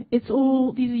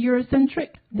all these are Eurocentric.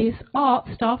 This art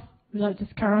stuff, like this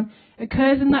Karen,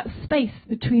 occurs in that space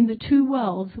between the two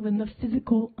worlds, when the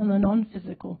physical and the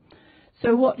non-physical.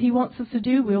 So what he wants us to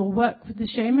do, we'll work with the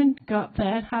shaman, go up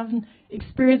there, have an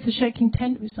experience of shaking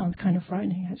tent, which sounds kind of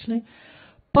frightening actually,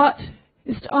 but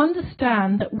is to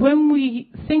understand that when we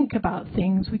think about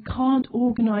things, we can't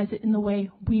organize it in the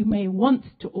way we may want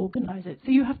to organize it.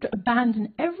 So you have to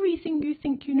abandon everything you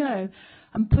think you know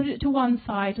and put it to one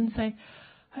side and say,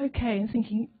 okay, and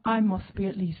thinking, I must be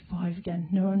at least 5 again.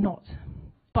 No, I'm not.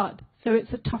 So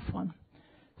it's a tough one.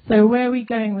 So where are we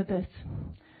going with this?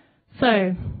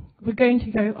 So we're going to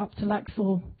go up to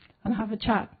Laxall and have a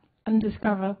chat and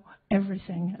discover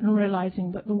everything, and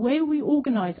realizing that the way we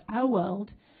organize our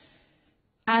world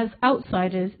as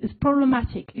outsiders is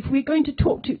problematic. If we're going to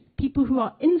talk to people who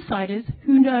are insiders,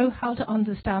 who know how to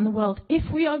understand the world,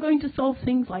 if we are going to solve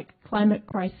things like climate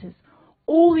crisis,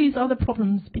 all these other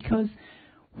problems, because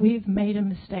we've made a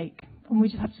mistake, and we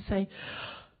just have to say,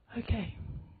 okay,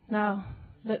 now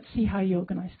let's see how you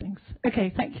organize things.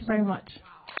 Okay, thank you very much.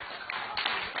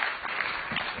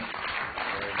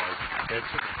 Very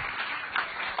nice.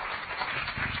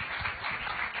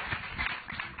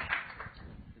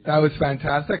 That was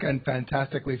fantastic and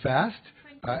fantastically fast,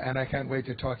 and I can't wait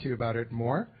to talk to you about it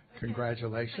more.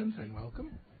 Congratulations and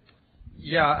welcome.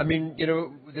 Yeah, I mean,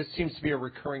 this seems to be a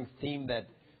recurring theme that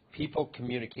people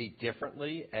communicate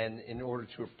differently, and in order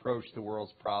to approach the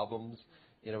world's problems,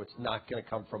 it's not going to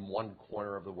come from one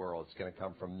corner of the world. It's going to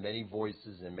come from many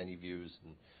voices and many views.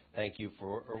 And thank you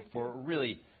for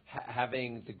really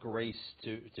having the grace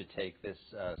to take this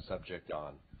subject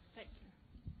on.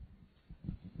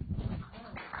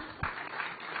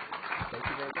 Thank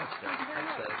you very much.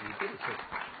 You did it.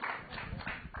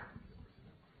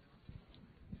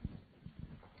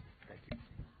 Thank you.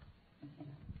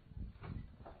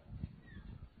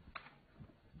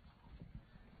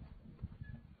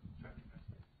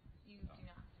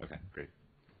 Okay, great.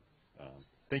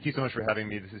 Thank you so much for having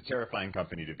me. This is a terrifying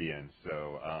company to be in,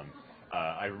 so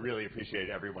I really appreciate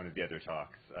every one of the other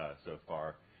talks so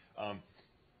far.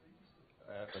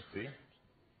 Let's see.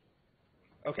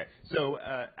 Okay, so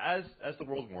as the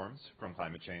world warms from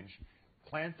climate change,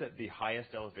 plants at the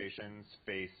highest elevations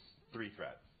face 3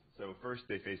 threats. So first,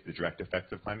 they face the direct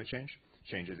effects of climate change,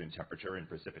 changes in temperature and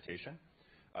precipitation.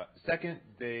 Second,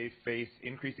 they face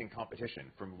increasing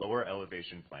competition from lower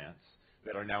elevation plants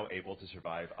that are now able to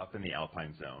survive up in the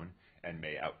alpine zone and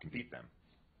may outcompete them.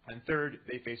 And third,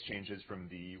 they face changes from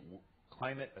the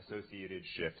climate-associated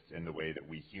shifts in the way that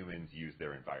we humans use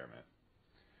their environment.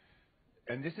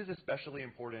 And this is especially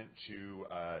important to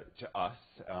us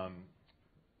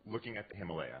looking at the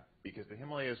Himalaya, because the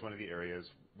Himalaya is one of the areas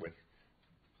with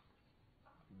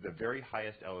the very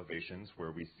highest elevations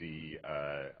where we see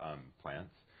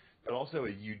plants, but also a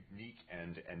unique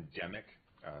and endemic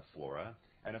flora,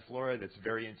 and a flora that's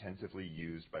very intensively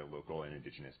used by local and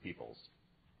indigenous peoples.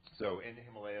 So in the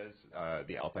Himalayas,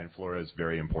 the alpine flora is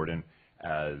very important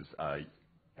as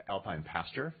alpine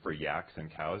pasture for yaks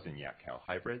and cows and yak-cow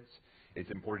hybrids. It's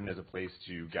important as a place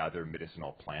to gather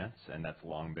medicinal plants, and that's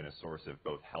long been a source of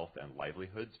both health and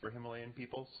livelihoods for Himalayan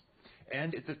peoples.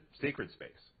 And it's a sacred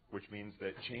space, which means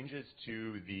that changes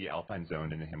to the alpine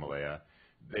zone in the Himalaya,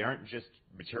 they aren't just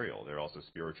material, they're also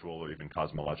spiritual or even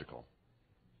cosmological.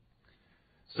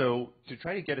 So to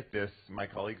try to get at this, my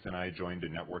colleagues and I joined a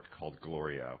network called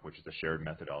Gloria, which is a shared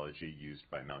methodology used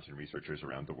by mountain researchers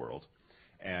around the world.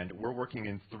 And we're working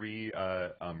in 3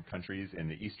 countries in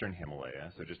the eastern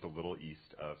Himalaya, so just a little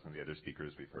east of some of the other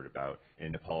speakers we've heard about,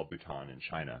 in Nepal, Bhutan, and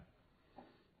China.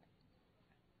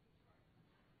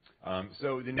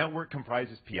 So the network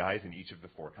comprises PIs in each of the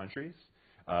 4 countries.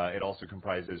 It also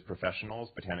comprises professionals,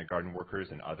 botanic garden workers,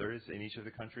 and others in each of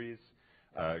the countries,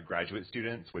 graduate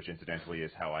students, which incidentally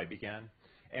is how I began,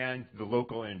 and the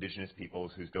local and indigenous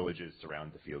peoples whose villages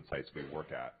surround the field sites we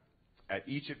work at. At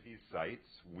each of these sites,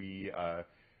 we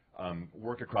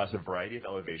work across a variety of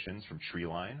elevations from tree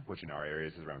line, which in our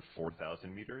areas is around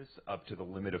 4,000 meters, up to the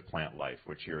limit of plant life,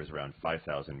 which here is around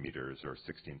 5,000 meters or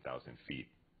 16,000 feet.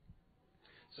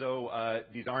 So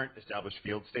these aren't established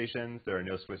field stations. There are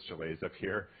no Swiss chalets up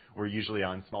here. We're usually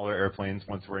on smaller airplanes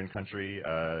once we're in country,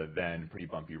 then pretty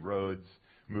bumpy roads,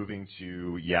 moving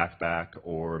to yak-back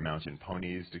or mountain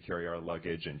ponies to carry our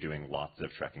luggage, and doing lots of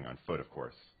trekking on foot, of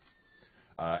course.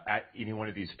 At any one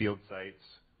of these field sites,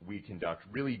 we conduct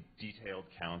really detailed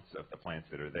counts of the plants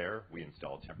that are there. We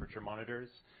install temperature monitors,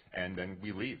 and then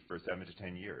we leave for 7 to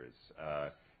 10 years.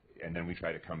 And then we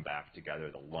try to come back to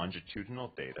gather the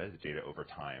longitudinal data, the data over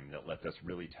time, that lets us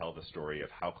really tell the story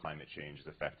of how climate change is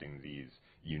affecting these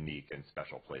unique and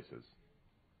special places.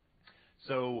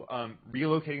 So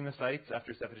relocating the sites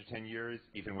after 7 to 10 years,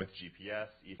 even with GPS,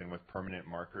 even with permanent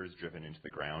markers driven into the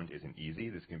ground, isn't easy.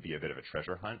 This can be a bit of a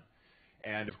treasure hunt.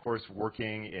 And of course,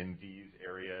 working in these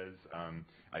areas,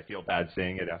 I feel bad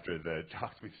saying it after the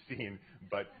talks we've seen,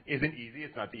 but isn't easy.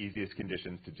 It's not the easiest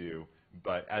conditions to do.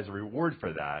 But as a reward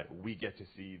for that, we get to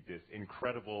see this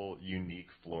incredible, unique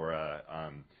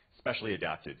flora, specially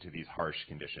adapted to these harsh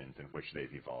conditions in which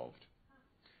they've evolved.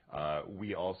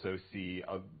 We also see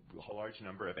a large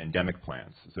number of endemic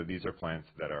plants. So these are plants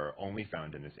that are only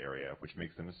found in this area, which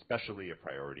makes them especially a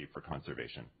priority for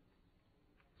conservation.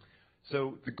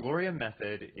 So the Gloria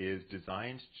method is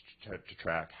designed to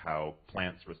track how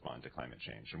plants respond to climate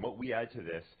change. And what we add to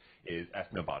this is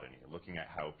ethnobotany, looking at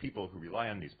how people who rely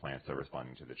on these plants are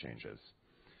responding to the changes.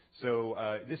 So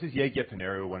this is Yegya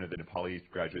Paneru, one of the Nepalese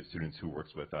graduate students who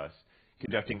works with us,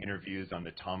 conducting interviews on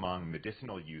the tamang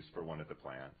medicinal use for one of the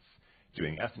plants,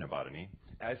 doing ethnobotany,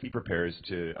 as he prepares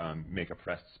to make a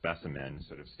pressed specimen,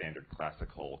 sort of standard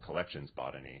classical collections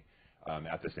botany,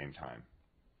 at the same time.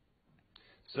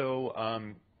 So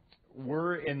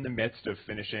we're in the midst of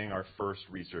finishing our first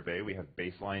resurvey. We have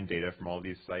baseline data from all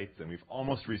these sites, and we've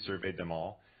almost resurveyed them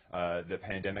all. The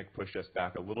pandemic pushed us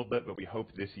back a little bit, but we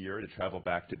hope this year to travel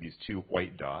back to these 2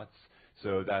 white dots.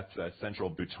 So that's central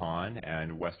Bhutan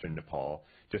and western Nepal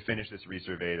to finish this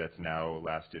resurvey that's now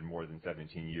lasted more than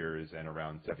 17 years and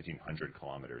around 1,700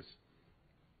 kilometers.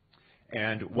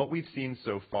 And what we've seen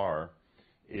so far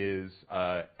is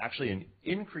actually an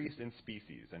increase in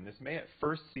species. And this may at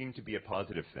first seem to be a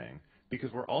positive thing, because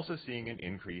we're also seeing an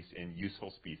increase in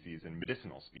useful species and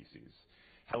medicinal species.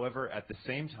 However, at the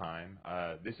same time,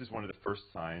 this is one of the first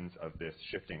signs of this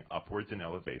shifting upwards in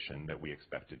elevation that we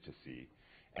expected to see,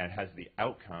 and has the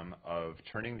outcome of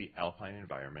turning the alpine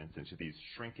environments into these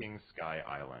shrinking sky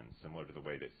islands, similar to the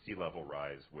way that sea level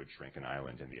rise would shrink an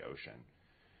island in the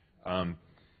ocean.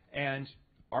 And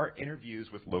our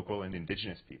interviews with local and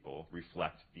indigenous people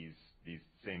reflect these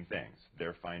same things.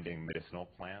 They're finding medicinal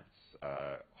plants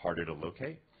harder to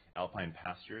locate. Alpine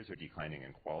pastures are declining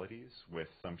in qualities, with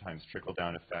sometimes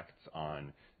trickle-down effects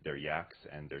on their yaks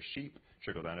and their sheep,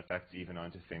 trickle-down effects even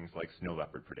onto things like snow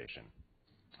leopard predation.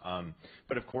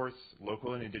 But of course,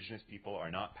 local and indigenous people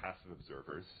are not passive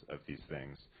observers of these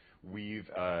things. We've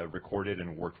recorded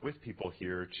and worked with people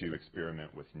here to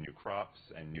experiment with new crops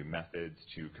and new methods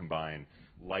to combine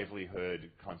livelihood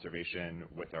conservation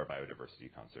with our biodiversity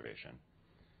conservation.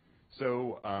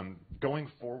 So going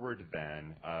forward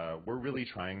then, we're really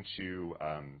trying to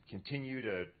continue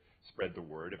to spread the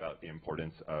word about the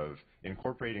importance of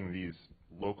incorporating these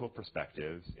local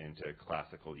perspectives into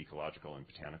classical ecological and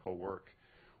botanical work.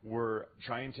 We're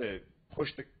trying to push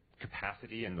the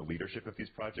capacity and the leadership of these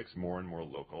projects more and more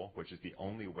local, which is the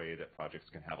only way that projects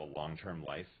can have a long-term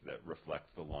life that reflects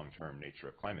the long-term nature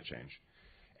of climate change.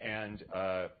 And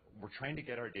we're trying to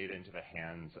get our data into the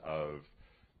hands of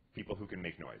people who can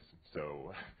make noise.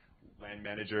 So land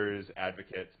managers,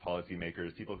 advocates,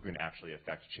 policymakers, people who can actually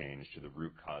affect change to the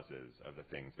root causes of the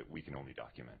things that we can only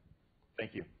document.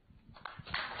 Thank you.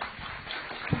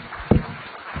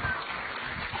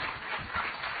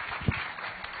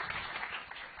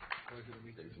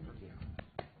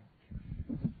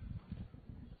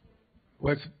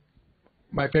 Well, it's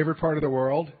my favorite part of the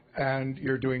world, and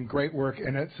you're doing great work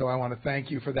in it, so I want to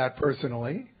thank you for that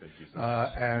personally. Thank you so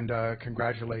much. And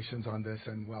congratulations on this,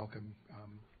 and welcome.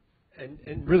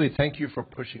 And really, thank you for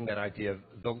pushing that idea of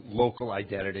the local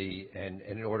identity. And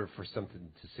in order for something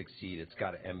to succeed, it's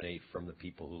got to emanate from the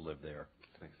people who live there.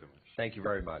 Thanks so much. Thank you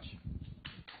very much.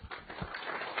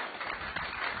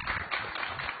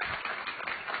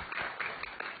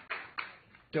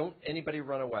 Don't anybody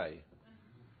run away.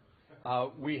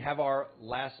 We have our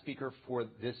last speaker for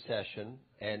this session,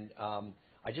 and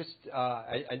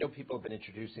I know people have been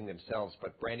introducing themselves,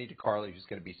 but Brandy DeCarli, who's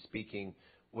going to be speaking,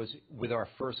 was with our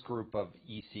first group of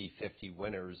EC50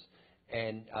 winners,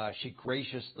 and she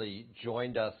graciously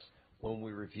joined us when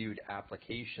we reviewed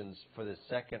applications for the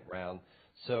second round.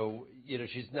 So,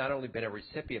 she's not only been a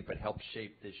recipient, but helped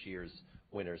shape this year's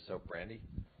winners. So, Brandy.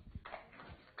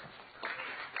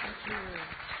 Thank you.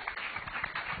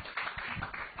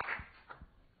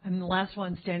 I'm the last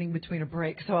one standing between a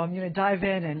break, so I'm going to dive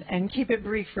in and keep it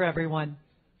brief for everyone.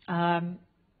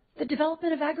 The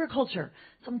development of agriculture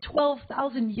some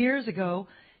 12,000 years ago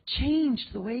changed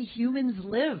the way humans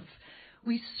live.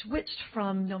 We switched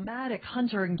from nomadic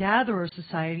hunter and gatherer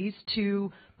societies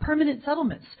to permanent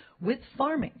settlements with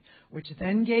farming, which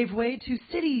then gave way to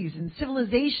cities and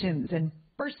civilizations and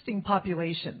bursting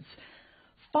populations.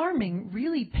 Farming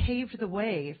really paved the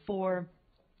way for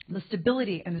the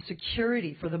stability and the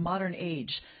security for the modern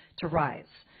age to rise.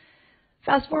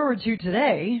 Fast forward to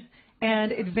today,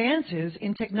 and advances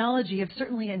in technology have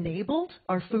certainly enabled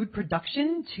our food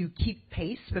production to keep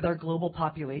pace with our global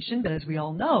population, but as we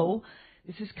all know,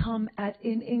 this has come at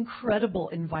an incredible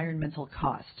environmental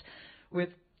cost, with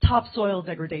topsoil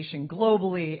degradation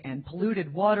globally and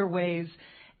polluted waterways,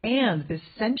 and this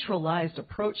centralized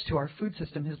approach to our food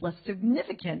system has left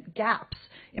significant gaps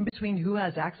in between who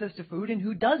has access to food and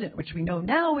who doesn't, which we know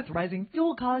now with rising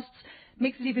fuel costs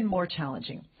makes it even more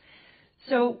challenging.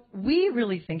 So we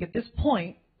really think at this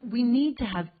point we need to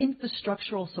have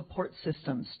infrastructural support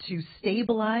systems to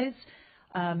stabilize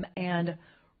and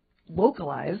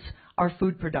localize our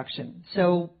food production.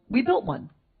 So we built one.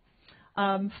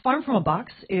 Farm from a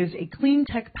Box is a clean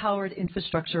tech-powered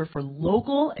infrastructure for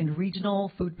local and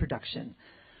regional food production.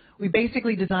 We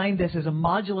basically designed this as a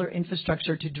modular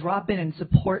infrastructure to drop in and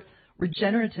support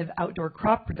regenerative outdoor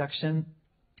crop production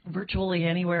virtually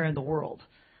anywhere in the world.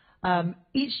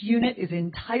 Each unit is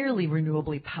entirely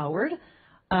renewably powered,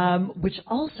 which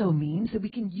also means that we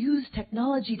can use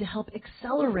technology to help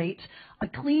accelerate a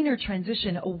cleaner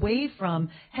transition away from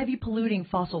heavy polluting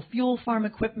fossil fuel farm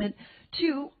equipment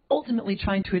to ultimately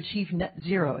trying to achieve net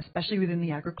zero, especially within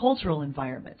the agricultural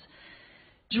environment.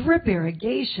 Drip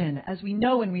irrigation, as we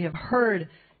know and we have heard,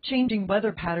 changing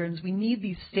weather patterns, we need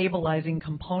these stabilizing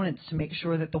components to make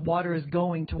sure that the water is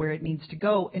going to where it needs to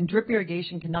go. And drip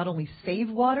irrigation can not only save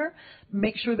water, but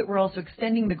make sure that we're also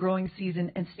extending the growing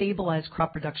season and stabilize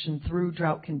crop production through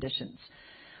drought conditions.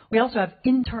 We also have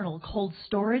internal cold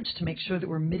storage to make sure that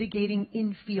we're mitigating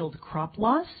in-field crop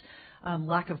loss.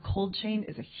 Lack of cold chain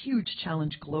is a huge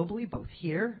challenge globally, both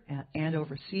here and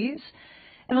overseas.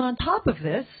 And then on top of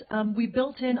this, we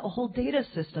built in a whole data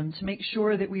system to make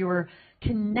sure that we were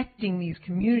connecting these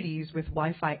communities with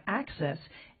Wi-Fi access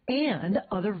and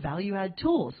other value-add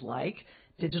tools like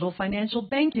digital financial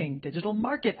banking, digital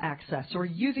market access, or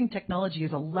using technology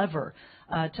as a lever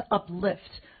to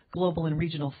uplift global and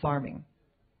regional farming.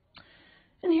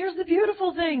 And here's the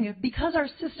beautiful thing. Because our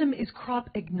system is crop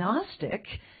agnostic,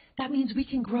 that means we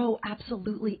can grow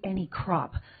absolutely any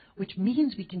crop, which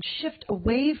means we can shift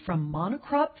away from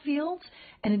monocrop fields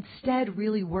and instead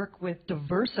really work with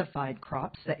diversified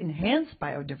crops that enhance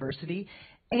biodiversity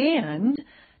and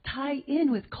tie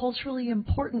in with culturally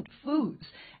important foods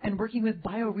and working with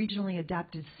bioregionally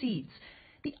adapted seeds.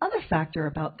 The other factor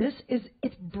about this is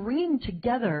it's bringing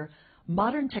together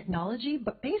modern technology,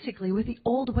 but basically with the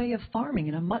old way of farming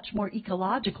in a much more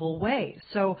ecological way.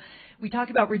 So we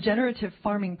talk about regenerative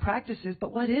farming practices,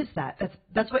 but what is that?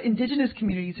 That's what indigenous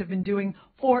communities have been doing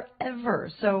forever.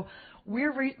 So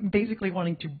we're basically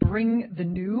wanting to bring the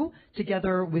new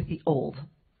together with the old.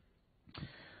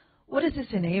 What does this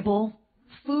enable?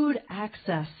 Food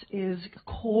access is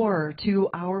core to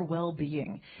our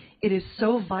well-being. It is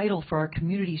so vital for our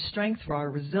community strength, for our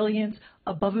resilience,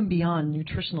 above and beyond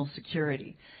nutritional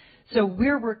security. So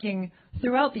we're working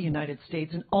throughout the United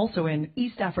States and also in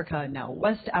East Africa and now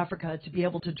West Africa to be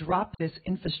able to drop this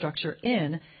infrastructure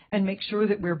in and make sure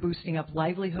that we're boosting up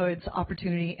livelihoods,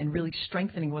 opportunity, and really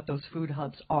strengthening what those food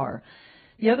hubs are.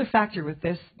 The other factor with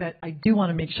this that I do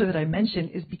want to make sure that I mention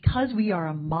is because we are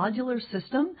a modular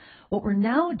system, what we're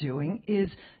now doing is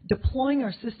deploying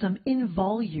our system in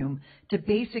volume to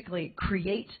basically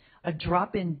create a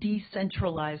drop-in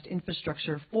decentralized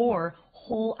infrastructure for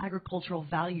whole agricultural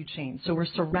value chain. So we're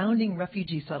surrounding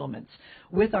refugee settlements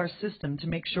with our system to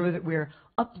make sure that we're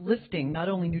uplifting not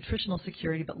only nutritional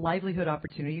security but livelihood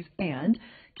opportunities and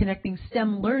connecting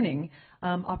STEM learning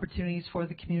opportunities for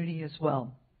the community as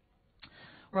well.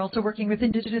 We're also working with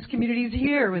indigenous communities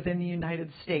here within the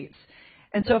United States.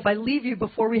 And so if I leave you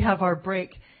before we have our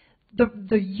break,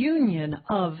 the union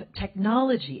of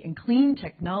technology and clean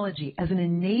technology as an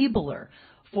enabler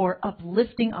for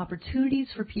uplifting opportunities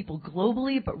for people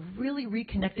globally, but really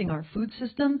reconnecting our food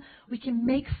system, we can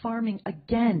make farming,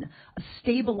 again, a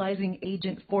stabilizing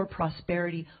agent for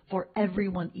prosperity for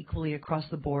everyone equally across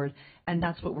the board, and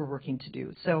that's what we're working to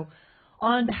do. So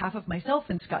on behalf of myself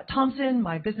and Scott Thompson,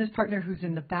 my business partner who's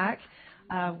in the back,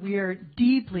 we are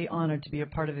deeply honored to be a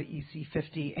part of the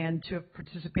EC50 and to have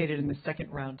participated in the second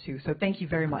round, too. So thank you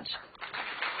very much.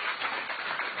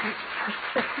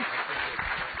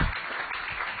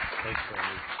 Thanks,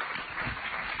 Randy.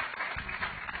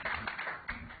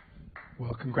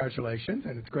 Well, congratulations,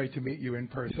 and it's great to meet you in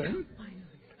person.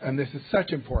 And this is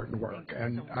such important work,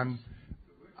 and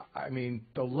I mean,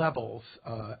 the levels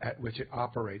at which it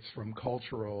operates, from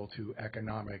cultural to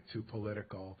economic to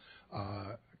political,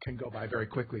 can go by very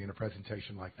quickly in a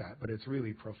presentation like that. But it's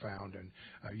really profound, and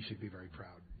you should be very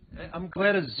proud. I'm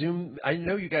glad of Zoom. I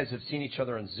know you guys have seen each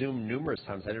other on Zoom numerous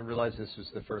times. I didn't realize this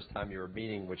was the first time you were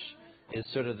meeting, which is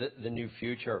sort of the new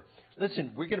future.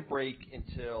 Listen, we're going to break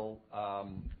until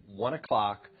 1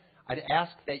 o'clock. I'd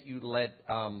ask that you let,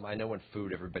 I know when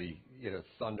food, everybody,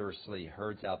 thunderously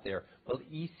herds out there. Will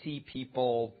EC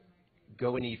people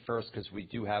go and eat first? Because we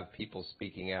do have people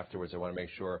speaking afterwards. I want to make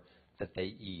sure that they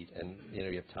eat and,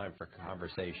 you have time for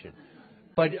conversation.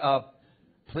 But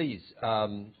please,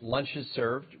 lunch is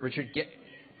served. Richard, get...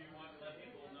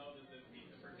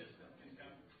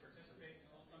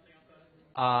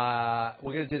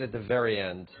 We're going to do it at the very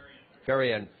end.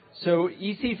 Very end. So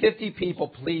EC50 people,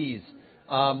 please.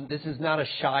 This is not a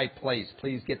shy place.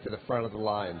 Please get to the front of the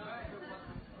line.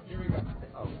 Here we go.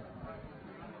 Oh.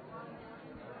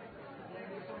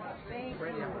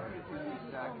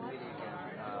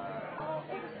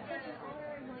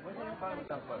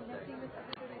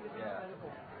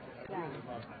 Yeah.